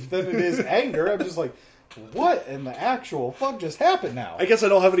 disbelief than it is anger. I'm just like, what in the actual fuck just happened now? I guess I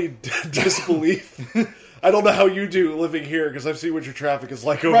don't have any disbelief. I don't know how you do living here, because I've seen what your traffic is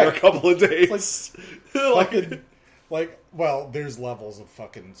like over Right. a couple of days. Fucking, well, there's levels of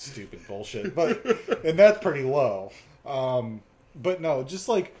fucking stupid bullshit, and that's pretty low. But no, just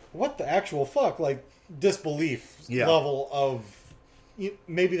like, what the actual fuck? Like, disbelief level of,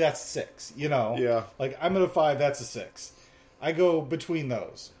 maybe that's 6, Yeah. Like, I'm at a 5, that's a 6. I go between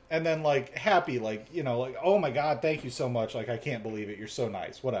those. And then, like, happy, like, like, oh my god, thank you so much, like, I can't believe it, you're so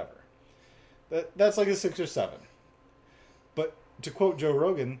nice, whatever. That's like a 6 or 7. But to quote Joe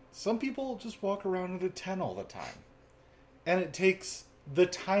Rogan, some people just walk around at a 10 all the time. And it takes the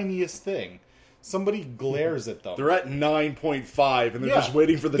tiniest thing. Somebody glares at them. They're at 9.5, and they're Yeah. just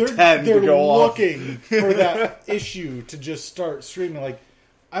waiting for the They're 10 to go off. They're looking for that issue to just start streaming. Like,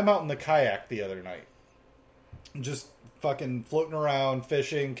 I'm out in the kayak the other night. Just fucking floating around,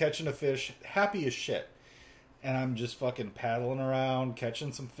 fishing, catching a fish, happy as shit. And I'm just fucking paddling around,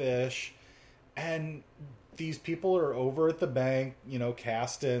 catching some fish. And these people are over at the bank,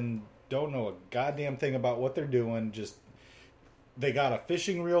 casting, don't know a goddamn thing about what they're doing. Just, they got a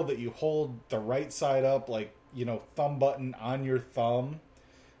fishing reel that you hold the right side up, like, thumb button on your thumb.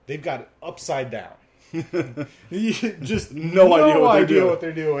 They've got it upside down. Just No idea what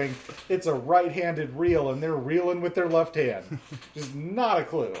they're doing. It's a right-handed reel, and they're reeling with their left hand. Just not a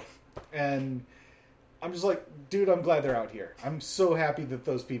clue. And I'm just like, dude, I'm glad they're out here. I'm so happy that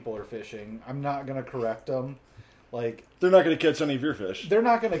those people are fishing. I'm not going to correct them. Like, They're not going to catch any of your fish. they're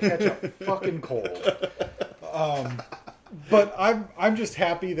not going to catch a fucking cold. But I'm just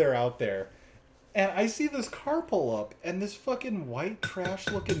happy they're out there. And I see this car pull up, and this fucking white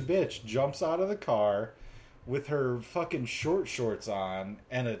trash-looking bitch jumps out of the car with her fucking short shorts on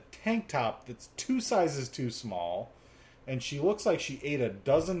and a tank top that's 2 sizes too small. And she looks like she ate a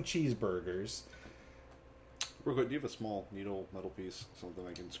dozen cheeseburgers. Real quick, do you have a small needle metal piece? Something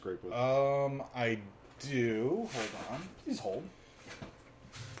I can scrape with? I do. Hold on. Please hold.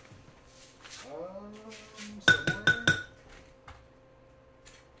 Somewhere.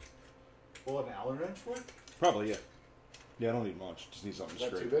 Will an Allen wrench work? Probably, yeah. Yeah, I don't need much. Just need something to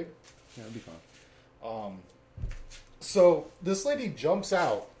Is that scrape. too big? Yeah, it'll be fine. So this lady jumps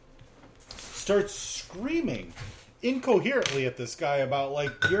out, starts screaming incoherently at this guy about,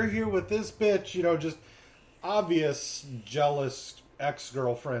 like, you're here with this bitch, just obvious jealous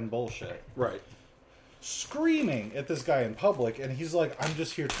ex-girlfriend bullshit. Right. Screaming at this guy in public, and he's like, I'm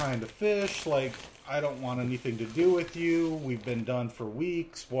just here trying to fish, like, I don't want anything to do with you, we've been done for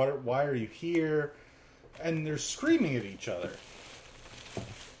weeks, why are you here? And they're screaming at each other.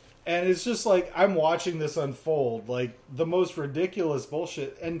 And it's just like, I'm watching this unfold, like, the most ridiculous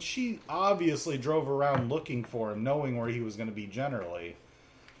bullshit, and she obviously drove around looking for him, knowing where he was going to be generally,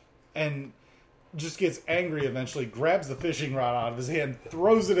 and just gets angry eventually, grabs the fishing rod out of his hand,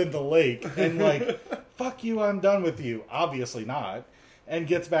 throws it in the lake, and like, fuck you, I'm done with you. Obviously not. And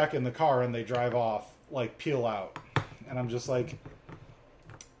gets back in the car, and they drive off, like, peel out. And I'm just like,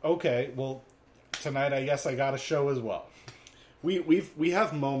 okay, well, tonight I guess I got a show as well. We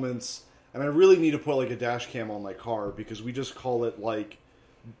have moments, and I really need to put like a dash cam on my car because we just call it like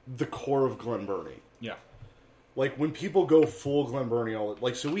the core of Glen Burnie. Yeah. Like, when people go full Glen Burnie,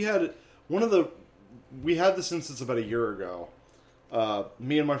 like, so we had this instance about a year ago.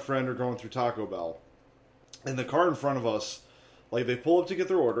 Me and my friend are going through Taco Bell, and the car in front of us, like, they pull up to get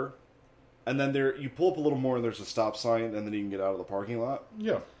their order, and then you pull up a little more and there's a stop sign, and then you can get out of the parking lot.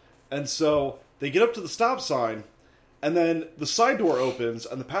 Yeah. And so they get up to the stop sign, and then the side door opens,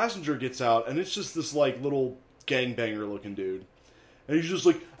 and the passenger gets out, and it's just this, like, little gangbanger looking dude. And he's just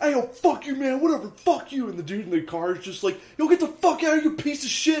like, hey, yo, fuck you, man, whatever, fuck you. And the dude in the car is just like, yo, get the fuck out of here, you piece of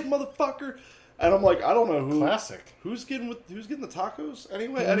shit, motherfucker. And I'm like, I don't know who's getting the tacos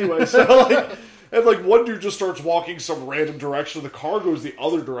anyway. So like, and like one dude just starts walking some random direction. The car goes the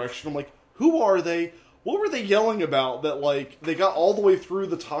other direction. I'm like, who are they? What were they yelling about? That like they got all the way through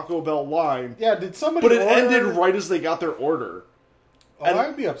the Taco Bell line. Yeah, did somebody? But it ended right as they got their order. Oh,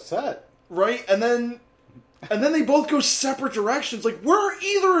 I'd be upset. Right, and then they both go separate directions. Like, where are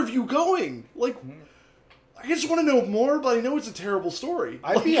either of you going? Like, I just want to know more, but I know it's a terrible story.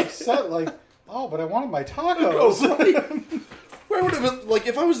 I'd be upset. Like, oh, but I wanted my tacos. Where would have like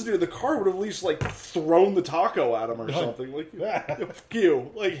if I was to do it, the car would have at least like thrown the taco at him or something. Like, fuck you,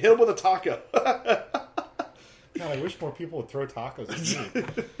 like hit him with a taco. God, I wish more people would throw tacos at me.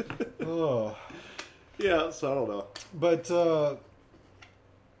 Oh, yeah. So I don't know, but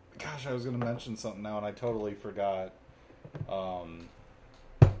gosh, I was going to mention something now, and I totally forgot. I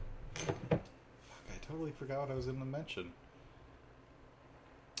totally forgot what I was going to mention.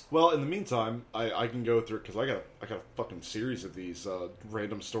 Well, in the meantime, I can go through because I got a fucking series of these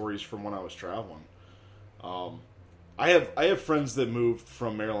random stories from when I was traveling. I have friends that moved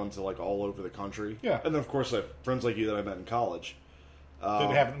from Maryland to like all over the country. Yeah, and then of course I have friends like you that I met in college. That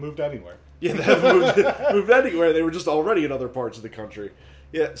haven't moved anywhere. Yeah, they haven't moved anywhere. They were just already in other parts of the country.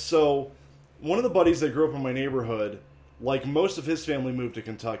 Yeah, so one of the buddies that grew up in my neighborhood, like most of his family moved to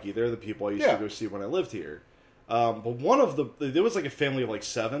Kentucky. They're the people I used to go see when I lived here. But there was like a family of like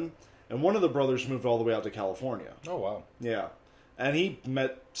 7, and one of the brothers moved all the way out to California. Oh, wow. Yeah. And he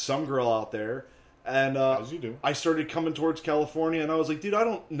met some girl out there, and as you do. I started coming towards California, and I was like, dude, I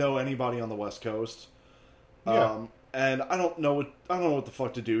don't know anybody on the West Coast. Yeah. And I don't know what the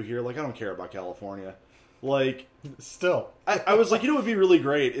fuck to do here. Like, I don't care about California. Like, still, I was like, you know what would be really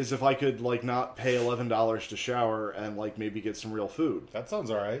great is if I could, like, not pay $11 to shower and, like, maybe get some real food. That sounds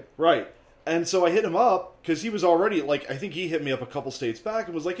alright. Right. And so I hit him up, because he was already, like, I think he hit me up a couple states back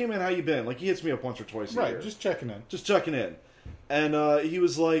and was like, hey, man, how you been? Like, he hits me up once or twice a year. Right, just checking in. Just checking in. And he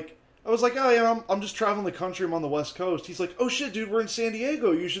was like, I was like, oh, yeah, I'm just traveling the country. I'm on the West Coast. He's like, oh, shit, dude, we're in San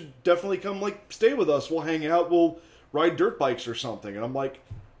Diego. You should definitely come, like, stay with us. We'll hang out. We'll ride dirt bikes or something. And I'm like,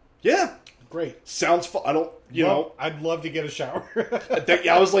 yeah. Great. Sounds fun. I don't, you know. I'd love to get a shower.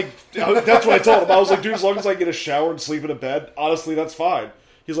 I was like, that's what I told him. I was like, dude, as long as I get a shower and sleep in a bed, honestly, that's fine.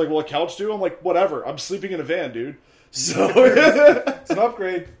 He's like, well, a couch too? I'm like, whatever. I'm sleeping in a van, dude. So it's an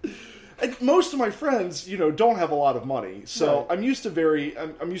upgrade. And most of my friends, you know, don't have a lot of money. So right. I'm used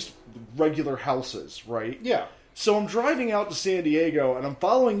to regular houses, right? Yeah. So I'm driving out to San Diego, and I'm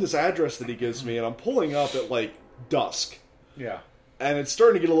following this address that he gives me, and I'm pulling up at, like, dusk. Yeah. And it's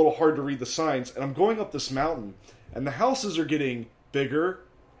starting to get a little hard to read the signs, and I'm going up this mountain, and the houses are getting bigger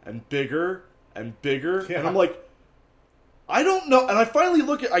and bigger and bigger, and I'm like, I don't know. And I finally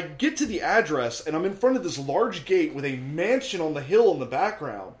I get to the address, and I'm in front of this large gate with a mansion on the hill in the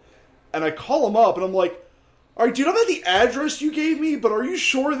background, and I call him up, and I'm like, all right, dude, I'm at the address you gave me, but are you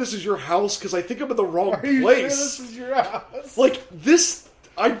sure this is your house? Because I think I'm in the wrong place. Are you sure this is your house? Like, this...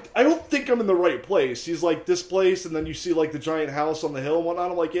 I don't think I'm in the right place. He's like, this place, and then you see, like, the giant house on the hill and whatnot.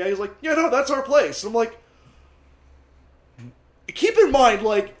 I'm like, yeah. He's like, yeah, no, that's our place. And I'm like, keep in mind,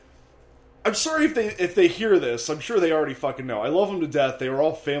 like, I'm sorry if they hear this. I'm sure they already fucking know. I love them to death. They were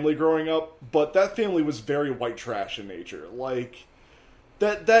all family growing up, but that family was very white trash in nature. Like,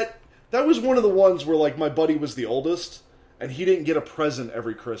 that was one of the ones where, like, my buddy was the oldest, and he didn't get a present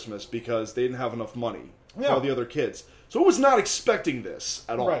every Christmas because they didn't have enough money for all the other kids. So I was not expecting this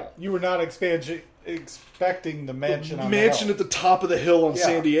at all. Right. You were not expecting the mansion on mansion the at the top of the hill in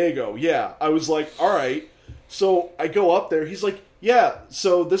San Diego. Yeah. I was like, all right. So I go up there. He's like, yeah,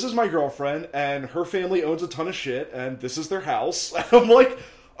 so this is my girlfriend, and her family owns a ton of shit, and this is their house. And I'm like,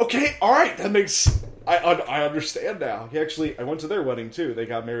 okay, all right. That makes... I understand now. I went to their wedding, too. They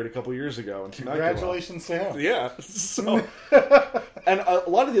got married a couple years ago. And congratulations to him. Yeah. So, and a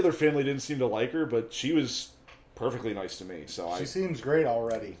lot of the other family didn't seem to like her, but she was... perfectly nice to me, so she seems great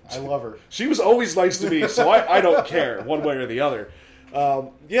already. I love her. She was always nice to me, so I don't care one way or the other.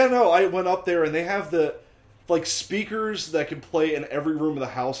 I went up there and they have the like speakers that can play in every room of the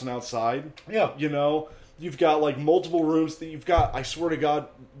house and outside. Yeah, you know, You've got like multiple rooms. That you've got, I swear to God,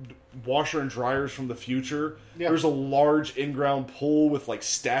 washer and dryers from the future. Yeah. There's a large in-ground pool with like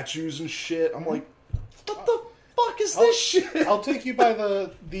statues and shit. I'm like, what the fuck is this shit? I'll take you by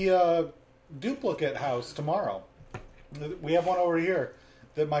the duplicate house tomorrow. We have one over here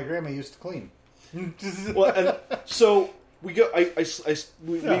that my grandma used to clean. Well, and so we go.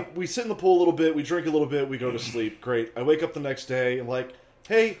 Yeah. We sit in the pool a little bit. We drink a little bit. We go to sleep. Great. I wake up the next day and like,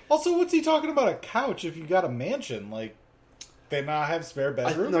 hey. Also, what's he talking about a couch if you got a mansion? Like, they not have spare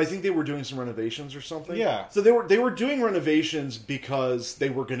bedrooms? I think they were doing some renovations or something. Yeah. So they were doing renovations because they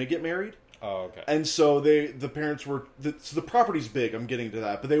were going to get married. Oh, okay. And so the parents were so the property's big. I'm getting to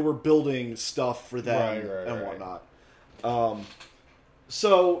that, but they were building stuff for them and whatnot.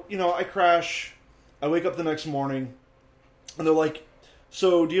 So I crash. I wake up the next morning, and they're like,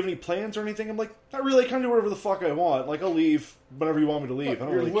 "So, do you have any plans or anything?" I'm like, "Not really. I can do whatever the fuck I want. Like, I'll leave whenever you want me to leave. I don't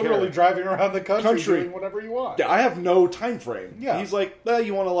You're really literally care." driving around the country doing whatever you want. Yeah, I have no time frame. Yeah. He's like,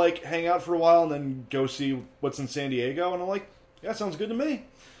 you want to like hang out for a while and then go see what's in San Diego? And I'm like, yeah, sounds good to me.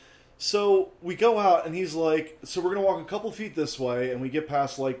 So we go out, and he's like, so we're going to walk a couple feet this way, and we get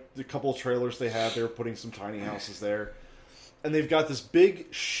past, like, the couple of trailers they had. They were putting some tiny houses there. And they've got this big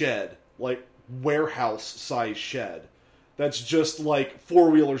shed, like, warehouse-size shed, that's just, like,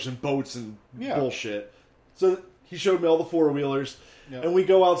 four-wheelers and boats and bullshit. So he showed me all the four-wheelers, and we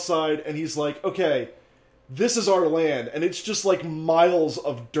go outside, and he's like, okay, this is our land, and it's just, like, miles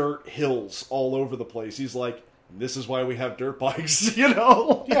of dirt hills all over the place. He's like, this is why we have dirt bikes,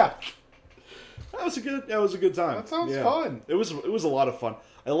 Yeah. That was a good time. That sounds fun. It was a lot of fun.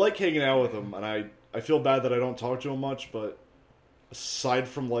 I like hanging out with him, and I feel bad that I don't talk to him much, but aside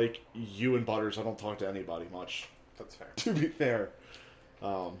from like you and Butters, I don't talk to anybody much. That's fair. To be fair.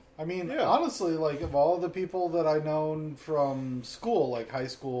 I mean, honestly, like, of all the people that I known from school, like high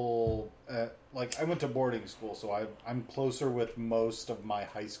school, like, I went to boarding school, so I'm closer with most of my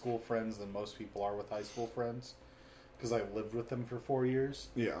high school friends than most people are with high school friends, because I lived with them for 4 years.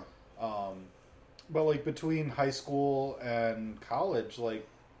 Yeah. But, like, between high school and college, like,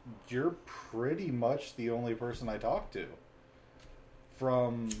 you're pretty much the only person I talk to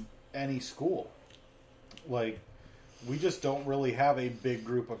from any school. Like, we just don't really have a big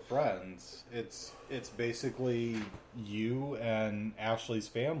group of friends. It's basically you and Ashley's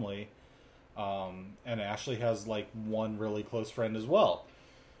family, and Ashley has like one really close friend as well,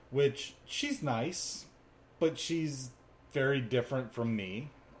 which she's nice, but she's very different from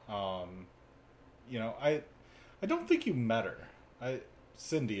me. I don't think you met her.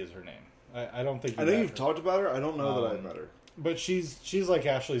 Cindy is her name. I don't think I know you've talked about her. I don't know that I've met her. But she's like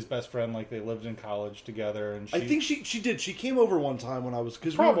Ashley's best friend. Like, they lived in college together, and I think she did. She came over one time when I was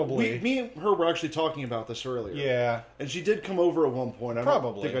Probably. me and her were actually talking about this earlier. Yeah, and she did come over at one point. I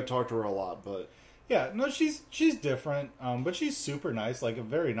don't think I talked to her a lot, but yeah, no, she's different. But she's super nice, like a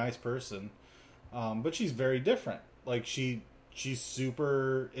very nice person. But she's very different. Like, she's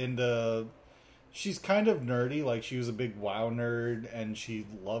super into. She's kind of nerdy. Like, she was a big WoW nerd, and she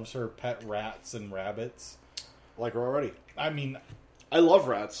loves her pet rats and rabbits. Like her already. I mean, I love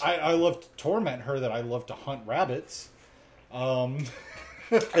rats. I love to torment her that I love to hunt rabbits. I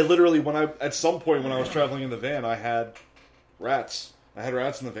literally, at some point when I was traveling in the van, I had rats. I had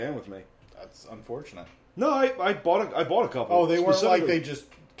rats in the van with me. That's unfortunate. No, I bought a couple. Oh, they weren't like they just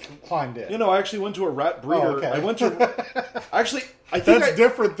climbed in. I actually went to a rat breeder. Oh, okay. I went to actually. I think that's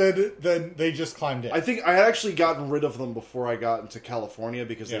different than they just climbed in. I think I had actually gotten rid of them before I got into California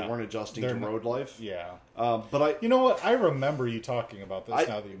because they weren't adjusting to road life. Yeah. But you know what? I remember you talking about this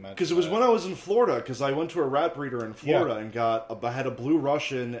now that you mentioned. Because it was when I was in Florida. Because I went to a rat breeder in Florida and I had a blue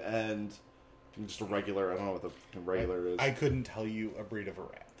Russian and just a regular. I don't know what the regular is. I couldn't tell you a breed of a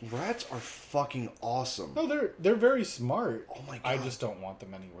rat. Rats are fucking awesome. No, they're very smart. Oh my god! I just don't want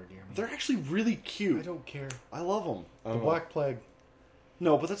them anywhere near me. They're actually really cute. I don't care. I love them. The Black Plague.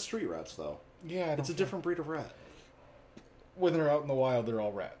 No, but that's street rats though. Yeah, it's a different breed of rat. When they're out in the wild, they're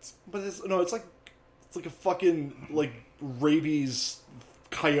all rats. But it's like a fucking like rabies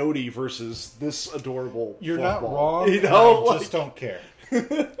coyote versus this adorable. You're not ball. wrong. I just don't care.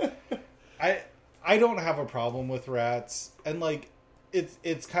 I don't have a problem with rats, and like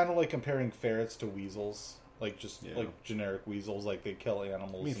it's kind of like comparing ferrets to weasels, like like generic weasels, like they kill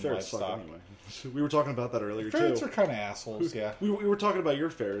animals and ferrets livestock. suck anyway. We were talking about that earlier. Ferrets too. are kind of assholes. Yeah, we were talking about your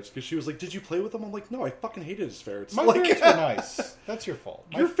ferrets because she was like, "Did you play with them?" I'm like, "No, I fucking hated his ferrets." My ferrets were nice. That's your fault.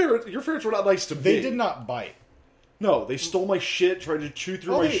 Your ferrets were not nice to me. They did not bite. No, they stole my shit, tried to chew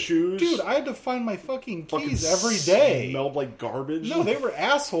through my shoes. Dude, I had to find my fucking fucking keys every day. Smelled like garbage. No, they were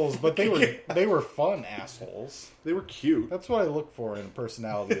assholes, but they were fun assholes. They were cute. That's what I look for in a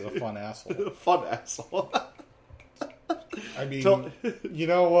personality, is a fun asshole. Fun asshole. I mean, you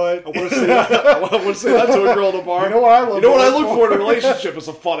know what? I want to say that to a girl in a bar. You know what I love? You know what I look for in a relationship is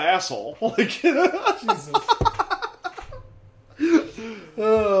a fun asshole. Like, Jesus.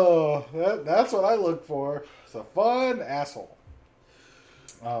 Oh, that's what I look for. It's a fun asshole.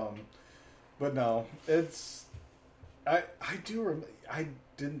 But no, it's I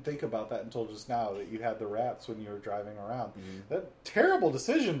didn't think about that until just now, that you had the rats when you were driving around. Mm-hmm. That terrible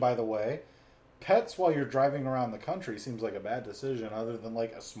decision, by the way. Pets while you're driving around the country seems like a bad decision, other than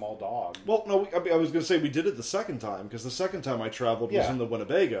like a small dog. Well, no, I was going to say we did it the second time, because the second time I traveled was in the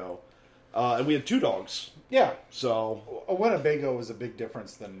Winnebago, and we had 2 dogs. Yeah. So a Winnebago was a big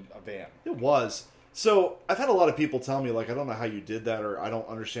difference than a van. It was. So I've had a lot of people tell me, like, I don't know how you did that, or I don't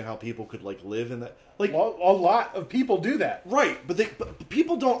understand how people could, like, live in that. Like, well, a lot of people do that. Right, but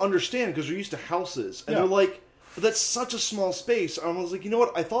people don't understand because they're used to houses, and they're like, but that's such a small space. I was like, you know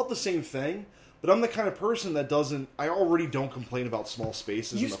what? I thought the same thing. But I'm the kind of person that doesn't... I already don't complain about small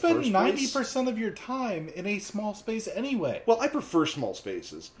spaces in the first place. You spend 90% of your time in a small space anyway. Well, I prefer small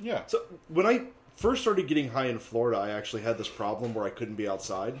spaces. Yeah. So, when I first started getting high in Florida, I actually had this problem where I couldn't be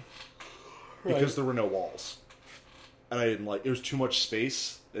outside. Because there were no walls. And I didn't like... It was too much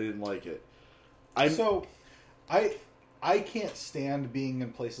space. I didn't like it. I can't stand being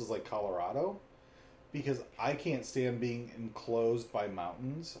in places like Colorado, because I can't stand being enclosed by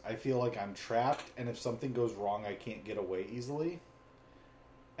mountains. I feel like I'm trapped, and if something goes wrong, I can't get away easily.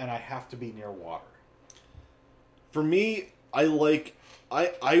 And I have to be near water. For me,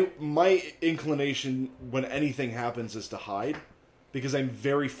 my inclination when anything happens is to hide, because I'm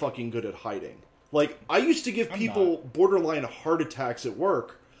very fucking good at hiding. Like, I used to give people borderline heart attacks at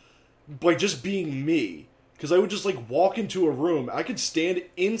work by just being me. Because I would just, like, walk into a room. I could stand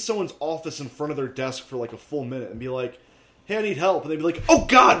in someone's office in front of their desk for, like, a full minute and be like, hey, I need help. And they'd be like, oh,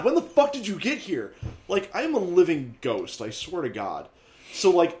 God, when the fuck did you get here? Like, I am a living ghost, I swear to God. So,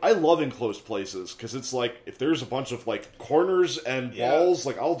 like, I love enclosed places. Because it's like, if there's a bunch of, like, corners and walls,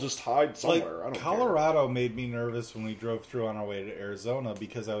 like, I'll just hide somewhere. Like, I don't Colorado made me nervous when we drove through on our way to Arizona,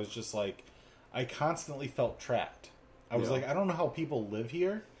 because I was just like, I constantly felt trapped. I was like, I don't know how people live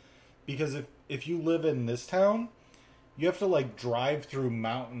here. Because if you live in this town, you have to, like, drive through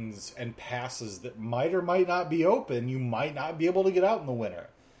mountains and passes that might or might not be open. You might not be able to get out in the winter.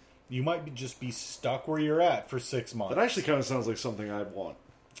 You might just be stuck where you're at for 6 months. That actually kind of sounds like something I'd want.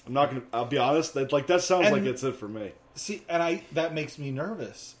 I'm not going to... I'll be honest. That sounds like it's it for me. See, and that makes me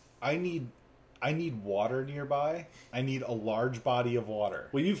nervous. I need water nearby. I need a large body of water.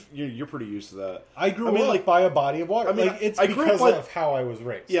 Well, you're pretty used to that. I grew up by a body of water. I mean, like, it's because of how I was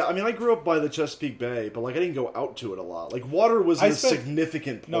raised. Yeah, I mean, I grew up by the Chesapeake Bay, but, like, I didn't go out to it a lot. Like, water was a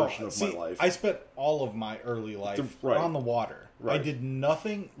significant portion of my life. I spent all of my early life on the water. Right. I did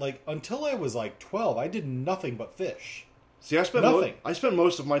nothing, like, until I was, like, 12, I did nothing but fish. See, I spent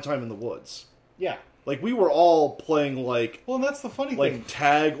most of my time in the woods. Yeah. Like, we were all playing, like... Well, and that's the funny thing. Like,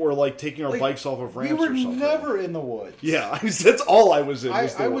 tag or, like, taking our bikes off of ramps or something. We were never in the woods. Yeah, that's all I was in,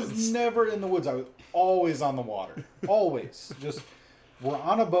 I was never in the woods. I was always on the water. Always. Just, we're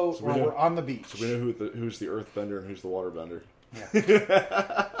on a boat or we're on the beach. So we know who's the earthbender and who's the waterbender.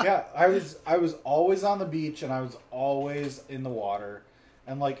 Yeah. Yeah, I was always on the beach, and I was always in the water.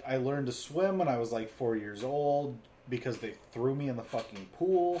 And, like, I learned to swim when I was, like, 4 years old, because they threw me in the fucking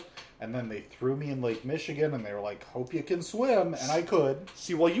pool, and then they threw me in Lake Michigan, and they were like, hope you can swim, and I could.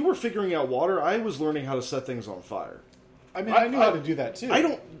 See, while you were figuring out water, I was learning how to set things on fire. I mean, I knew how to do that, too.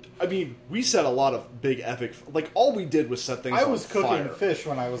 We set a lot of big epic... Like, all we did was set things on fire. I was cooking fish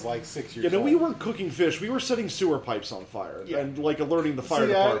when I was, like, 6 years old. Yeah, no, we weren't cooking fish. We were setting sewer pipes on fire, and, like, alerting the fire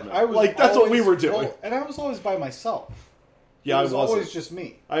department. That's what we were doing. Well, and I was always by myself. Yeah, it was always just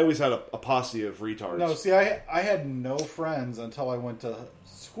me. I always had a posse of retards. No, see, I had no friends until I went to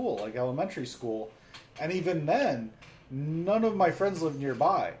school, like elementary school. And even then, none of my friends lived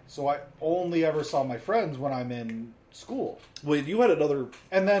nearby. So I only ever saw my friends when I'm in school. Well, you had another...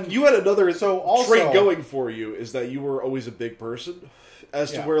 And then... You had another also, trait going for you, is that you were always a big person.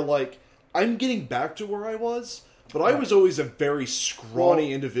 As to where, like, I'm getting back to where I was, but I was always a very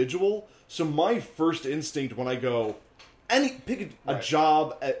scrawny individual. So my first instinct when I go... Pick a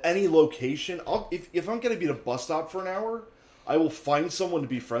job at any location. If I'm going to be at a bus stop for an hour, I will find someone to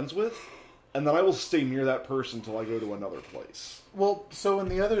be friends with, and then I will stay near that person until I go to another place. Well, and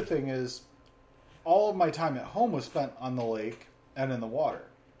the other thing is, all of my time at home was spent on the lake and in the water.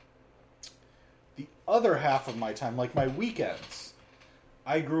 The other half of my time, like my weekends,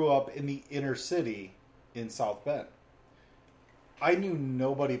 I grew up in the inner city in South Bend. I knew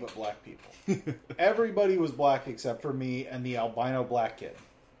nobody but black people. Everybody was black except for me and the albino black kid.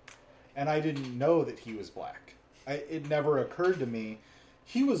 And I didn't know that he was black. It never occurred to me.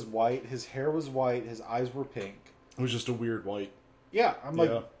 He was white, his hair was white, his eyes were pink. It was just a weird white. Yeah, I'm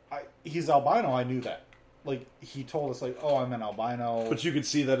like, he's albino, I knew that. Like, he told us, like, oh, I'm an albino. But you could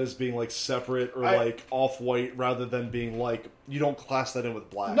see that as being, like, separate or, like, off-white rather than being, like, you don't class that in with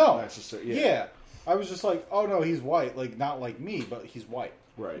black. No. Necessarily. Yeah. I was just like, oh, no, he's white. Like, not like me, but he's white.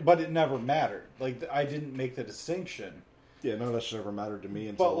 Right. But it never mattered. Like, I didn't make the distinction. Yeah, none of that shit ever mattered to me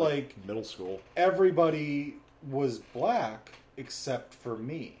until, like, middle school. Everybody was black except for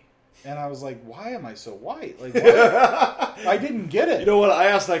me. And I was like, why am I so white? Like, why? I didn't get it. You know what? I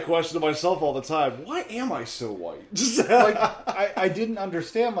ask that question to myself all the time. Why am I so white? Like, I didn't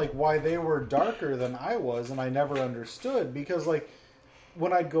understand, like, why they were darker than I was, and I never understood. Because, like,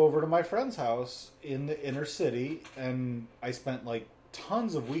 when I'd go over to my friend's house in the inner city, and I spent, like,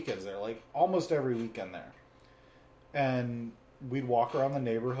 tons of weekends there, like, almost every weekend there. And we'd walk around the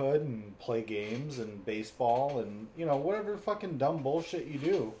neighborhood and play games and baseball and, you know, whatever fucking dumb bullshit you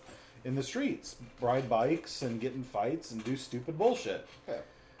do in the streets. Ride bikes and get in fights and do stupid bullshit. Yeah.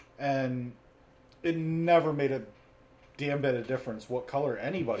 And it never made a damn bit of difference what color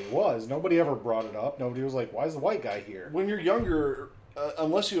anybody was. Nobody ever brought it up. Nobody was like, why is the white guy here? When you're younger,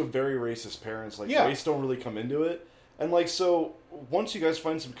 unless you have very racist parents, like, race don't really come into it. And, like, so, once you guys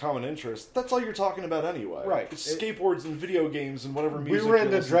find some common interest, that's all you're talking about anyway. Right. It's skateboards and video games and whatever music we were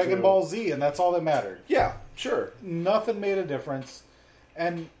into Dragon Ball Z, and that's all that mattered. Yeah, sure. Nothing made a difference.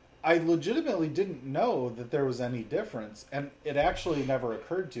 And I legitimately didn't know that there was any difference. And it actually never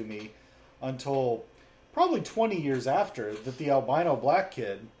occurred to me until probably 20 years after that the albino black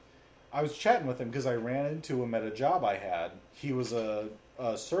kid, I was chatting with him because I ran into him at a job I had. He was a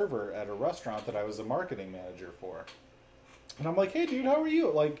server at a restaurant that I was a marketing manager for. And I'm like, hey, dude, how are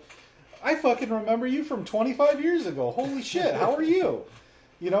you? Like, I fucking remember you from 25 years ago. Holy shit, how are you?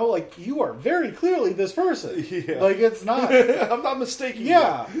 You know, like, you are very clearly this person. Yeah. Like, it's not... I'm not mistaken.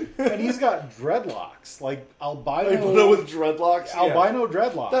 Yeah. And he's got dreadlocks. Like, albino... Albino with dreadlocks? Albino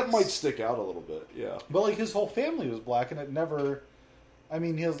dreadlocks. That might stick out a little bit, yeah. But, like, his whole family was black, and it never... I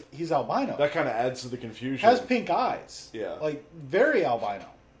mean, he's albino. That kind of adds to the confusion. Has pink eyes. Yeah. Like, very albino.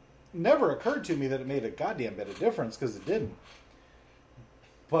 Never occurred to me that it made a goddamn bit of difference, because it didn't.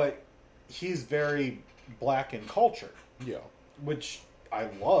 But he's very black in culture. Yeah. Which I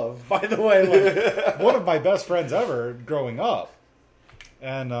love, by the way. Like, one of my best friends ever growing up.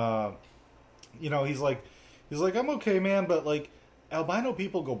 And, you know, he's like, I'm okay, man, but, like, albino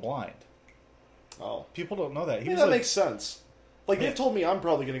people go blind. Oh. People don't know that. Yeah, that makes sense. Like, they've told me I'm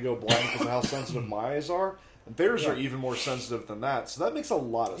probably going to go blind because of how sensitive my eyes are. Theirs are even more sensitive than that, so that makes a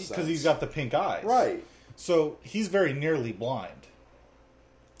lot of sense. Because he's got the pink eyes. Right. So he's very nearly blind.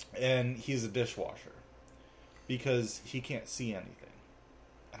 And he's a dishwasher. Because he can't see anything.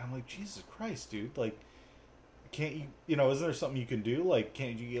 And I'm like, Jesus Christ, dude. Like, can't you, you know, isn't there something you can do? Like,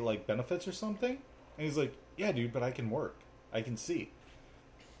 can't you get, like, benefits or something? And he's like, yeah, dude, but I can work. I can see.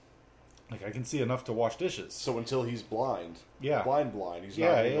 Like, I can see enough to wash dishes. So until he's blind. Yeah. Blind, he's not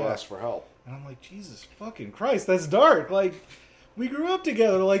going to ask for help. And I'm like, Jesus fucking Christ, that's dark. Like, we grew up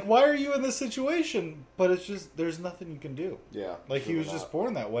together. Like, why are you in this situation? But it's just, there's nothing you can do. Yeah. Like, he was just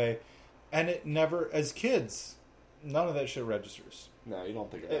born that way. And it never, as kids, none of that shit registers. No, you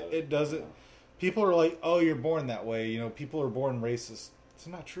don't think about it. It doesn't. No. People are like, oh, you're born that way. You know, people are born racist. It's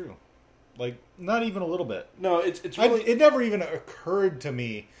not true. Like, not even a little bit. No, it's really... it never even occurred to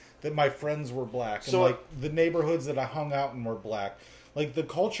me that my friends were black. And, so, like, the neighborhoods that I hung out in were black. Like, the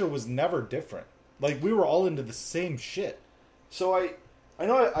culture was never different. Like, we were all into the same shit. So I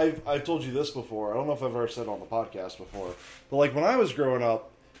know I've told you this before. I don't know if I've ever said it on the podcast before. But, like, when I was growing up,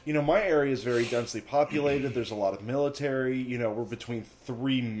 you know, my area is very densely populated. There's a lot of military. You know, we're between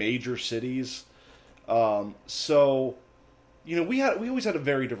 3 major cities. So, you know, we always had a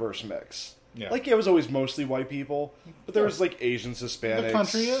very diverse mix. Yeah. Like, it was always mostly white people, but there was, like, Asians, Hispanics. The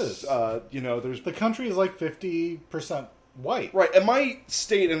country is. You know, there's... The country is, like, 50% white. Right, and my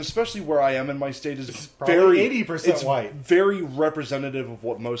state, and especially where I am in my state, is probably 80% white. Very representative of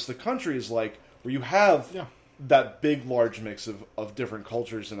what most of the country is like, where you have that big, large mix of different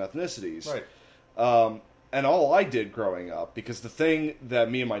cultures and ethnicities. Right. And all I did growing up, because the thing that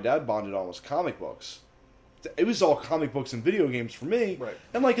me and my dad bonded on was comic books. It was all comic books and video games for me. Right.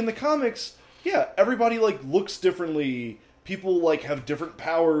 And, like, in the comics, yeah, everybody, like, looks differently, people like have different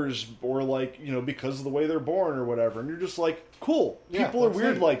powers or like, you know, because of the way they're born or whatever, and you're just like, cool, people are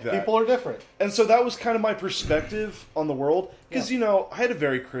weird like that. People are different. And so that was kind of my perspective on the world, because Yeah. you know, I had a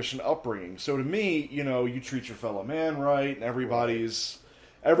very Christian upbringing, so to me, you know, you treat your fellow man right, and everybody's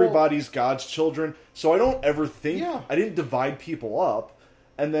God's children, so I don't ever think, Yeah. I didn't divide people up.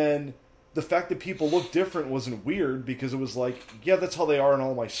 And then the fact that people look different wasn't weird, because it was like, yeah, that's how they are in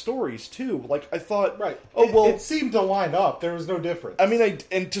all my stories too. Like, I thought, Right. oh, well, it seemed to line up. There was no difference. I mean,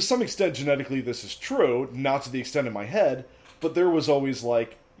 and to some extent, genetically, this is true, not to the extent in my head, but there was always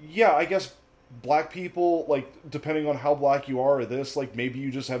like, yeah, I guess black people, like, depending on how black you are or this, like, maybe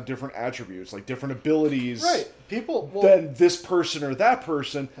you just have different attributes, like different abilities. Right. People, than this person or that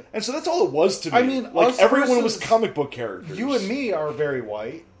person. And so that's all it was to me. I mean, like, us everyone was versus- comic book characters. you and me are very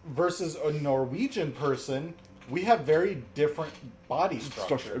white versus a Norwegian person. We have very different body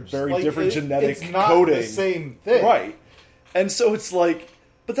structures. Very different genetic it's not coding. the same thing. Right. And so it's like,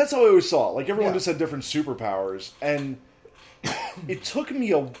 but that's how I always saw it. Like, everyone Yeah. just had different superpowers. And it took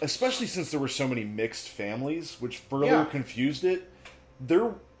me, especially since there were so many mixed families, which further Yeah. confused it,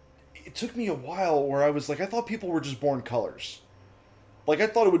 it took me a while where I was like, I thought people were just born colors. Like, I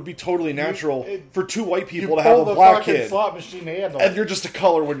thought it would be totally natural for two white You people to have pull a the black fucking kid. slot machine handle. And you're just a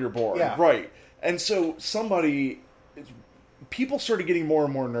color when you're born. Yeah. Right. And so people started getting more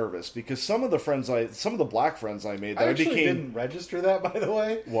and more nervous, because some of the black friends I made that I I actually became... didn't register that, by the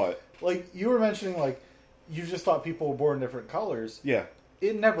way. What? Like, you were mentioning, like, you just thought people were born different colors. Yeah.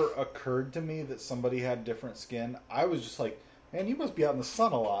 It never occurred to me that somebody had different skin. I was just like, man, you must be out in the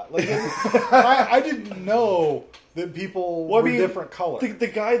sun a lot. Like, I didn't know that people were different colors. The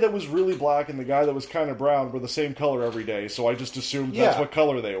guy that was really black and the guy that was kind of brown were the same color every day, so I just assumed that's what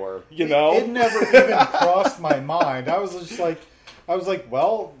color they were. You know? It never even crossed my mind. I was like,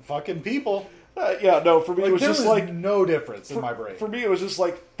 well, fucking people. Yeah, no, for me it was there just was like... no difference in my brain. For me it was just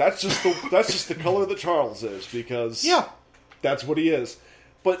like, that's just the color that Charles is, because... Yeah. That's what he is.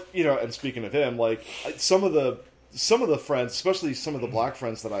 But, you know, and speaking of him, like, some of the friends, especially some of the black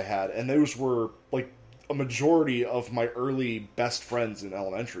friends that I had, and those were, like, a majority of my early best friends in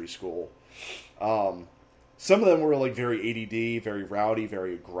elementary school. Some of them were, like, very ADD, very rowdy,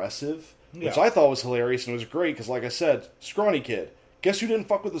 very aggressive, which I thought was hilarious, and it was great, because, like I said, scrawny kid. Guess who didn't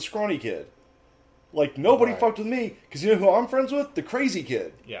fuck with the scrawny kid? Like, nobody fucked with me, because you know who I'm friends with? The crazy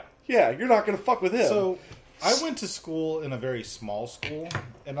kid. Yeah. Yeah, you're not going to fuck with him. So, I went to school in a very small school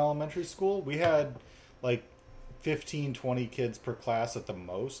in elementary school. We had, like, 15, 20 kids per class at the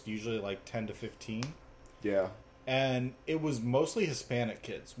most, usually like 10 to 15. Yeah. And it was mostly Hispanic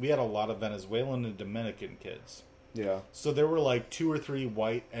kids. We had a lot of Venezuelan and Dominican kids. Yeah. So there were like 2 or 3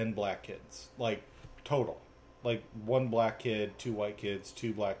 white and black kids, like total. Like 1 black kid, 2 white kids,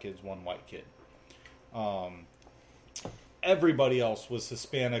 2 black kids, 1 white kid. Everybody else was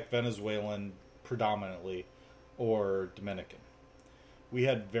Hispanic, Venezuelan predominantly, or Dominican. We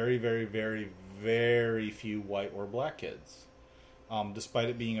had very, very, very, very few white or black kids, despite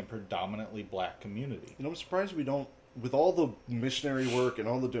it being a predominantly black community. You know, I'm surprised we don't, with all the missionary work and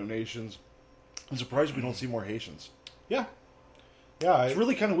all the donations, I'm surprised we don't see more Haitians. Yeah. Yeah. It's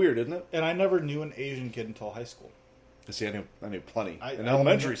really kind of weird, isn't it? And I never knew an Asian kid until high school. See, I knew plenty in I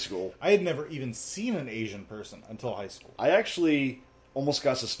elementary never- school. I had never even seen an Asian person until high school. I actually almost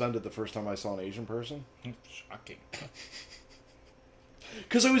got suspended the first time I saw an Asian person. Shocking.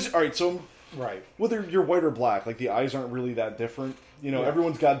 Because I was, alright, so Right. whether you're white or black, like the eyes aren't really that different. You know, Yeah.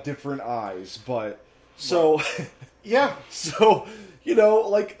 everyone's got different eyes, but, so, Yeah. so, you know,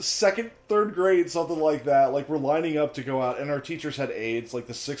 like 2nd, 3rd grade, something like that, like we're lining up to go out, and our teachers had aides, like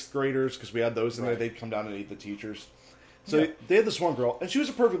the 6th graders, because we had those in there, Right. they'd come down and aid the teachers. So Yeah. they had this one girl, and she was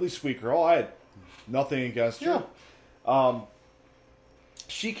a perfectly sweet girl. I had nothing against her.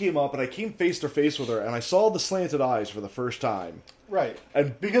 She came up, and I came face to face with her, and I saw the slanted eyes for the first time. Right.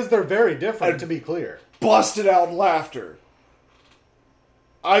 And Because they're very different, and- to be clear. busted out in laughter.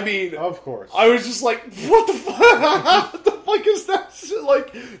 I mean, Of course. I was just like, what the fuck? What the fuck is that?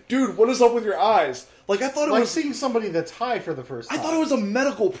 Like, dude, what is up with your eyes? Like, I thought it like was... seeing somebody that's high for the first I time. thought it was a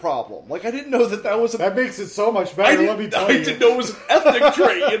medical problem. Like, I didn't know that was a... That makes it so much better, let me tell I you. didn't know it was an ethnic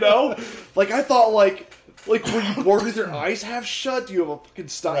trait, you know? Like, I thought, like, were you born with your eyes half shut? Do you have a fucking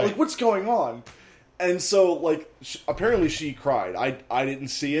style? Right. Like, what's going on? And so, like, apparently she cried. I didn't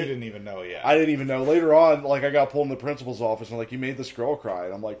see You it. didn't even know yet. I didn't even know. Later on, like, I got pulled in the principal's office and like, you made this girl cry.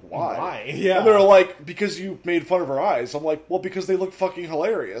 And I'm like, why? Why? Yeah. And they're like, because you made fun of her eyes. I'm like, well, because they look fucking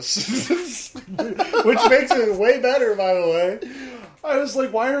hilarious. Which makes it way better, by the way. I was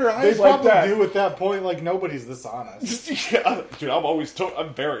like, why are her They eyes like probably that? do at that point, like, nobody's this honest. Yeah, dude,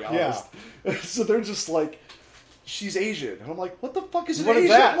 I'm very honest. So they're just like, she's Asian. And I'm like, what the fuck is an What is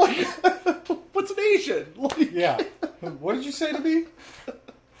Asian? that? Like, what's an Asian? Like, Yeah. What did you say to me?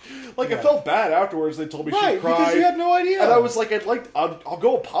 like Yeah. I felt bad afterwards. They told me she cried. Because you had no idea. And I was like, I'll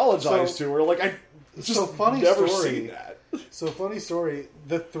go apologize to her. Like, I just So funny never story. seen that. So funny story.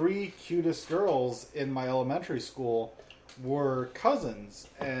 The 3 cutest girls in my elementary school were cousins,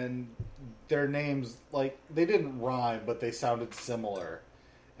 and their names, like, they didn't rhyme, but they sounded similar.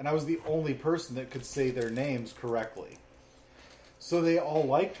 And I was the only person that could say their names correctly. So they all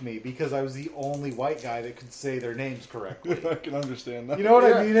liked me because I was the only white guy that could say their names correctly. I can understand that. You know what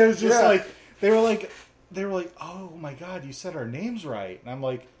Yeah. I mean? It was just Yeah. like they were like, "Oh my god, you said our names right," and I'm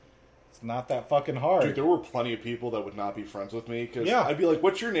like, "It's not that fucking hard." Dude, there were plenty of people that would not be friends with me because Yeah. I'd be like,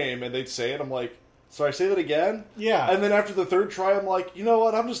 "What's your name?" and they'd say it. I'm like, "So I say that again?" Yeah. And then after the 3rd try, I'm like, "You know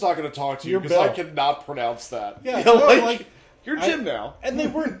what? I'm just not going to talk to you You're because I Bill." cannot pronounce that." Yeah, You know, no, like, you're Jim now. And they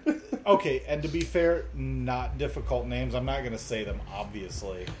weren't okay. And to be fair, not difficult names. I'm not going to say them,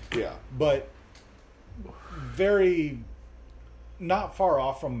 obviously, Yeah. but very not far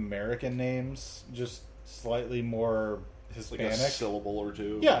off from American names. Just slightly more Like Hispanic. a syllable or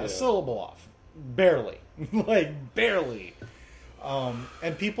two. Yeah, a syllable off. Barely. Like, barely.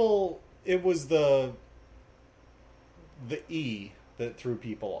 And people, it was the E that threw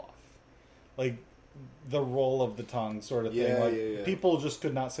people off. Like, the roll of the tongue sort of thing. Yeah, Like, yeah. people just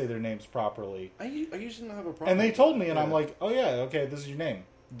could not say their names properly. I usually don't have a problem. And they with told that. me, and Yeah. I'm like, oh yeah, okay, this is your name.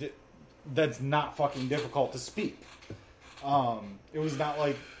 That's not fucking difficult to speak. It was not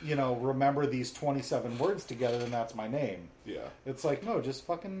like, remember these 27 words together and that's my name. Yeah. It's like, no, just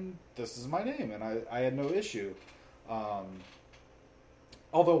fucking, this is my name, and I had no issue.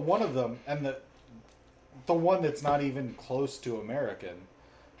 Although one of them, and the one that's not even close to American,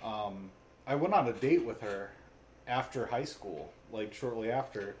 I went on a date with her after high school, like shortly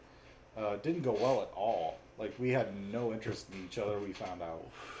after. Didn't go well at all. Like, we had no interest in each other, we found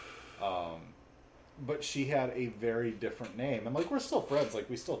out. But she had a very different name. And, like, we're still friends. Like,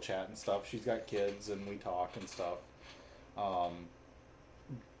 we still chat and stuff. She's got kids, and we talk and stuff.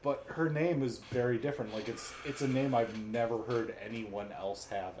 But her name is very different. Like, it's a name I've never heard anyone else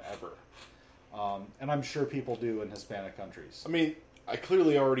have ever. And I'm sure people do in Hispanic countries. I mean, I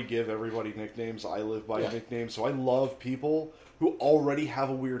clearly already give everybody nicknames. I live by nicknames, so I love people who already have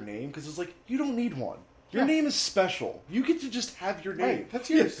a weird name because it's like, you don't need one. Your name is special. You get to just have your name. Right, that's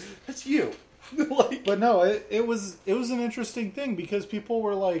yours. Yeah, that's you. Like, But no, it was an interesting thing because people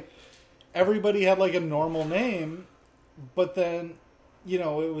were like, everybody had like a normal name, but then,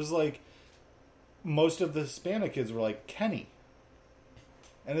 it was like most of the Hispanic kids were like Kenny,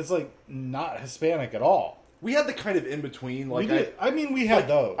 and it's like not Hispanic at all. we had the kind of in between. Like, we did. We had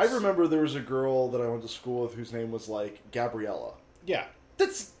those. I remember there was a girl that I went to school with whose name was like Gabriella. Yeah,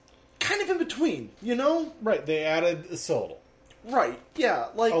 That's kind of in between, you know? right. They added a syllable, Right. Yeah.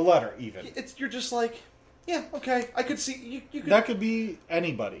 Like a letter, even. you're just like, yeah, okay. I could see you could. That could be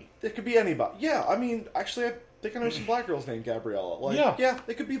anybody. It could be anybody. Yeah. I mean, actually, I think I know some black girls named Gabriella. Like, Yeah.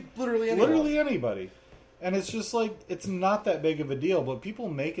 it could be literally anyone. Literally anybody. And it's just like, it's not that big of a deal, but people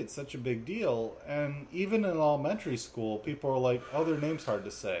make it such a big deal. And even in elementary school, people are like, oh, their name's hard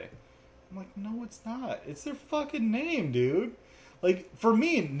to say. I'm like, no, it's not. It's their fucking name, dude. Like, for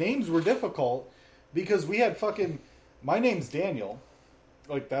me, names were difficult because we had fucking... My name's Daniel.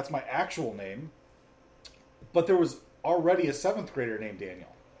 Like, that's my actual name. But there was already a 7th grader named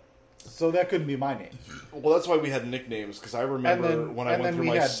Daniel. So that couldn't be my name. Well, that's why we had nicknames, because I remember then- when I and went then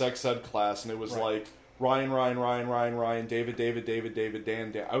through we my had- sex ed class, and it was Right. like Ryan, David,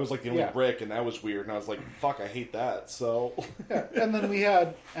 Dan. I was like the only Yeah. Rick, and that was weird. And I was like, fuck, I hate that. So, Yeah. And then we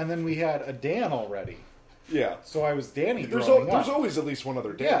had a Dan already. yeah. So I was Danny There's growing up. there's always at least one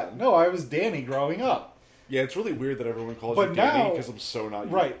other Dan. Yeah, no, I was Danny growing up. Yeah, it's really weird that everyone calls But you Danny now- because I'm so not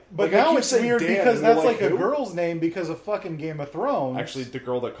you. Right. But Like, I now keep it's saying weird Dan, because and they're that's like a who? girl's name because of fucking Game of Thrones. Actually, the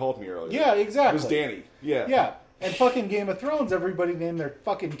girl that called me earlier. Yeah, exactly. It was Danny. Yeah. Yeah. And fucking Game of Thrones, everybody named their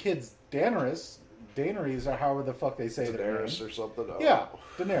fucking kids Daenerys. Daenerys or however the fuck they say their name. Daenerys or something. Oh. Yeah,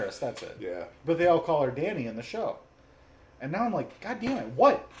 Daenerys, that's it. Yeah. But they all call her Danny in the show. And now I'm like, God damn it,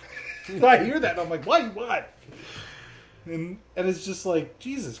 what? I hear that and I'm like, what? And it's just like,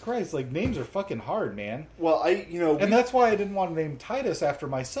 Jesus Christ, like names are fucking hard, man. Well, And that's why I didn't want to name Titus after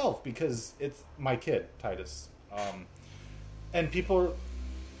myself, because it's my kid, Titus. And people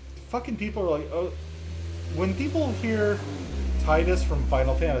are like, oh, when people hear Titus from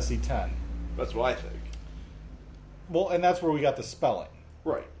Final Fantasy X, that's what I think. well, and that's where we got the spelling.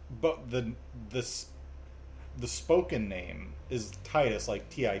 Right. But the spoken name is Titus, like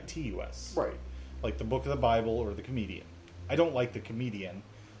Titus. Right. Like the book of the Bible or the comedian. I don't like the comedian,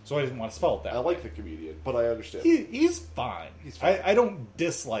 So I didn't want to spell it that I way. like the comedian, but I understand. He's fine. He's fine. I don't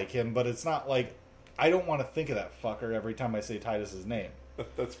dislike him, but it's not like I don't want to think of that fucker every time I say Titus's name.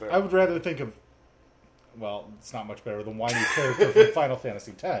 That's fair. I would rather think of, well, it's not much better than whiny character from Final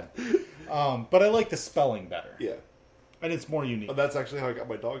Fantasy X. But I like the spelling better. Yeah. And it's more unique. And that's actually how I got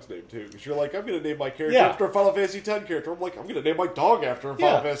my dog's name, too. Because you're like, I'm going to name my character Yeah. after a Final Fantasy X character. I'm like, I'm going to name my dog after a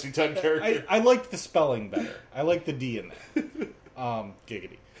Final Fantasy X character. I like the spelling better. I like the D in there.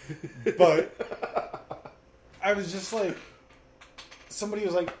 Giggity. But I was just like, somebody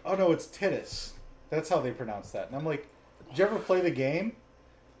was like, oh no, it's Titus. That's how they pronounce that. And I'm like, did you ever play the game?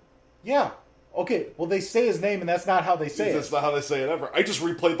 Yeah. Okay, well they say his name and that's not how they say That's it. not how they say it ever. I just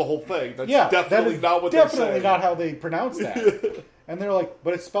replayed the whole thing. That's Yeah, definitely that is not what definitely they say. not how they pronounce that. And they're like,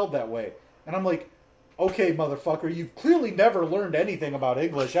 but it's spelled that way. And I'm like, okay, motherfucker, you've clearly never learned anything about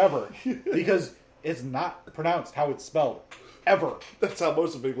English ever. Because it's not pronounced how it's spelled. Ever. That's how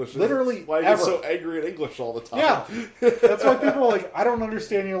most of English is. Literally, That's why I get ever. so angry at English all the time. Yeah. That's why people are like, I don't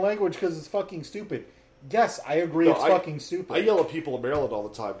understand your language because it's fucking stupid. Yes, I agree No, it's I- fucking stupid. I yell at people in Maryland all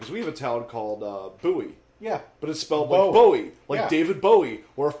the time because we have a town called Bowie. Yeah. But it's spelled Bowie. like Bowie, like Yeah. David Bowie,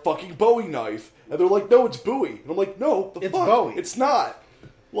 or a fucking Bowie knife. And they're like, no, it's Bowie. And I'm like, no, the It's fuck? Bowie. It's not.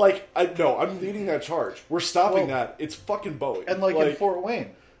 Like, I'm leading that charge. We're stopping Well, that. It's fucking Bowie. And like in Fort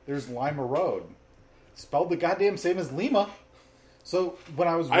Wayne, there's Lima Road. Spelled the goddamn same as Lima. So when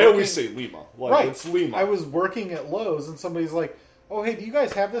I was working, I always say Lima. Like, right. it's Lima. I was working at Lowe's and somebody's like, oh, hey, do you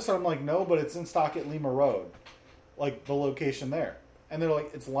guys have this? And I'm like, no, but it's in stock at Lima Road. Like, the location there. And they're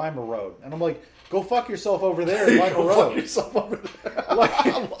like, it's Lima Road. And I'm like, go fuck yourself over there at Lima Go Road. fuck yourself over there. Like-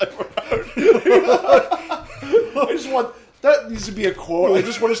 Lima Road. I just want... That needs to be a quote. I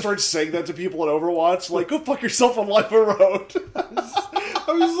just want to start saying that to people in Overwatch. Like, go fuck yourself on Lima Road.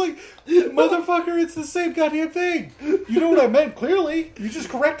 I was like, motherfucker, it's the same goddamn thing. You know what I meant, clearly. You just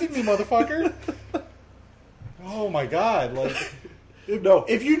corrected me, motherfucker. Oh my god. Like,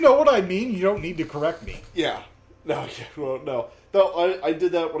 if you know what I mean, you don't need to correct me. Yeah. No, no. No, I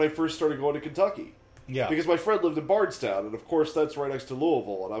did that when I first started going to Kentucky. Yeah. Because my friend lived in Bardstown, and of course that's right next to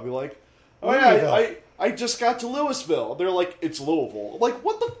Louisville. And I'd be like, oh Louisville. yeah, I just got to Louisville. And they're like, it's Louisville. I'm like,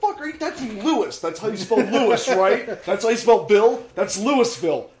 what the fuck are you? That's Lewis. That's how you spell Lewis, right? That's how you spell Bill? That's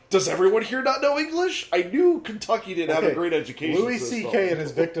Louisville. Does everyone here not know English? I knew Kentucky didn't have a great education Louis system. C.K. and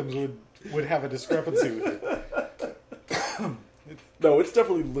his victims would have a discrepancy with it. No, it's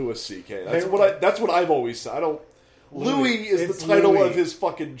definitely Louis C.K. That's what I've always said. I don't... Louis is It's the title Louis. of his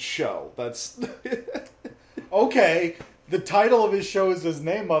fucking show. That's... Okay, the title of his show is his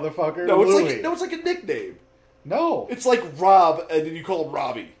name, motherfucker. No, Louis. it's like a nickname. No. It's like Rob, and then you call him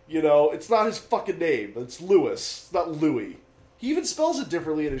Robbie. You know, it's not his fucking name. It's Louis. It's not Louis. He even spells it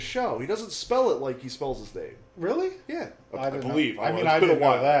differently in his show. He doesn't spell it like he spells his name. Really? Yeah, I I believe. Know. I mean, It's I been a didn't know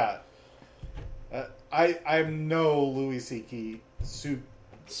while. that. I'm no Louis C.K. CK.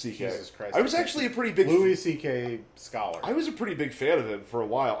 Jesus Christ. I was actually a pretty big Louis C.K. scholar. I was a pretty big fan of him for a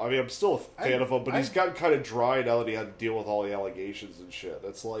while. I mean, I'm still a fan of him, but he's gotten kind of dry now that he had to deal with all the allegations and shit.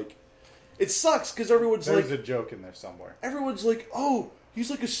 That's like, it sucks because everyone's There's like, a joke in there somewhere. everyone's like, oh, he's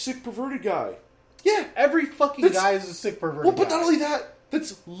like a sick perverted guy. Yeah, Every fucking That's- guy is a sick perverted well, but guy. not only that.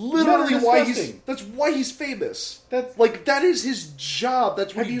 That's literally why he's. disgusting. That's why he's famous. That's- like that is his job.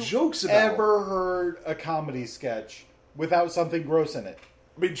 That's what Have he you jokes about. ever heard a comedy sketch without something gross in it?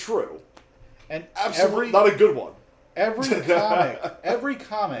 I mean, true. And Absolutely not a good one. every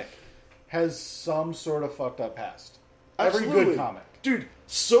comic has some sort of fucked up past. Every Absolutely. good comic. Dude,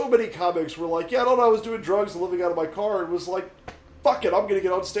 so many comics were like, yeah, I don't know, I was doing drugs and living out of my car, and was like, fuck it, I'm gonna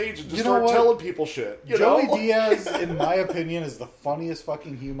get on stage and just You know start what? telling people shit. You Joey know? Diaz, in my opinion, is the funniest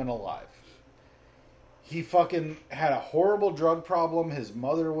fucking human alive. He fucking had a horrible drug problem. His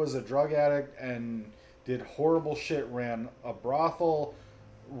mother was a drug addict and did horrible shit. Ran a brothel,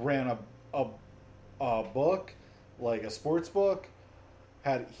 ran a book, like a sports book.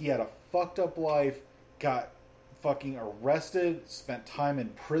 He had a fucked up life. Got fucking arrested. Spent time in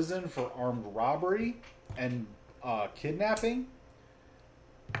prison for armed robbery and kidnapping.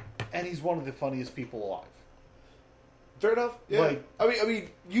 And he's one of the funniest people alive. Fair enough. Yeah. Like, I mean,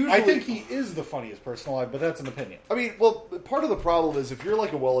 usually. I think he is the funniest person alive, but that's an opinion. I mean, well, part of the problem is if you're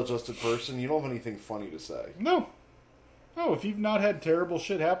like a well-adjusted person, you don't have anything funny to say. No. No, if you've not had terrible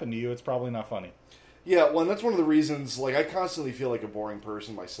shit happen to you, it's probably not funny. Yeah, well, and that's one of the reasons, like, I constantly feel like a boring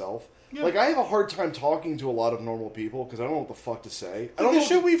person myself. Yeah. Like, I have a hard time talking to a lot of normal people because I don't know what the fuck to say. I Like don't the know.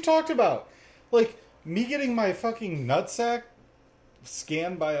 shit we've talked about. Like, me getting my fucking nutsack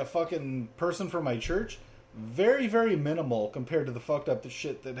scanned by a fucking person from my church, very, very minimal compared to the fucked up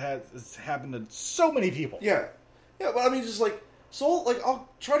shit that has happened to so many people. Yeah. Yeah, but I mean, just like, So, like, I'll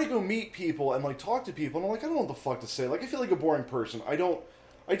try to go meet people and, like, talk to people, and I'm like, I don't know what the fuck to say. Like, I feel like a boring person. I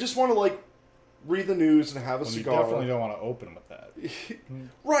just want to, like, read the news and have a cigar. You definitely don't want to open with that.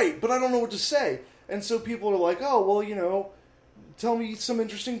 Right, but I don't know what to say. And so people are like, oh, well, you know, tell me some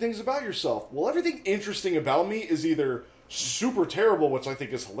interesting things about yourself. Well, everything interesting about me is either super terrible, which I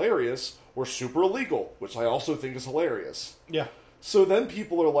think is hilarious, or super illegal, which I also think is hilarious. Yeah. So then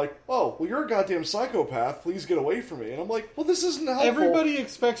people are like, oh, well, you're a goddamn psychopath. Please get away from me. And I'm like, well, this isn't helpful. Everybody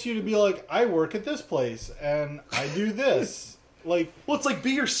expects you to be like, I work at this place, and I do this. Like, well, it's like,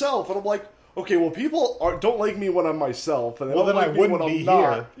 be yourself. And I'm like, okay, well, people don't like me when I'm myself. And well, then like I wouldn't be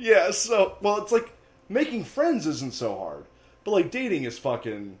here. Yeah, so, well, it's like, making friends isn't so hard. But, like, dating is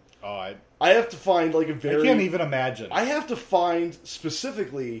fucking... Oh, I have to find, like, a very... I can't even imagine. I have to find,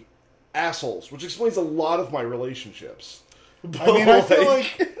 specifically, assholes, which explains a lot of my relationships. I mean, I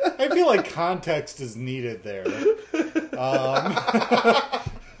feel like context is needed there.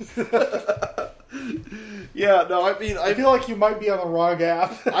 Yeah, no, I mean, I feel like you might be on the wrong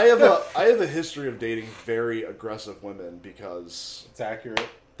app. I have a history of dating very aggressive women because it's accurate.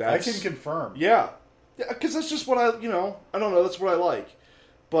 I can confirm. Yeah, because that's just what I don't know. That's what I like.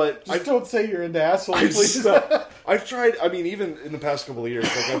 But just don't say you're into assholes, please. I've tried. I mean, even in the past couple of years,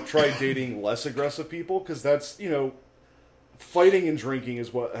 like I've tried dating less aggressive people because that's fighting and drinking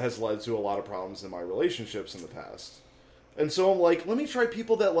is what has led to a lot of problems in my relationships in the past. And so I'm like, let me try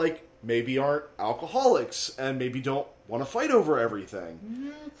people that like maybe aren't alcoholics and maybe don't want to fight over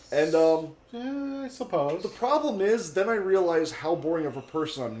everything. And I suppose the problem is then I realize how boring of a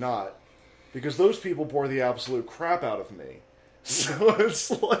person I'm not because those people bore the absolute crap out of me. So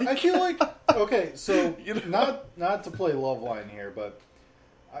it's like I feel like okay, so not to play love line here, but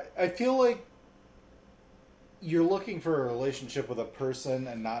I feel like you're looking for a relationship with a person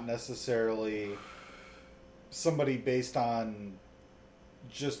and not necessarily somebody based on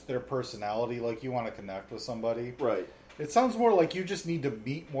just their personality. Like you want to connect with somebody. Right. It sounds more like you just need to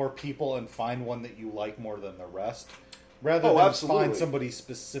meet more people and find one that you like more than the rest. Rather than absolutely. Find somebody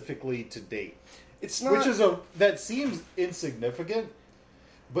specifically to date. It's not... Which is that seems insignificant.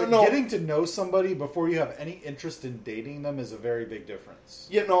 But getting to know somebody before you have any interest in dating them is a very big difference.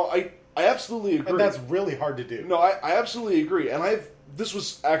 Yeah, no, I absolutely agree. And that's really hard to do. No, I absolutely agree. And this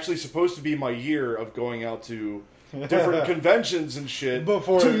was actually supposed to be my year of going out to different conventions and shit to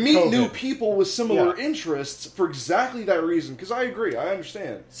meet COVID. new people with similar interests for exactly that reason. Because I agree, I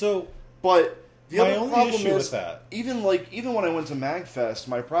understand. So, but the my other only problem issue is with that, even when I went to MagFest,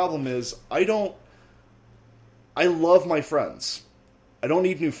 my problem is I love my friends. I don't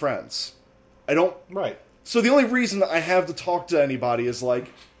need new friends. I don't... Right. So the only reason I have to talk to anybody is,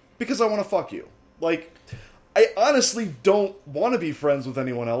 like, because I want to fuck you. Like, I honestly don't want to be friends with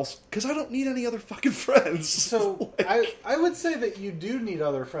anyone else, because I don't need any other fucking friends. So, like, I would say that you do need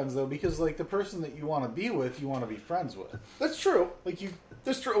other friends, though, because, like, the person that you want to be with, you want to be friends with. That's true. Like,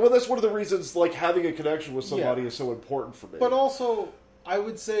 That's true. Well, that's one of the reasons, like, having a connection with somebody is so important for me. But also, I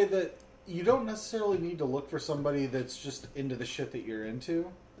would say that you don't necessarily need to look for somebody that's just into the shit that you're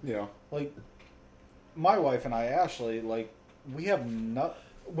into. Yeah. Like, my wife and I, Ashley, like, we have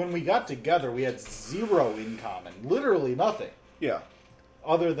when we got together, we had zero in common. Literally nothing. Yeah.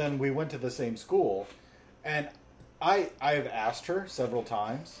 Other than we went to the same school. And I've asked her several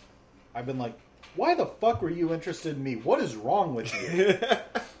times. I've been like, why the fuck were you interested in me? What is wrong with you?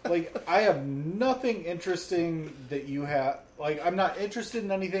 Like, I have nothing interesting that you have. Like, I'm not interested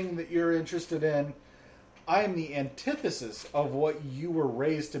in anything that you're interested in. I am the antithesis of what you were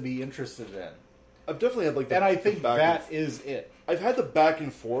raised to be interested in. I've definitely had, like, and I think that is it. I've had the back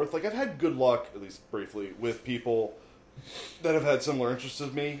and forth. Like, I've had good luck, at least briefly, with people that have had similar interests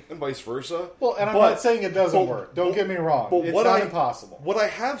as me, and vice versa. Well, and I'm not saying it doesn't work. Don't get me wrong. But it's not impossible. What I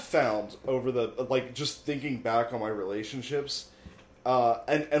have found over just thinking back on my relationships,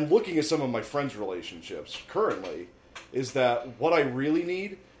 and looking at some of my friends' relationships currently, is that what I really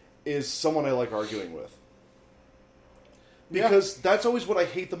need is someone I like arguing with. Because that's always what I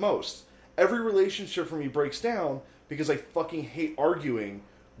hate the most. Every relationship for me breaks down because I fucking hate arguing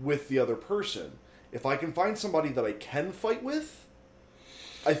with the other person. If I can find somebody that I can fight with,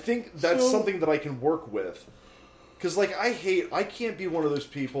 I think that's something that I can work with. Because, like, I can't be one of those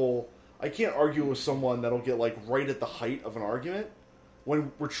people, I can't argue with someone that'll get, like, right at the height of an argument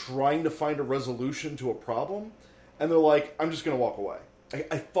when we're trying to find a resolution to a problem, and they're like, I'm just going to walk away.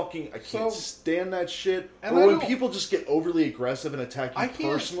 I can't stand that shit. And or when people just get overly aggressive and attack you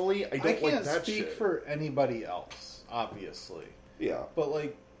personally, I don't like that shit. I can't speak for anybody else, obviously. Yeah. But,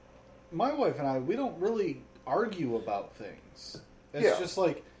 like, my wife and I, we don't really argue about things. It's just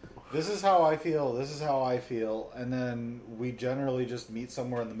like, this is how I feel, this is how I feel, and then we generally just meet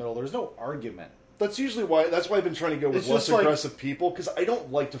somewhere in the middle. There's no argument. That's usually why. That's why I've been trying to go with It's less just like- aggressive people, because I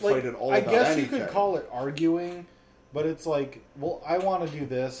don't like to fight at all. I about guess anything. you could call it arguing, but it's like, well, I want to do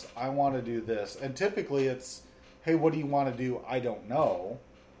this, I want to do this, and typically it's, hey, what do you want to do? I don't know,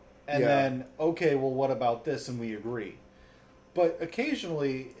 and Yeah. then okay, well, what about this? And we agree. But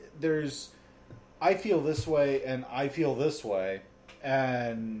occasionally there's, I feel this way and I feel this way,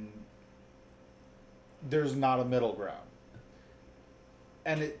 and there's not a middle ground.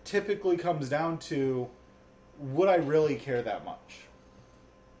 And it typically comes down to, would I really care that much?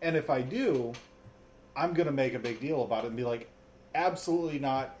 And if I do, I'm going to make a big deal about it and be like, absolutely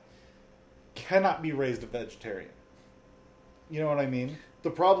not, cannot be raised a vegetarian. You know what I mean?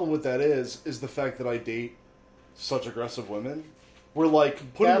 The problem with that is the fact that I date such aggressive women. Where,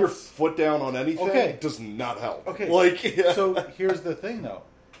 like, putting your That's- foot down on anything Okay. does not help. Okay. Like, yeah. So here's the thing, though,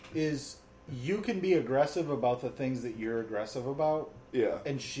 is you can be aggressive about the things that you're aggressive about, yeah.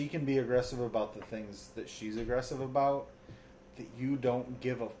 and she can be aggressive about the things that she's aggressive about, that you don't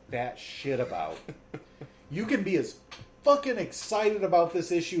give a fat shit about. You can be as fucking excited about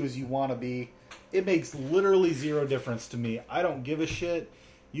this issue as you want to be. It makes literally zero difference to me. I don't give a shit.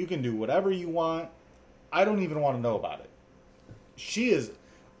 You can do whatever you want. I don't even want to know about it. She is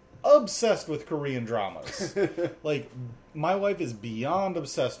obsessed with Korean dramas. Like, my wife is beyond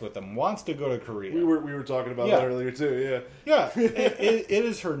obsessed with them. Wants to go to Korea. We were talking about Yeah. that earlier, too, yeah. Yeah, it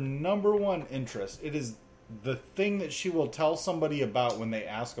is her number one interest. It is the thing that she will tell somebody about when they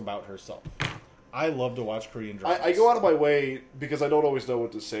ask about herself. I love to watch Korean dramas. I go out of my way, because I don't always know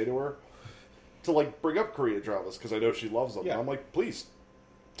what to say to her, to, like, bring up Korean dramas, because I know she loves them. Yeah. And I'm like, please,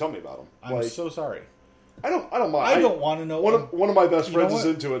 tell me about them. I'm like, so sorry. I don't mind. I don't want to know. One of my best You know friends is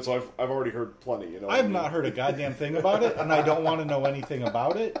what? into it, so I've already heard plenty. You know, I have not heard a goddamn thing about it, and I don't want to know anything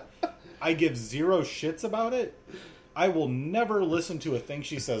about it. I give zero shits about it. I will never listen to a thing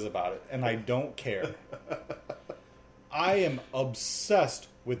she says about it, and I don't care. I am obsessed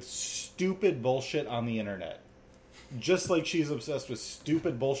with stupid bullshit on the internet. Just like she's obsessed with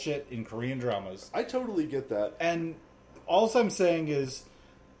stupid bullshit in Korean dramas. I totally get that. And all I'm saying is,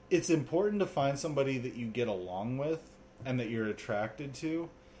 it's important to find somebody that you get along with and that you're attracted to.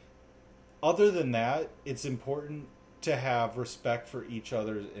 Other than that, it's important to have respect for each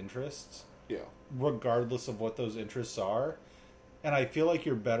other's interests, Yeah. regardless of what those interests are. And I feel like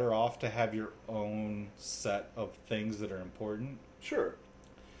you're better off to have your own set of things that are important. Sure.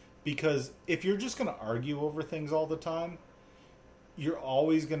 Because if you're just going to argue over things all the time, you're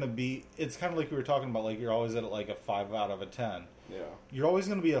always going to be... It's kind of like we were talking about, like you're always at like a 5 out of a 10. Yeah. You're always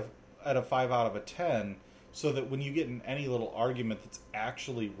going to be at a 5 out of a 10, so that when you get in any little argument that's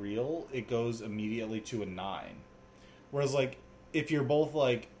actually real, it goes immediately to a 9. Whereas, like, if you're both,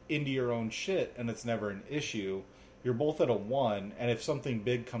 like, into your own shit and it's never an issue, you're both at a 1, and if something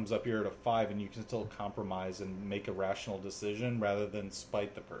big comes up, you're at a 5, and you can still compromise and make a rational decision rather than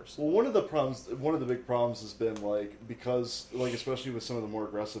spite the person. Well, one of the big problems has been, like, because, like, especially with some of the more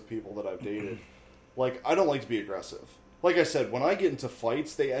aggressive people that I've dated, like, I don't like to be aggressive. Like I said, when I get into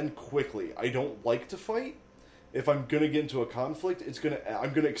fights, they end quickly. I don't like to fight. If I'm gonna get into a conflict,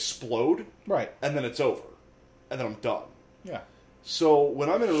 I'm gonna explode, Right. and then it's over, and then I'm done. Yeah. So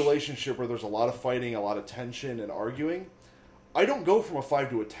when I'm in a relationship where there's a lot of fighting, a lot of tension, and arguing, I don't go from a 5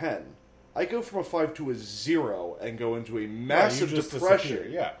 to a 10. I go from a 5 to a 0 and go into a massive you just depression.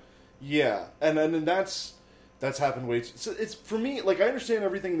 disappear, yeah. Yeah, and then that's happened way too. So it's, for me, like, I understand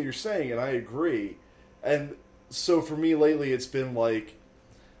everything that you're saying, and I agree. And so for me lately, it's been like,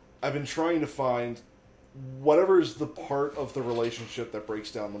 I've been trying to find whatever is the part of the relationship that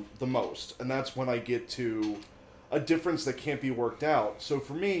breaks down the most. And that's when I get to a difference that can't be worked out. So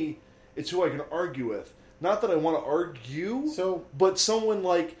for me, it's who I can argue with. Not that I want to argue, but someone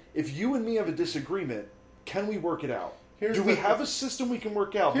like, if you and me have a disagreement, can we work it out? Do we have a system we can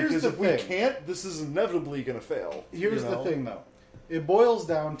work out? Because if we can't, this is inevitably going to fail. Here's the thing, though. It boils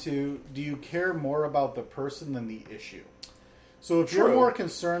down to, do you care more about the person than the issue? So if you're more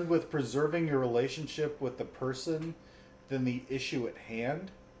concerned with preserving your relationship with the person than the issue at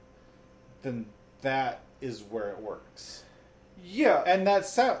hand, then that is where it works. Yeah. And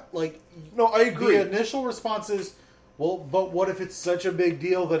that's like... No, I agree. The initial response is, well, but what if it's such a big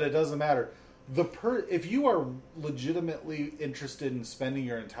deal that it doesn't matter? If you are legitimately interested in spending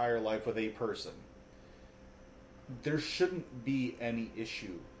your entire life with a person, there shouldn't be any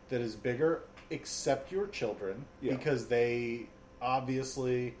issue that is bigger, except your children, because they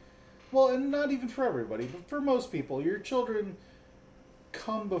obviously, well, and not even for everybody, but for most people, your children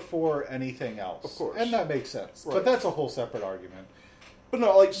come before anything else. Of course. And that makes sense. Right. But that's a whole separate argument. But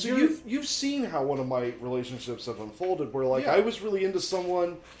no, like, so you've seen how one of my relationships have unfolded, where, like, Yeah. I was really into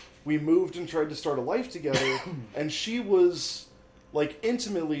someone, we moved and tried to start a life together, and she was, like,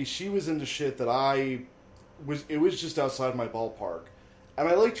 intimately, she was into shit that it was just outside my ballpark. And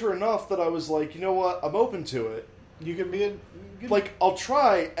I liked her enough that I was like, you know what, I'm open to it. You can be Like, I'll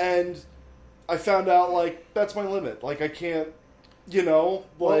try, and I found out, like, that's my limit. Like, I can't, you know,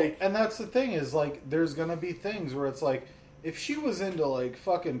 like... Well, and that's the thing is, like, there's gonna be things where it's like, if she was into, like,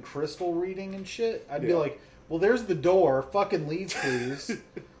 fucking crystal reading and shit, I'd be Yeah. like, well, there's the door, fucking leave, please.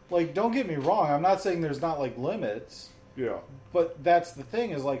 Like, don't get me wrong, I'm not saying there's not, like, limits, Yeah. but that's the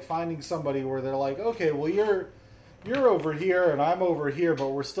thing, is, like, finding somebody where they're like, okay, well, you're over here and I'm over here, but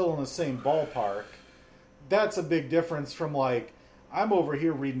we're still in the same ballpark. That's a big difference from, like, I'm over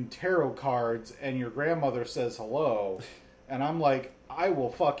here reading tarot cards and your grandmother says hello, and I'm like, I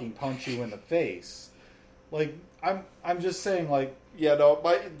will fucking punch you in the face. Like, I'm just saying, like, Yeah, no,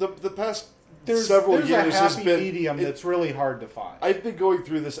 the past there's several a years has happy been... medium that's really hard to find. I've been going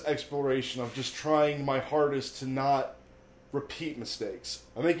through this exploration of just trying my hardest to not repeat mistakes.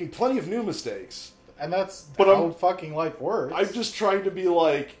 I'm making plenty of new mistakes. And that's But how I'm- fucking life works. I'm just trying to be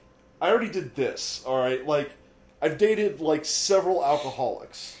like, I already did this, alright? Like, I've dated, like, several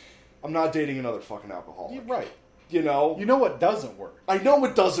alcoholics. I'm not dating another fucking alcoholic. You're right. You know? You know what doesn't work. I know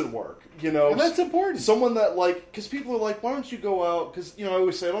it doesn't work, you know? And that's important. Someone that, like, because people are like, why don't you go out? Because, you know, I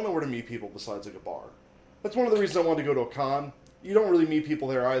always say, I don't know where to meet people besides, like, a bar. That's one of the reasons I wanted to go to a con. You don't really meet people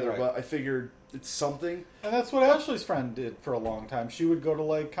there either, Right. but I figured it's something. And that's what Ashley's friend did for a long time. She would go to,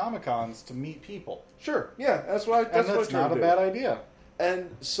 like, Comic-Cons to meet people. Sure, yeah, that's what I And what I that's try not to a do. bad idea.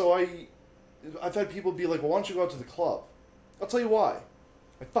 And so I've had people be like, well, why don't you go out to the club? I'll tell you why.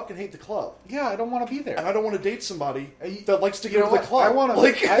 I fucking hate the club. Yeah, I don't want to be there. And I don't want to date somebody You- that likes to you go know to the what? club. I want to.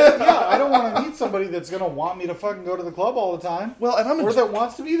 Like, I don't want to meet somebody that's going to want me to fucking go to the club all the time. Well, and or that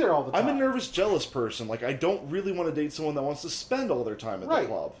wants to be there all the time. I'm a nervous, jealous person. Like, I don't really want to date someone that wants to spend all their time at the Right.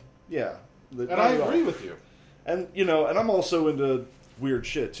 club. Yeah. And I agree with you. And, you know, and I'm also into weird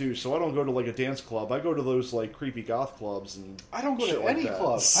shit, too, so I don't go to, like, a dance club. I go to those, like, creepy goth clubs and I don't go shit to like any that.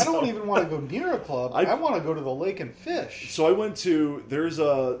 club. I don't even want to go near a club. I- I want to go to the lake and fish. So I went to,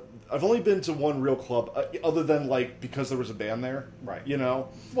 I've only been to one real club, other than, like, because there was a band there. Right. You know?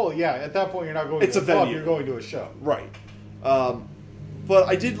 Well, yeah, at that point you're not going It's to a a club, venue. you're going to a show. Right. But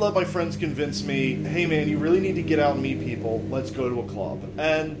I did let my friends convince me, hey man, you really need to get out and meet people. Let's go to a club.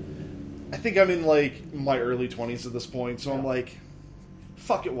 And I think I'm in like my early 20s at this point, so I'm Yeah. like,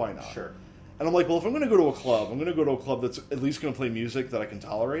 fuck it, why not? Sure. And I'm like, well, if I'm going to go to a club, I'm going to go to a club that's at least going to play music that I can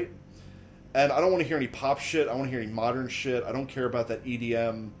tolerate. And I don't want to hear any pop shit. I want to hear any modern shit. I don't care about that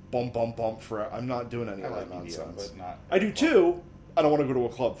EDM bump, bump, bump for I'm not doing any I of like that EDM, nonsense. but not. I do too. I don't want to go to a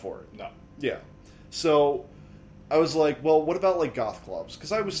club for it. No. Yeah. So I was like, well, what about like goth clubs?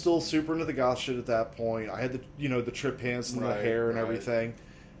 Because I was still super into the goth shit at that point. I had the trip pants and Right, the hair and right. everything.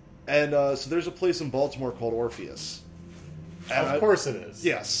 And so there's a place in Baltimore called Orpheus. And Of course it is.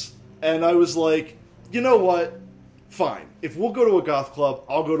 Yes. And I was like, you know what? Fine. If we'll go to a goth club,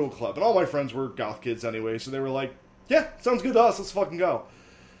 I'll go to a club. And all my friends were goth kids anyway, so they were like, yeah, sounds good to us. Let's fucking go.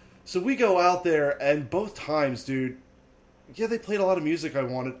 So we go out there, and both times, dude, yeah, they played a lot of music I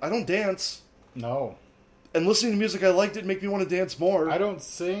wanted. I don't dance. No. And listening to music I liked didn't make me want to dance more. I don't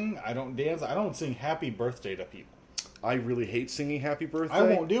sing, I don't dance, I don't sing happy birthday to people. I really hate singing happy birthday. I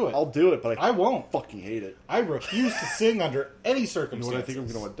won't do it. I'll do it, but I won't. fucking hate it. I refuse to sing under any You know circumstances. what? I think I'm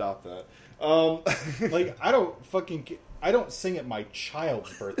going to adopt that. Like, I don't sing at my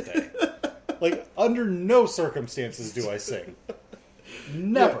child's birthday. Like, under no circumstances do I sing.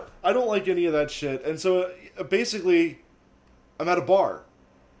 Never. Yeah, I don't like any of that shit. And so basically, I'm at a bar.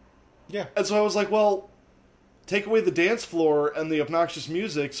 Yeah. And so I was like, well, take away the dance floor and the obnoxious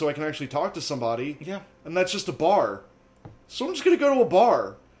music so I can actually talk to somebody. Yeah. And that's just a bar. So I'm just going to go to a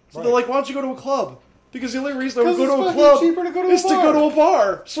bar. So Right. they're like, why don't you go to a club? Because the only reason I would 'Cause go to it's a fucking club cheaper to go to a is to bar. go to a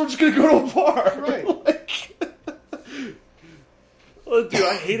bar. So I'm just going to go to a bar. Right. Oh, dude,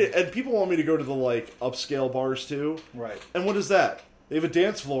 I hate it. And people want me to go to the, like, upscale bars, too. Right. And what is that? They have a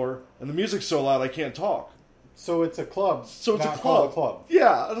dance floor, and the music's so loud I can't talk. So it's a club. So it's not a called club.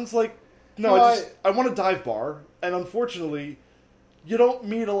 Yeah, and it's like, no, No, I want a dive bar, and unfortunately, you don't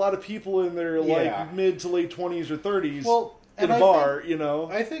meet a lot of people in their Yeah. like mid to late 20s or 30s Well, in and a I bar, think- you know.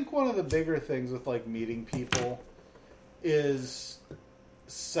 I think one of the bigger things with, like, meeting people is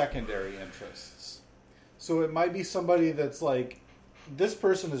secondary interests. So it might be somebody that's like, this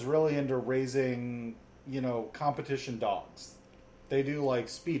person is really into raising, competition dogs. They do, like,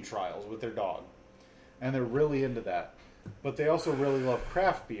 speed trials with their dog. And they're really into that. But they also really love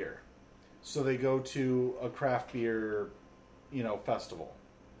craft beer. So they go to a craft beer festival.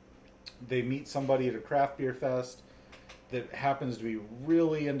 They meet somebody at a craft beer fest that happens to be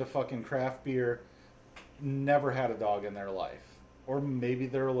really into fucking craft beer, never had a dog in their life. Or maybe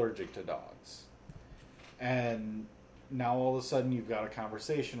they're allergic to dogs. And now all of a sudden you've got a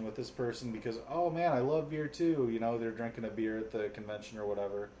conversation with this person because, oh man, I love beer too. They're drinking a beer at the convention or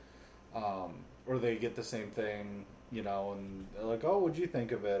whatever. Or they get the same thing, and they're like, oh, what'd you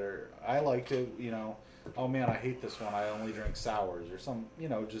think of it? Or I liked it, oh man, I hate this one. I only drink sours or some,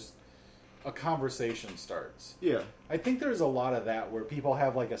 just a conversation starts. Yeah. I think there's a lot of that where people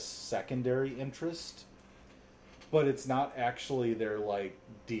have like a secondary interest, but it's not actually their like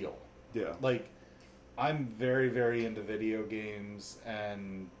deal. Yeah. Like, I'm very, very into video games,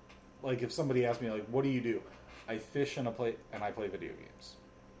 and like if somebody asks me like, what do you do? I fish and I play video games.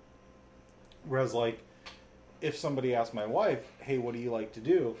 Whereas like if somebody asked my wife, hey, what do you like to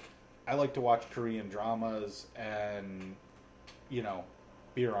do? I like to watch Korean dramas and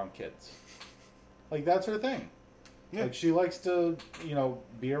be around kids. Like that's her thing. Yeah. Like she likes to,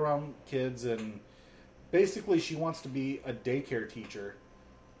 be around kids, and basically she wants to be a daycare teacher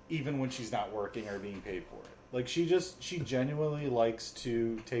even when she's not working or being paid for it. Like she genuinely likes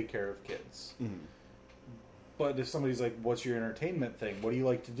to take care of kids. Mm-hmm. But if somebody's like, what's your entertainment thing? What do you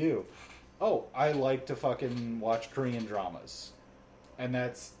like to do? Oh, I like to fucking watch Korean dramas. And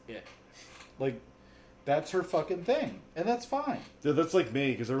that's it. Like, that's her fucking thing. And that's fine. Yeah, that's like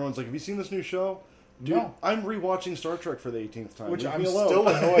me, because everyone's like, have you seen this new show? Dude, no. I'm rewatching Star Trek for the 18th time. Which I'm still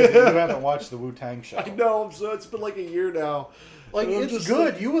annoyed that you haven't watched the Wu-Tang show. I know, it's been like a year now. Like, it's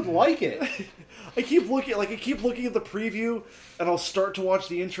good. Like, you would like it. I keep looking at the preview, and I'll start to watch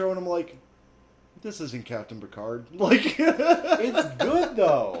the intro, and I'm like, this isn't Captain Picard. Like, it's good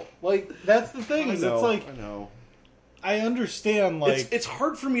though. Like, that's the thing. It's like, I know. I understand. Like, it's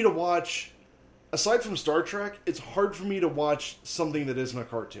hard for me to watch. Aside from Star Trek, it's hard for me to watch something that isn't a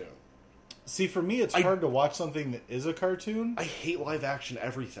cartoon. See, for me, it's hard to watch something that is a cartoon. I hate live action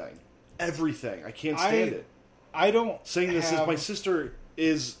everything. Everything. I can't stand it. I don't. Saying this is my sister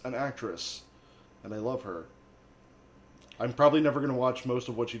is an actress, and I love her. I'm probably never going to watch most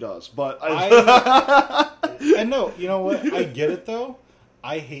of what she does, but I know. You know what? I get it though.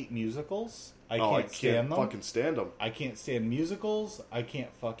 I hate musicals. I can't stand them. Fucking stand them. I can't stand musicals. I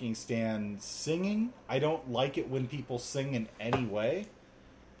can't fucking stand singing. I don't like it when people sing in any way.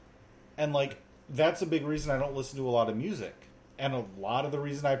 And like that's a big reason I don't listen to a lot of music. And a lot of the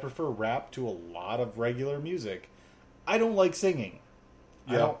reason I prefer rap to a lot of regular music. I don't like singing.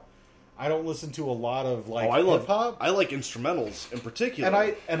 Yeah. I don't listen to a lot of like hip hop. I like instrumentals in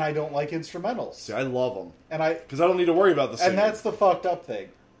particular, and I don't like instrumentals. See, I love them, and because I don't need to worry about the singing. And that's the fucked up thing.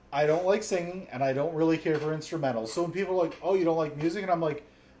 I don't like singing, and I don't really care for instrumentals. So when people are like, "Oh, you don't like music," and I'm like,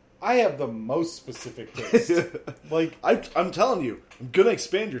 I have the most specific taste. Like I'm telling you, I'm gonna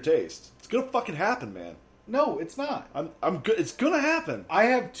expand your taste. It's gonna fucking happen, man. No, it's not. I'm good. It's gonna happen. I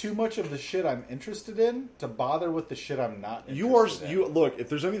have too much of the shit I'm interested in to bother with the shit I'm not interested in. You look, if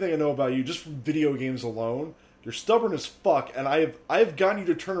there's anything I know about you, just from video games alone, you're stubborn as fuck, and I have gotten you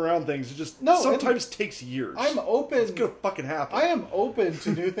to turn around things. It just sometimes takes years. I'm open. It's gonna fucking happen. I am open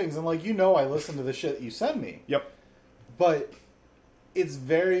to new things, and like I listen to the shit you send me. Yep. But it's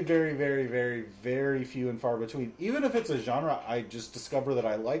very, very, very, very, very few and far between. Even if it's a genre I just discover that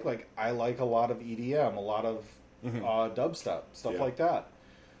I like I like a lot of EDM, a lot of dubstep, stuff like that.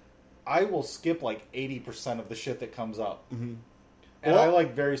 I will skip like 80% of the shit that comes up. Mm-hmm. And I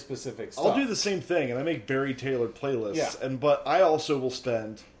like very specific stuff. I'll do the same thing, and I make very tailored playlists. Yeah. But I also will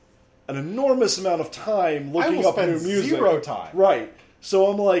spend an enormous amount of time looking up new music. Zero time. Right.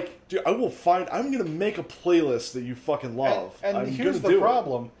 So I'm like, dude, I'm going to make a playlist that you fucking love. And here's the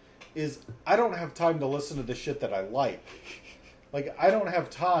problem, is I don't have time to listen to the shit that I like. Like, I don't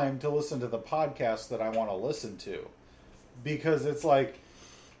have time to listen to the podcasts that I want to listen to. Because it's like,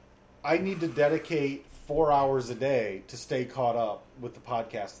 I need to dedicate 4 hours a day to stay caught up with the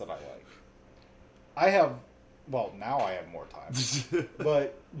podcasts that I like. Now I have more time.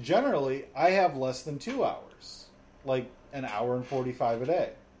 But generally, I have less than 2 hours. Like, an hour and 45 a day.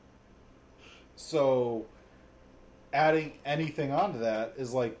 So, adding anything onto that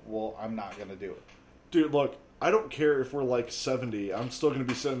is like, well, I'm not going to do it. Dude, look, I don't care if we're like 70. I'm still going to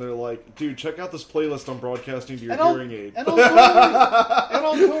be sitting there like, dude, check out this playlist I'm broadcasting to your hearing aid. And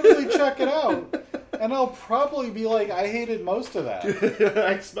I'll totally check it out. And I'll probably be like, I hated most of that.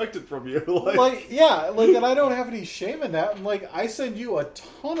 I expect it from you. And I don't have any shame in that. And like, I send you a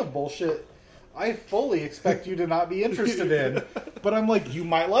ton of bullshit I fully expect you to not be interested in, but I'm like, you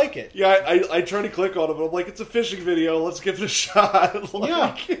might like it. Yeah, I try to click on it, but I'm like, it's a fishing video. Let's give it a shot.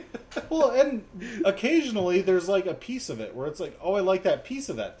 Yeah. Well, and occasionally there's like a piece of it where it's like, oh, I like that piece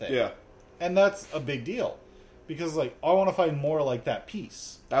of that thing. Yeah. And that's a big deal. Because, like, I want to find more like that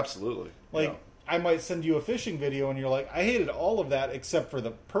piece. Absolutely. Like, yeah. I might send you a fishing video and you're like, I hated all of that except for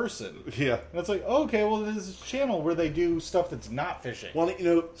the person. Yeah. And it's like, oh, okay, well, there's this channel where they do stuff that's not fishing. Well, you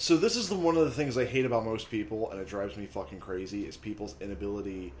know, so this is one of the things I hate about most people, and it drives me fucking crazy, is people's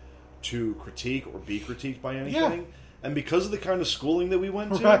inability to critique or be critiqued by anything. Yeah. And because of the kind of schooling that we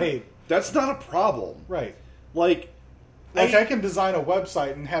went to, Right. that's not a problem. Right. Like I can design a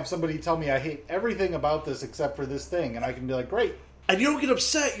website and have somebody tell me I hate everything about this except for this thing, and I can be like, great. And you don't get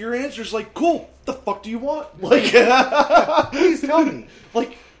upset. Your answer's like, cool, the fuck do you want? Like, Please tell me.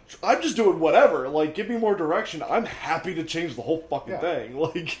 Like, I'm just doing whatever. Like, give me more direction. I'm happy to change the whole fucking Yeah. thing.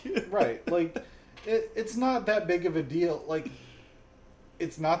 Like, Right. Like, it's not that big of a deal. Like,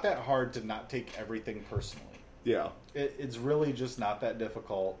 it's not that hard to not take everything personally. yeah. It's really just not that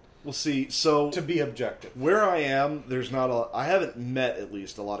difficult We'll see. So, to be objective. where I am, I haven't met at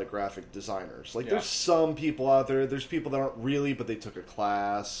least a lot of graphic designers. Like, Yeah. there's some people out there. There's people that aren't really, but they took a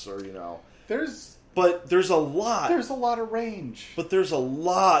class or, But there's a lot. There's a lot of range. But there's a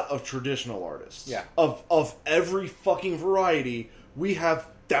lot of traditional artists. Yeah. Of every fucking variety. We have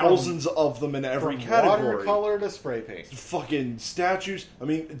thousands of them in every From category. watercolor to spray paint. Fucking statues. I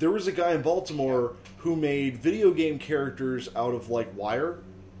mean, there was a guy in Baltimore who made video game characters out of, like, wire.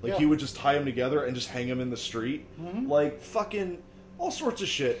 Like, Yeah. he would just tie them together and just hang them in the street. Mm-hmm. Like, fucking all sorts of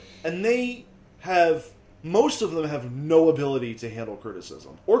shit. And most of them have no ability to handle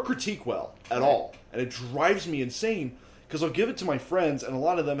criticism or critique well at all. And it drives me insane because I'll give it to my friends, and a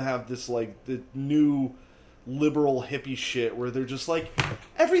lot of them have this, like, the new liberal hippie shit where they're just like,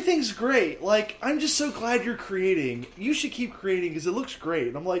 everything's great. Like, I'm just so glad you're creating. You should keep creating because it looks great.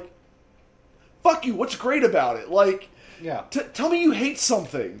 And I'm like, fuck you. What's great about it? Like, Yeah. tell me you hate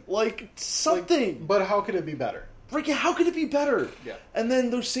something. Like, something. Like, but how could it be better? Like, how could it be better? Yeah. And then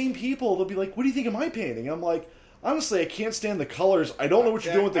those same people, they'll be like, what do you think of my painting? I'm like, honestly, I can't stand the colors. I don't know what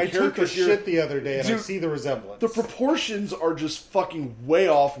you're doing with the I took a characters here. shit the other day and I Dude, see the resemblance. The proportions are just fucking way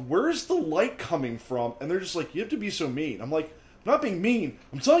off. Where's the light coming from? And they're just like, you have to be so mean. I'm like, I'm not being mean.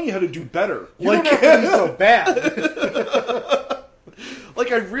 I'm telling you how to do better. You like, don't have to be so bad.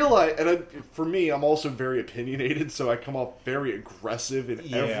 Like, I realize, and for me, I'm also very opinionated, so I come off very aggressive in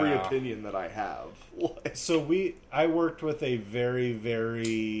every Yeah. opinion that I have. Like, So I worked with a very,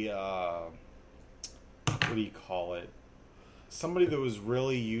 very, what do you call it? Somebody that was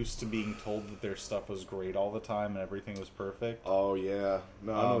really used to being told that their stuff was great all the time and everything was perfect. oh, yeah.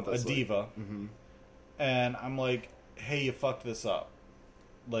 No, I know what A that's diva. Like. Mm-hmm. And I'm like, hey, you fucked this up.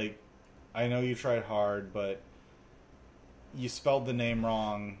 Like, I know you tried hard, but you spelled the name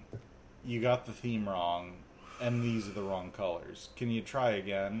wrong, you got the theme wrong, and these are the wrong colors. Can you try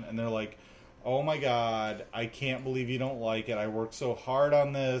again? And they're like, oh my god, I can't believe you don't like it. I worked so hard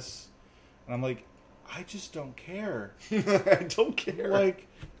on this. And I'm like, I just don't care. I don't care. Like,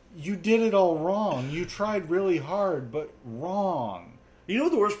 you did it all wrong. You tried really hard, but wrong. You know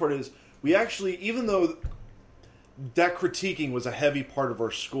what the worst part is? We actually, even though that critiquing was a heavy part of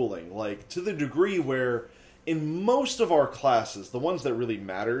our schooling, like, to the degree where in most of our classes, the ones that really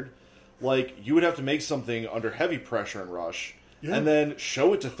mattered, like, you would have to make something under heavy pressure and rush, and then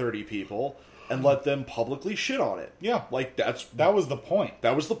show it to 30 people, and let them publicly shit on it. Yeah. Like, That was the point.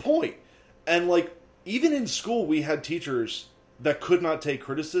 that was the point. And, like, even in school, we had teachers that could not take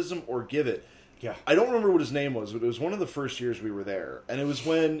criticism or give it. Yeah. I don't remember what his name was, but it was one of the first years we were there. And it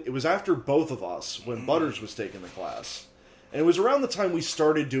was after both of us, when Butters was taking the class. And it was around the time we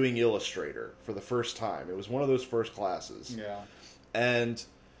started doing Illustrator for the first time. It was one of those first classes. Yeah. And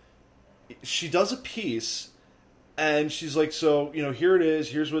she does a piece, and she's like, so, here it is,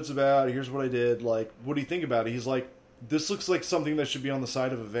 here's what it's about, here's what I did, like, what do you think about it? He's like, this looks like something that should be on the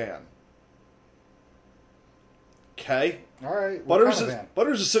side of a van. Okay? All right. Butters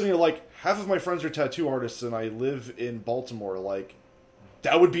is sitting there like, half of my friends are tattoo artists and I live in Baltimore. Like,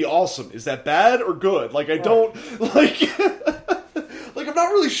 that would be awesome. Is that bad or good? Like, I don't, like, like, I'm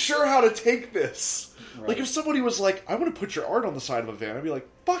not really sure how to take this. Right. Like, if somebody was like, I want to put your art on the side of a van, I'd be like,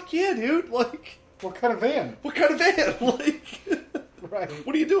 fuck yeah, dude. Like, What kind of van? what kind of van? Like, Right.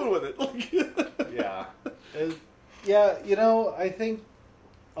 what are you doing with it? Like, Yeah. Yeah, I think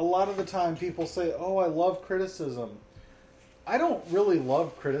a lot of the time people say, oh, I love criticism. I don't really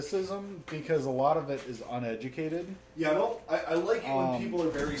love criticism because a lot of it is uneducated. yeah, I like it when Um, people are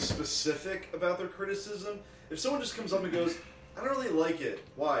very specific about their criticism. If someone just comes up and goes, I don't really like it.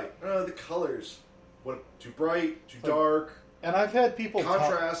 Why? The colors. What? Too bright? Too dark? And I've had people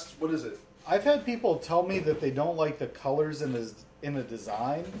Contrast? What is it? I've had people tell me that they don't like the colors in a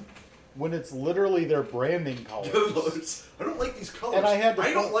design when it's literally their branding colors. I don't like these colors. And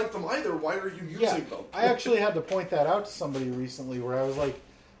I don't like them either. Why are you using them? I actually had to point that out to somebody recently where I was like,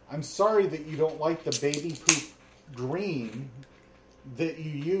 I'm sorry that you don't like the baby poop green that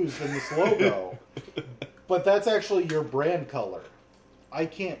you used in this logo, but that's actually your brand color. I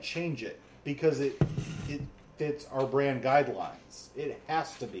can't change it because it fits our brand guidelines. It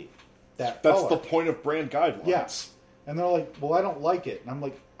has to be that That's color. the point of brand guidelines. Yes. And they're like, well, I don't like it. And I'm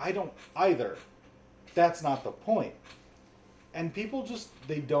like, I don't either. That's not the point. And people just,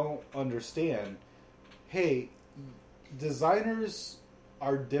 they don't understand, hey, designers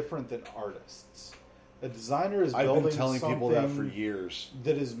are different than artists. A designer is building I've been telling people that for something years.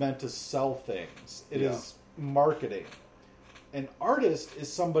 that is meant to sell things. It Yeah. is marketing. An artist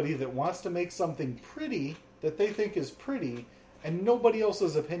is somebody that wants to make something pretty that they think is pretty, and nobody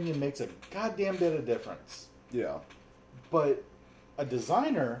else's opinion makes a goddamn bit of difference. Yeah. But a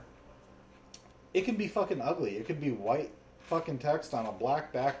designer, it can be fucking ugly. It could be white fucking text on a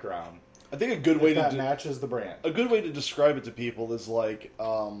black background. I think a good way that to matches the brand. a good way to describe it to people is like,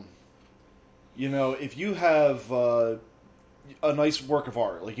 if you have a nice work of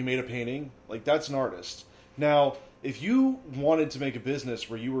art, like you made a painting, like that's an artist. Now, if you wanted to make a business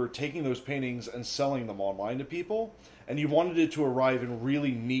where you were taking those paintings and selling them online to people, and you wanted it to arrive in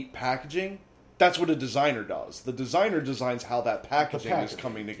really neat packaging, that's what a designer does. The designer designs how that packaging is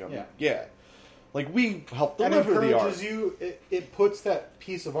coming together. Yeah. Like, we help deliver the art. And encourages you, it puts that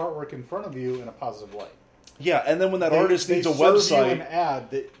piece of artwork in front of you in a positive light. Yeah, and then when that artist needs a They serve website, you an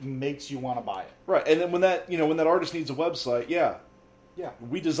ad that makes you want to buy it. right? And then when that artist needs a website, Yeah.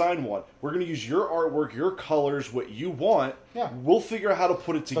 we design one. We're going to use your artwork, your colors, what you want. Yeah. We'll figure out how to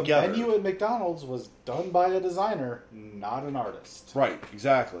put it together. The menu at McDonald's was done by a designer, not an artist. Right,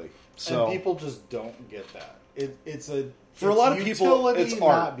 exactly. So And people just don't get that. It's a lot of people, utility, it's art.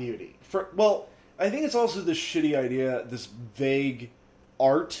 not beauty. I think it's also this shitty idea, this vague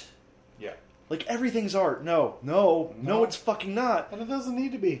art. Yeah. Like, everything's art. No, it's fucking not. And it doesn't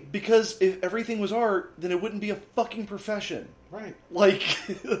need to be. Because if everything was art, then it wouldn't be a fucking profession. Right. Like,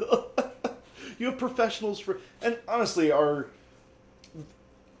 you have professionals for... And honestly,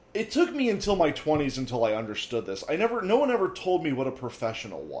 it took me until my 20s until I understood this. No one ever told me what a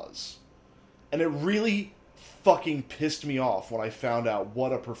professional was. And it really fucking pissed me off when I found out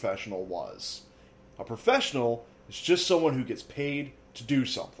what a professional was. A professional is just someone who gets paid to do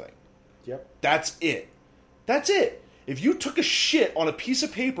something. Yep. That's it. That's it. If you took a shit on a piece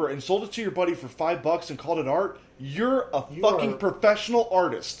of paper and sold it to your buddy for $5 and called it art, you're a fucking professional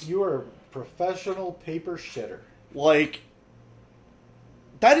artist. You are a professional paper shitter. Like,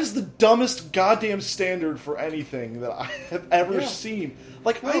 that is the dumbest goddamn standard for anything that I have ever seen.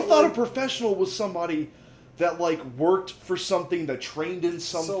 Like, I thought a professional was somebody that, like, worked for something, that trained in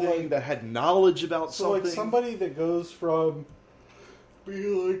something, that had knowledge about something. Like, somebody that goes from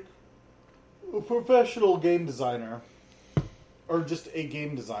being, like, a professional game designer, or just a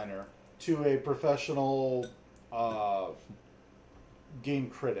game designer, to a professional game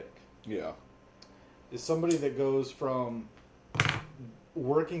critic. Yeah. Is somebody that goes from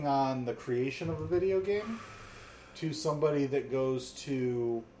working on the creation of a video game to somebody that goes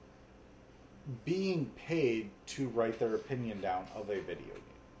to being paid to write their opinion down of a video game.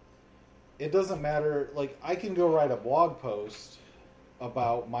 It doesn't matter, like, I can go write a blog post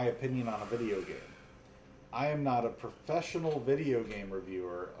about my opinion on a video game. I am not a professional video game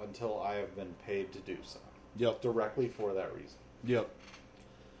reviewer until I have been paid to do so. Yep. Directly for that reason. Yep.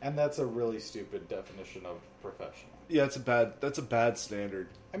 And that's a really stupid definition of professional. Yeah, that's a bad standard.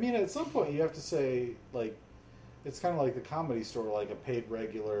 I mean, at some point you have to say, like, it's kind of like the Comedy Store, like a paid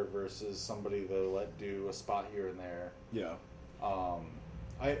regular versus somebody they'll let do a spot here and there. Yeah.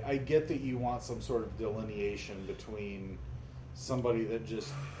 I get that you want some sort of delineation between somebody that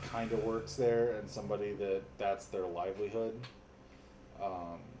just kind of works there and somebody that's their livelihood.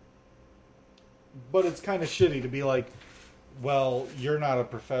 But it's kind of shitty to be like, well, you're not a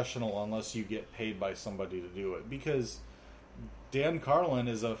professional unless you get paid by somebody to do it. Because Dan Carlin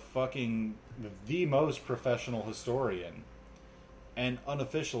is the most professional historian. And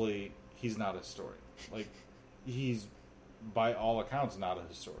unofficially, he's not a historian. Like, he's, by all accounts, not a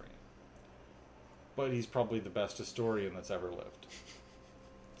historian. But he's probably the best historian that's ever lived.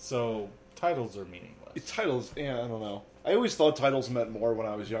 So, titles are meaningless. Titles, I don't know. I always thought titles meant more when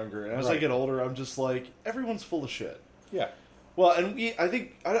I was younger. And as I get older, I'm just like, everyone's full of shit. Yeah. Well, and I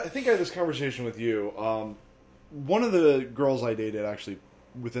think I had this conversation with you. One of the girls I dated, actually,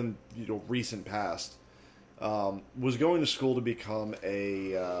 within recent past, was going to school to become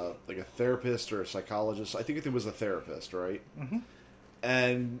a like a therapist or a psychologist. I think it was a therapist, right? Mm-hmm.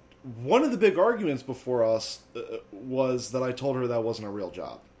 And one of the big arguments before us was that I told her that wasn't a real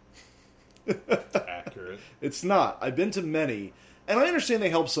job. Accurate. It's not. I've been to many, and I understand they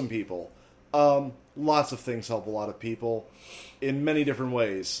help some people. Lots of things help a lot of people in many different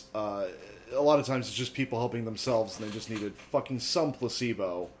ways. A lot of times it's just people helping themselves, and they just needed fucking some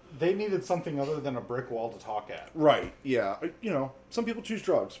placebo. They needed something other than a brick wall to talk at. Right, yeah. You know, some people choose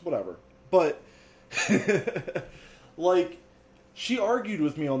drugs, whatever. But, like, she argued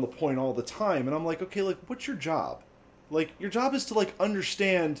with me on the point all the time, and I'm like, okay, like, what's your job? Like, your job is to, like,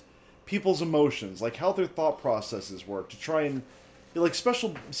 understand people's emotions, like, how their thought processes work, to try and, like,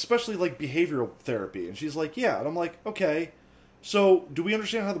 especially, like, behavioral therapy. And she's like, yeah. And I'm like, okay, so do we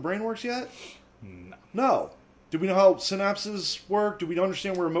understand how the brain works yet? No. Do we know how synapses work? Do we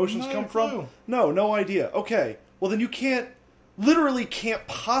understand where emotions come from? No idea. Okay. Well, then you literally can't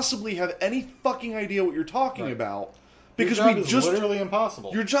possibly have any fucking idea what you're talking about. Because your job is literally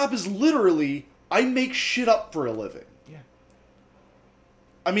impossible. Your job is literally, I make shit up for a living. Yeah.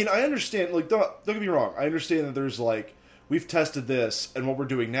 I mean, I understand, like, don't get me wrong. I understand that there's, like, we've tested this, and what we're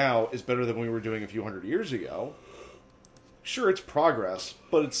doing now is better than we were doing a few hundred years ago. Sure, it's progress,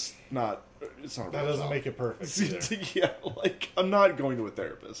 but it's not a that real doesn't job. make it perfect either. Yeah, like, I'm not going to a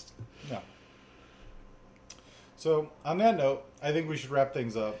therapist. No. So, on that note, I think we should wrap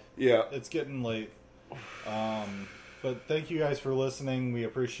things up. Yeah. It's getting late. But thank you guys for listening. We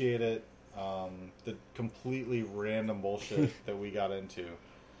appreciate it. The completely random bullshit that we got into.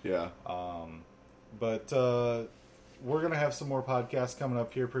 Yeah. But we're going to have some more podcasts coming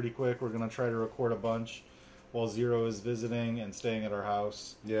up here pretty quick. We're going to try to record a bunch while Zero is visiting and staying at our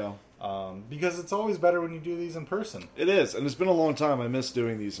house. Yeah. Because it's always better when you do these in person. It is, and it's been a long time. I miss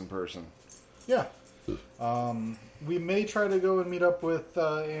doing these in person. Yeah. We may try to go and meet up with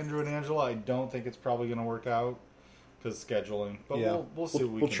Andrew and Angela. I don't think it's probably going to work out because scheduling. But yeah. we'll see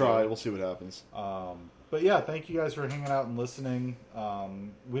what we can try. do. We'll see what happens. But yeah, thank you guys for hanging out and listening.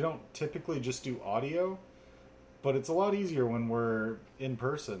 We don't typically just do audio, but it's a lot easier when we're in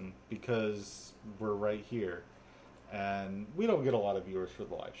person because we're right here. And we don't get a lot of viewers for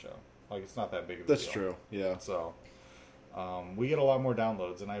the live show. Like, it's not that big of a deal. That's true, yeah. So, we get a lot more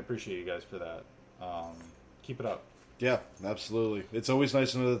downloads, and I appreciate you guys for that. Keep it up. Yeah, absolutely. It's always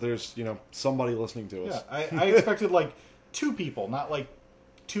nice to know that there's, somebody listening to us. Yeah, I expected, like, 2 people, not, like,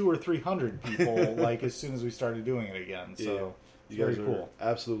 200 or 300 people, like, as soon as we started doing it again. So, it's very cool.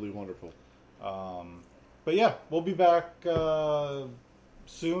 Absolutely wonderful. But yeah, we'll be back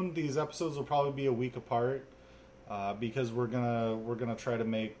soon. These episodes will probably be a week apart because we're gonna try to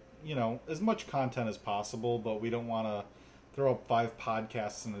make as much content as possible, but we don't want to throw up 5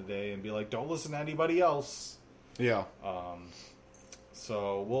 podcasts in a day and be like, don't listen to anybody else. Yeah.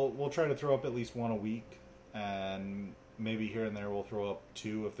 So we'll try to throw up at least 1 a week, and maybe here and there we'll throw up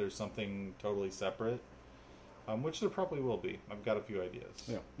 2 if there's something totally separate, which there probably will be. I've got a few ideas.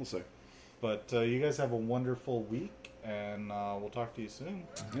 Yeah, we'll see. But you guys have a wonderful week, and we'll talk to you soon.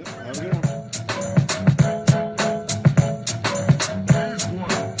 Yeah, have a good one.